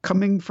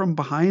coming from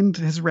behind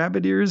his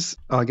rabbit ears.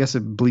 Oh, I guess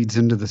it bleeds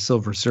into the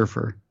Silver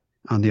Surfer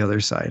on the other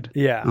side.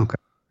 Yeah. Okay.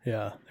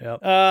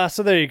 Yeah.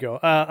 So there you go.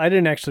 I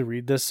didn't actually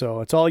read this,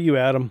 so it's all you,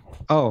 Adam.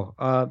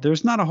 Oh,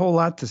 there's not a whole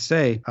lot to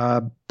say.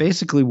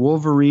 Basically,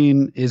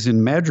 Wolverine is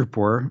in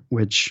Madripoor,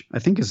 which I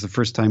think is the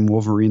first time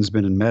Wolverine's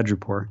been in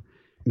Madripoor.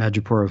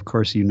 Madripoor, of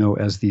course, you know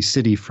as the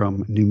city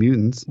from New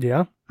Mutants.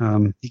 Yeah.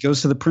 He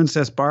goes to the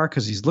Princess Bar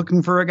because he's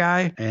looking for a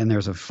guy, and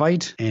there's a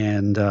fight.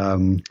 And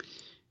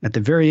at the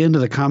very end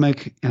of the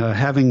comic,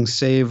 having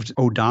saved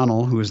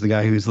O'Donnell, who is the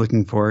guy who he's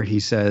looking for, he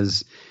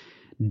says,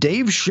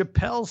 "Dave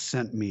Chappelle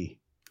sent me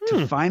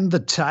to find the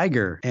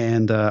tiger."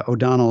 And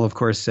O'Donnell, of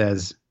course,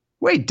 says,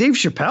 "Wait, Dave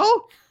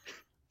Chappelle?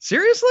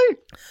 Seriously?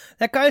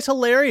 That guy's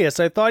hilarious.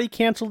 I thought he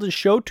canceled his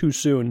show too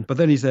soon." But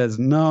then he says,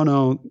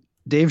 no,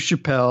 Dave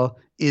Chappelle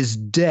is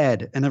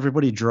dead. And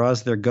everybody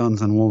draws their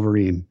guns on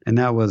Wolverine. And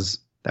that was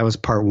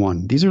part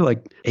 1. These are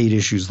like 8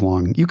 issues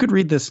long. You could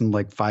read this in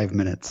like 5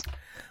 minutes.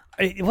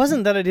 It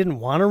wasn't that I didn't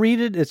want to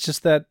read it. It's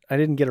just that I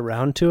didn't get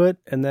around to it.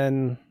 And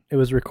then it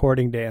was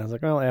recording day. I was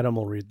like, well, Adam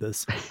will read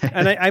this.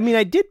 And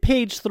I did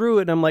page through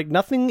it and I'm like,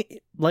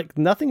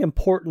 nothing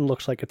important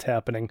looks like it's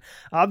happening.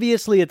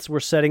 Obviously we're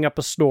setting up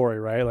a story,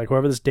 right? Like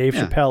whoever this Dave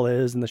Chappelle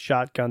is and the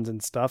shotguns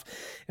and stuff.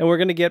 And we're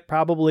going to get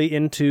probably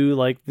into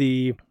like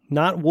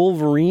not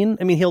Wolverine.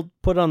 I mean, he'll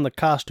put on the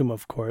costume,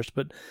 of course,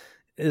 but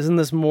isn't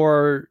this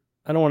more,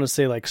 I don't want to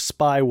say like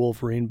spy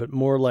Wolverine, but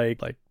more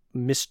like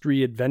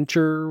mystery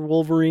adventure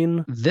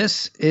Wolverine.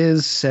 This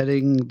is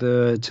setting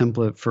the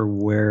template for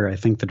where I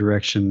think the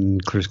direction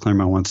Chris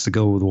Claremont wants to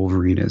go with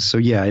Wolverine is. So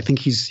yeah, I think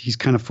he's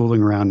kind of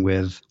fooling around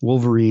with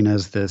Wolverine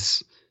as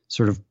this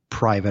sort of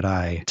private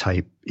eye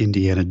type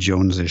Indiana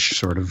Jones-ish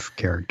sort of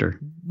character.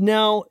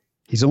 Now,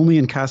 he's only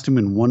in costume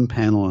in one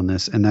panel on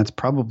this, and that's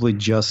probably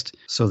just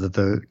so that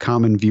the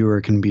common viewer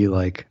can be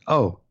like,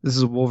 oh, this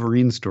is a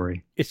Wolverine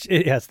story. It's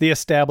the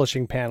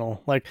establishing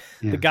panel. Like,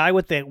 the guy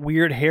with that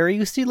weird hair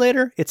you see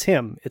later, it's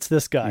him. It's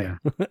this guy.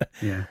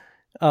 Yeah.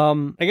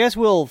 I guess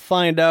we'll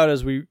find out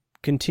as we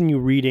continue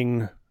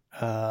reading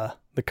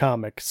the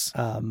comics.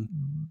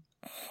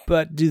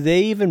 But do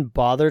they even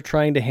bother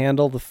trying to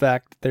handle the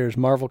fact that there's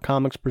Marvel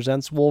Comics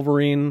Presents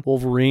Wolverine,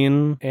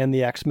 and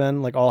the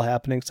X-Men, like all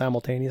happening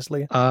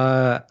simultaneously?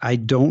 I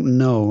don't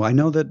know. I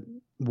know that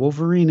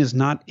Wolverine is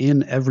not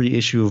in every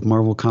issue of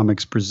Marvel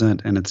Comics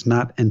Present, and it's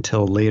not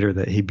until later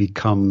that he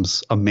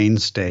becomes a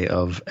mainstay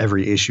of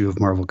every issue of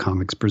Marvel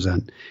Comics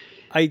Present.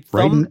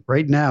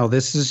 Right now,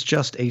 this is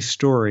just a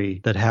story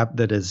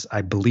that is,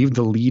 I believe,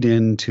 the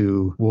lead-in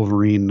to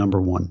Wolverine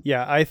 #1.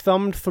 Yeah, I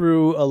thumbed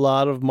through a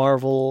lot of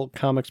Marvel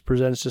Comics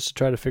Presents just to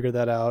try to figure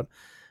that out.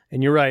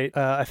 And you're right.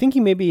 I think he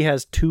maybe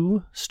has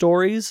 2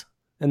 stories,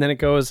 and then it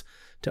goes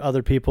to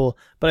other people.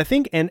 But I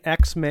think an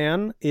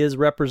X-Man is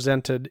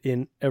represented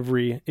in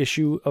every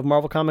issue of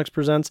Marvel Comics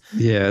Presents.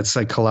 Yeah, it's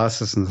like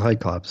Colossus and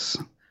Cyclops.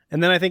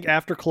 And then I think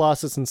after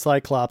Colossus and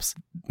Cyclops,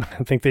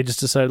 I think they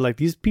just decided, like,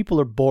 these people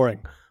are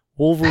boring.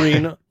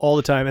 Wolverine all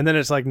the time, and then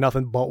it's like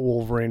nothing but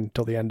Wolverine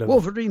till the end of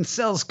Wolverine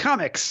sells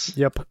comics.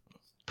 Yep,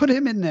 put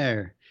him in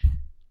there.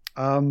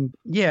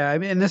 Yeah, I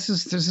mean, this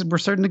is we're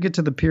starting to get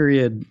to the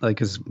period, like,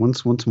 because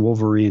once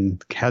Wolverine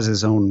has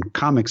his own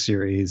comic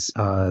series,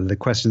 the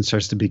question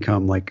starts to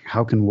become like,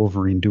 how can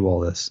Wolverine do all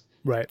this?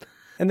 Right,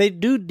 and they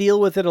do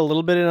deal with it a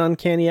little bit in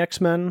Uncanny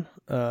X-Men,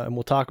 and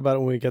we'll talk about it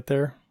when we get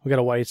there. We got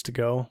a ways to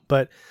go,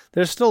 but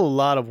there's still a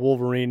lot of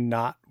Wolverine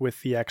not with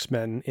the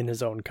X-Men in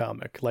his own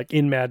comic, like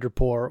in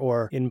Madripoor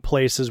or in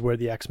places where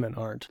the X-Men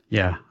aren't.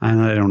 Yeah, I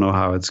don't know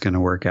how it's going to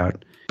work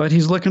out. But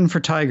he's looking for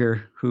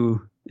Tiger,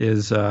 who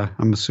is,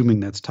 I'm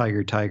assuming that's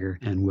Tiger,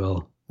 and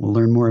we'll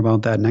learn more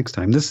about that next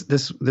time.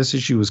 This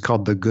issue is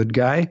called The Good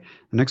Guy.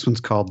 The next one's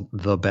called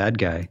The Bad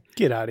Guy.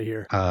 Get out of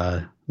here.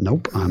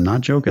 Nope, I'm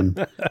not joking.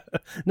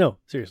 No,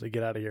 seriously,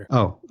 get out of here.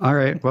 Oh, all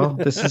right. Well,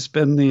 this has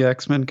been the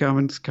X-Men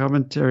Comics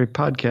Commentary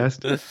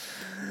Podcast.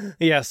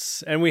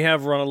 Yes, and we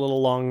have run a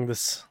little long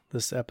this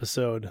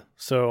episode.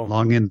 So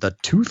long in the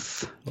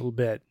tooth? A little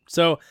bit.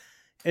 So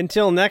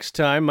until next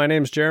time, my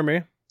name's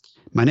Jeremy.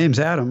 My name's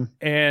Adam.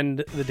 And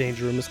the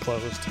Danger Room is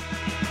closed.